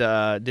didn't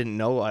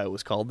know I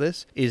was called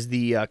this, is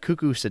the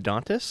cuckoo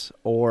sedantis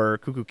or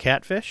cuckoo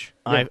catfish.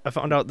 Yeah. I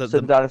found out that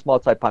Sedantis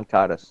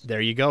multipunctatus.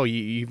 There you go.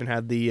 You even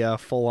had the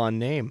full-on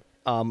name.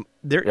 You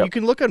Yep.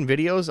 can look on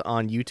videos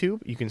on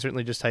YouTube. You can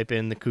certainly just type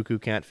in the cuckoo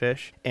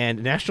catfish,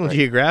 and National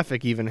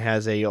Geographic even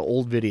has a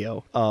old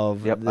video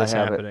of this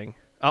happening.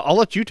 I'll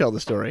let you tell the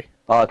story.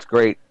 Oh, it's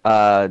great.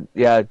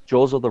 Yeah,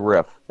 Jules of the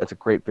Riff. That's a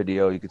great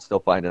video. You can still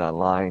find it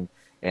online.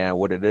 And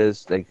what it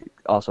is, they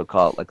also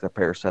call it like the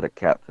parasitic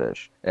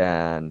catfish.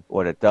 And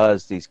what it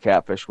does, these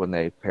catfish, when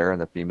they pair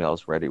and the female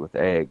is ready with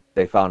egg,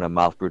 they found a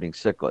mouth-brooding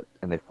cichlid,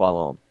 and they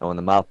follow them. And when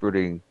the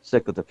mouth-brooding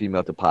cichlid, the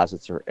female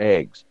deposits her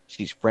eggs,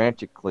 she's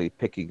frantically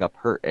picking up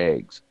her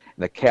eggs.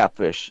 And the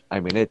catfish, I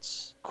mean,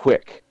 it's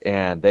quick,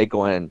 and they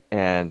go in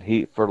and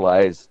he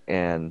fertilizes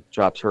and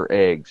drops her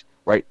eggs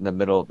right in the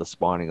middle of the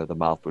spawning of the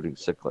mouth-brooding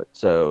cichlid.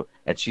 So,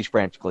 and she's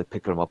frantically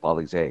picking up all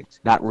these eggs,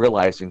 not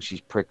realizing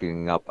she's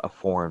picking up a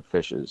foreign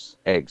fish's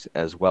eggs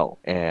as well.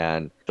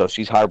 And so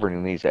she's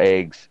harboring these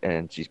eggs,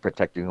 and she's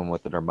protecting them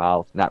within her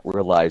mouth, not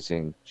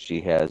realizing she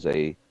has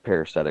a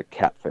parasitic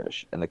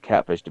catfish. And the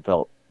catfish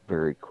develop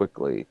very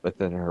quickly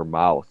within her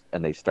mouth,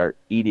 and they start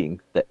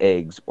eating the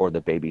eggs or the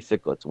baby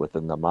cichlids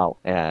within the mouth.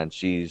 And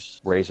she's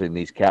raising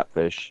these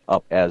catfish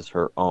up as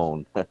her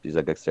own. She's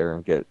like a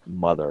surrogate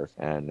mother,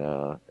 and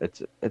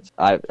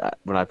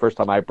when I first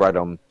time I bred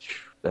them,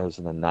 that was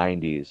in the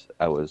 90s.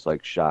 I was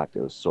like shocked.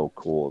 It was so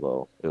cool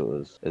though. It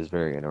was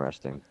very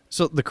interesting.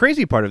 So the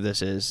crazy part of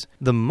this is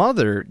the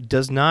mother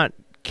does not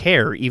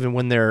care even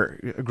when they're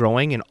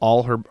growing and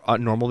all her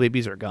normal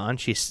babies are gone.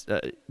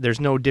 There's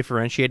no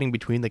differentiating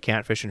between the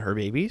catfish and her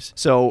babies.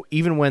 So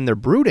even when they're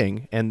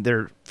brooding and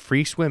they're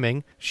free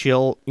swimming,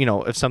 she'll,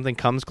 if something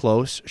comes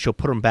close, she'll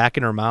put them back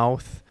in her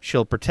mouth.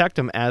 She'll protect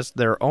them as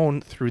their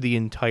own through the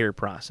entire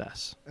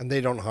process. And they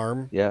don't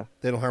harm. Yeah.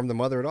 They don't harm the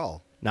mother at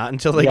all. Not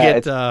until they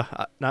get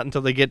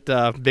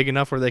big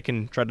enough where they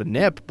can try to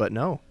nip, but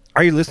no.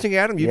 Are you listening,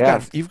 Adam?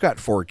 You've got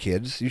 4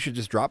 kids. You should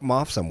just drop them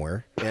off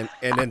somewhere and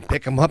then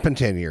pick them up in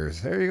 10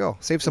 years. There you go.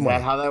 Save some money.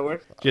 Is that how that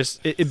works?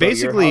 Just So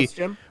basically, your house,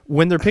 Jim?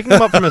 when they're picking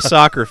them up from a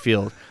soccer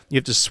field, you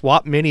have to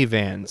swap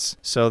minivans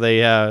so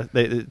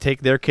they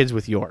take their kids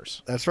with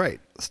yours. That's right.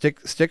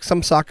 Stick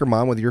some soccer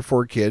mom with your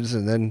 4 kids,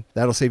 and then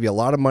that'll save you a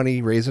lot of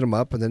money raising them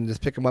up, and then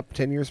just pick them up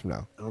 10 years from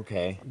now.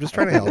 Okay. I'm just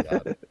trying to help.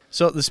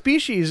 So the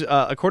species,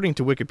 according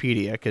to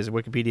Wikipedia, because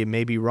Wikipedia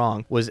may be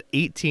wrong, was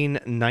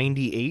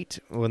 1898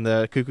 when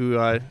the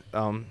cuckoo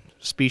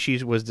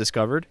species was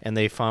discovered, and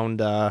they found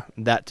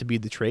that to be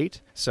the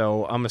trait.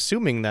 So I'm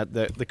assuming that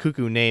the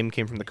cuckoo name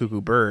came from the cuckoo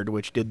bird,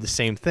 which did the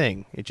same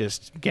thing. It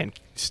just, again,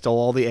 stole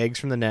all the eggs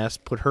from the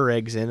nest, put her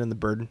eggs in, and the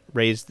bird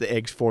raised the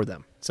eggs for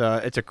them. So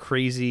it's a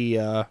crazy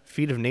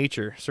feat of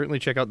nature. Certainly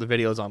check out the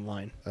videos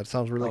online. That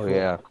sounds really cool.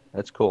 Yeah,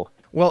 that's cool.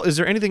 Well, is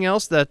there anything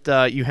else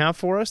that you have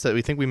for us that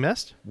we think we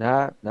missed?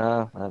 Not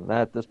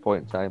at this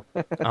point in time.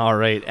 All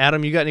right.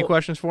 Adam, you got any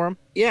questions for him?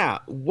 Yeah.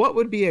 What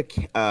would be a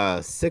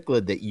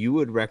cichlid that you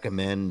would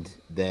recommend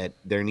that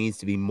there needs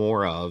to be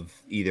more of,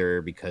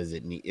 either because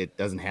it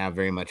doesn't have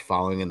very much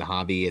following in the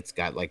hobby, it's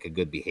got like a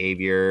good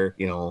behavior,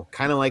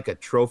 kind of like a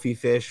trophy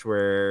fish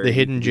where... The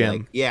hidden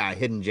gem. Like,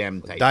 hidden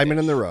gem type Diamond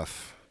fish. in the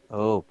rough.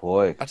 Oh,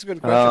 boy. That's a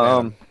good question,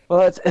 Adam.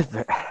 Well,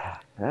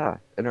 yeah,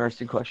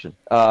 interesting question.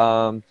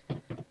 And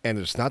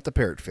it's not the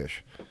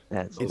parrotfish.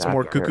 It's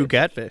more cuckoo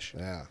catfish.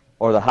 Yeah.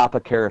 Or the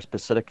Hopocaris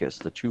pacificus,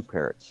 the true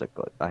parrot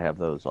cichlid. I have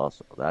those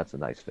also. That's a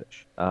nice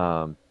fish.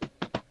 Well,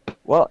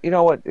 you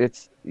know what?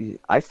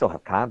 I still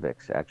have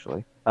convicts,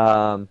 actually.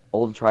 Old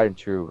and tried and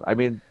true. I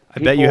mean,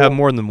 I bet you have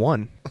more than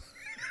one.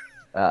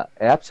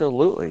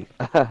 Absolutely.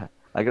 I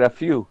got a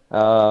few.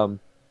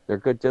 They're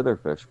good dither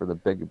fish for the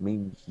big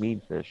mean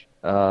fish.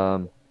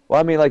 Well,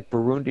 I mean, like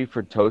Burundi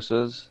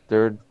frutosas,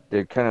 they're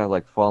kind of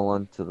like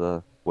fallen to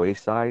the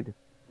wayside.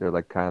 They're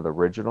like kind of the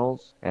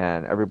originals,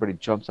 and everybody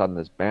jumps on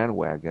this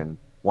bandwagon.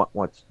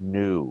 What's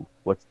new?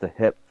 What's the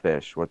hip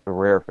fish? What's the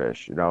rare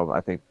fish?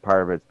 I think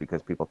part of it's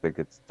because people think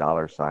it's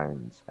dollar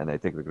signs, and they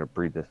think they're going to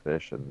breed this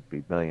fish and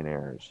be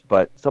millionaires.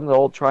 But some of the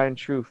old tried and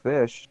true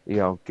fish,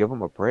 give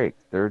them a break.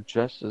 They're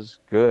just as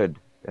good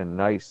and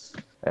nice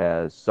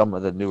as some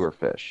of the newer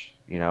fish.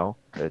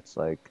 It's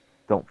like,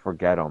 don't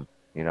forget them.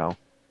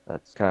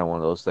 That's kind of one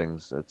of those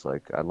things. It's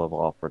like, I love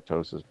all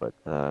frutosas, but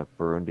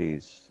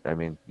Burundis, I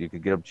mean, you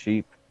could get them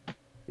cheap.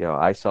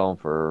 I sell them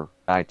for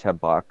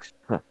 $9-10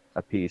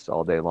 a piece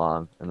all day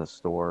long in the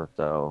store.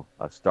 So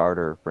a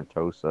starter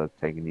Frontosa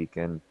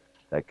Tanganyikan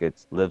that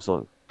lives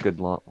a good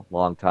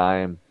long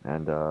time,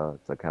 and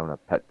it's like having a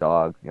pet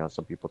dog.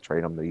 Some people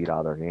trade them to eat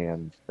out of their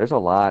hands. There's a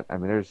lot. I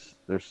mean,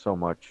 there's so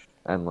much,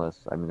 endless.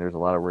 I mean, there's a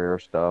lot of rare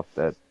stuff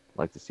that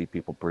I like to see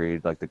people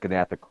breed, like the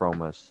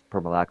Gnathochromos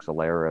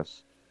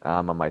permalaxolaris.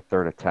 I'm on my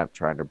 3rd attempt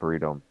trying to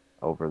breed them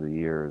over the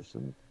years,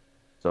 and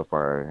so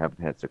far I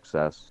haven't had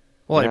success.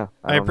 Well, Yeah,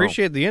 I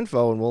appreciate the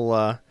info, and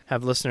we'll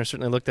have listeners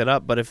certainly look that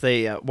up. But if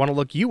they want to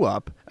look you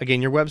up,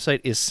 again, your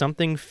website is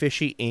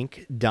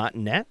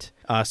somethingfishyinc.net.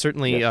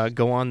 Certainly Yes.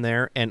 go on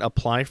there and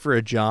apply for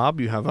a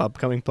job. You have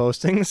upcoming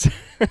postings.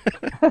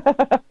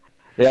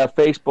 Yeah,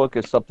 Facebook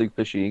is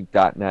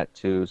somethingfishyinc.net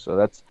too. So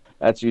that's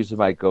usually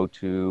my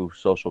go-to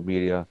social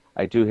media.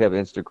 I do have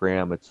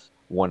Instagram. It's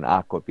one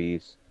Aqua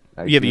Beast.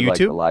 You have a do like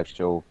YouTube? the live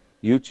show.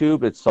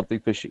 YouTube, it's Something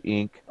Fishy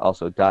Inc.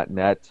 Also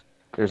 .net.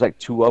 There's like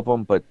 2 of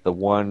them, but the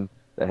one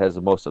that has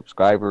the most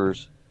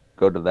subscribers,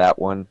 go to that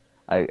one.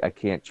 I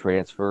can't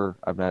transfer.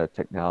 I'm not a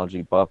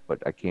technology buff, but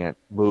I can't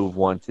move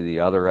one to the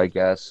other, I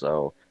guess.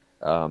 So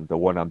The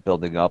one I'm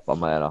building up,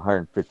 I'm at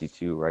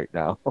 152 right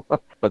now.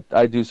 But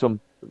I do some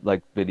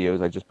like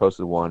videos. I just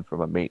posted one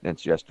from a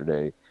maintenance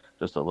yesterday,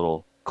 just a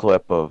little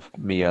clip of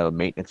me a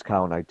maintenance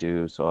count I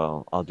do.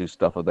 So I'll do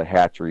stuff of the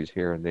hatcheries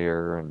here and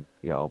there, and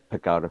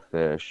pick out a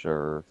fish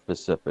or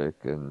specific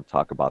and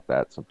talk about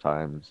that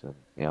sometimes. And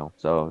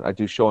so I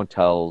do show and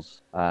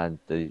tells on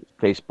the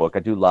Facebook. I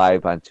do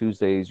live on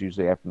Tuesdays,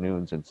 usually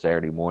afternoons, and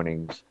Saturday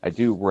mornings. I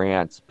do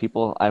rants.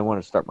 I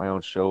want to start my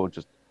own show,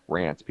 just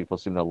rants. People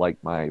seem to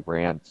like my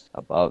rants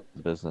about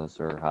the business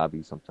or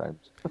hobby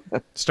sometimes.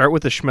 Start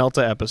with the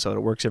Schmelta episode.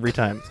 It works every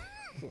time.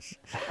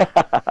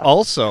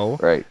 Also,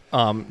 Right.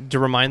 To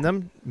remind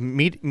them,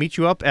 meet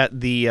you up at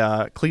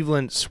the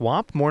Cleveland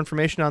Swap. More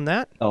information on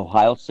that?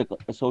 Ohio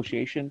Cichlid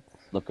Association.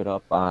 Look it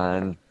up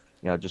on,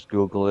 just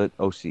Google it.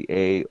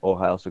 OCA,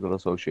 Ohio Cichlid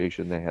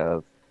Association. They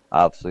have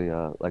obviously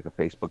like a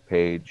Facebook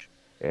page,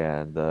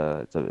 and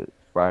it's a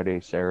Friday,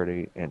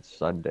 Saturday, and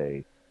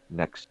Sunday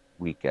next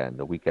weekend,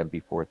 the weekend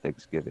before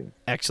Thanksgiving.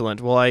 Excellent.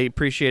 Well, I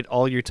appreciate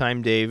all your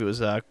time, Dave. It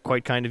was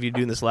quite kind of you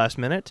doing this last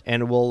minute,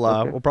 and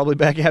we'll probably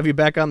have you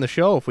back on the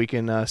show if we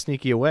can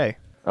sneak you away.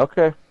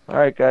 Okay. All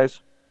right,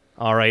 guys.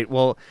 All right.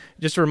 Well,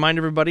 just to remind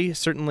everybody,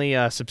 certainly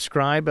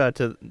subscribe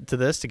to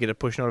this to get a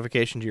push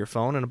notification to your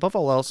phone, and above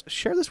all else,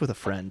 share this with a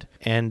friend,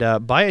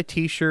 and buy a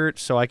T-shirt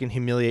so I can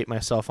humiliate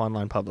myself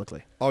online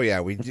publicly. Oh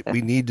yeah, we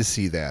need to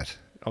see that.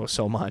 Oh,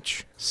 so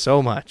much.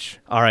 So much.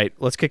 All right,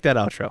 let's kick that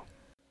outro.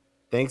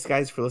 Thanks,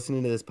 guys, for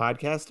listening to this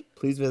podcast.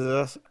 Please visit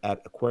us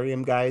at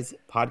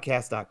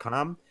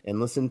aquariumguyspodcast.com and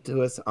listen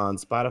to us on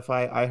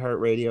Spotify,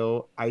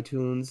 iHeartRadio,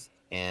 iTunes,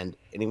 and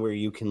anywhere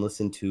you can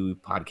listen to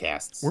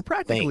podcasts. We're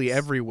practically Thanks.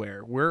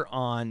 everywhere. We're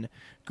on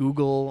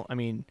Google. I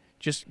mean,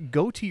 just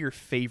go to your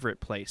favorite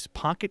place.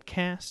 Pocket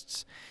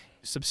Casts.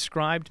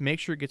 Subscribe to make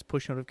sure it gets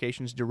push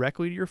notifications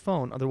directly to your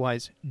phone.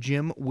 Otherwise,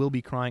 Jim will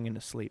be crying in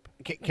his sleep.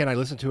 Can I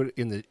listen to it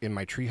in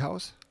my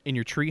treehouse? In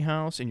your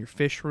treehouse, in your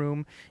fish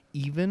room,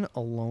 even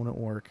alone at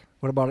work.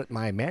 What about at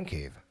my man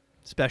cave?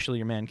 Especially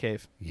your man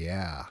cave.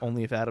 Yeah.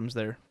 Only if Adam's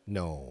there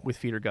No. with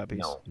feeder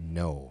guppies.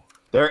 No.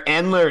 They're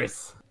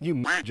endless. You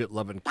midget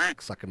loving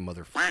sucking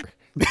motherfucker.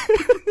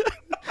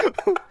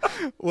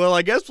 Well,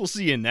 I guess we'll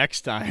see you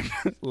next time.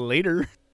 Later.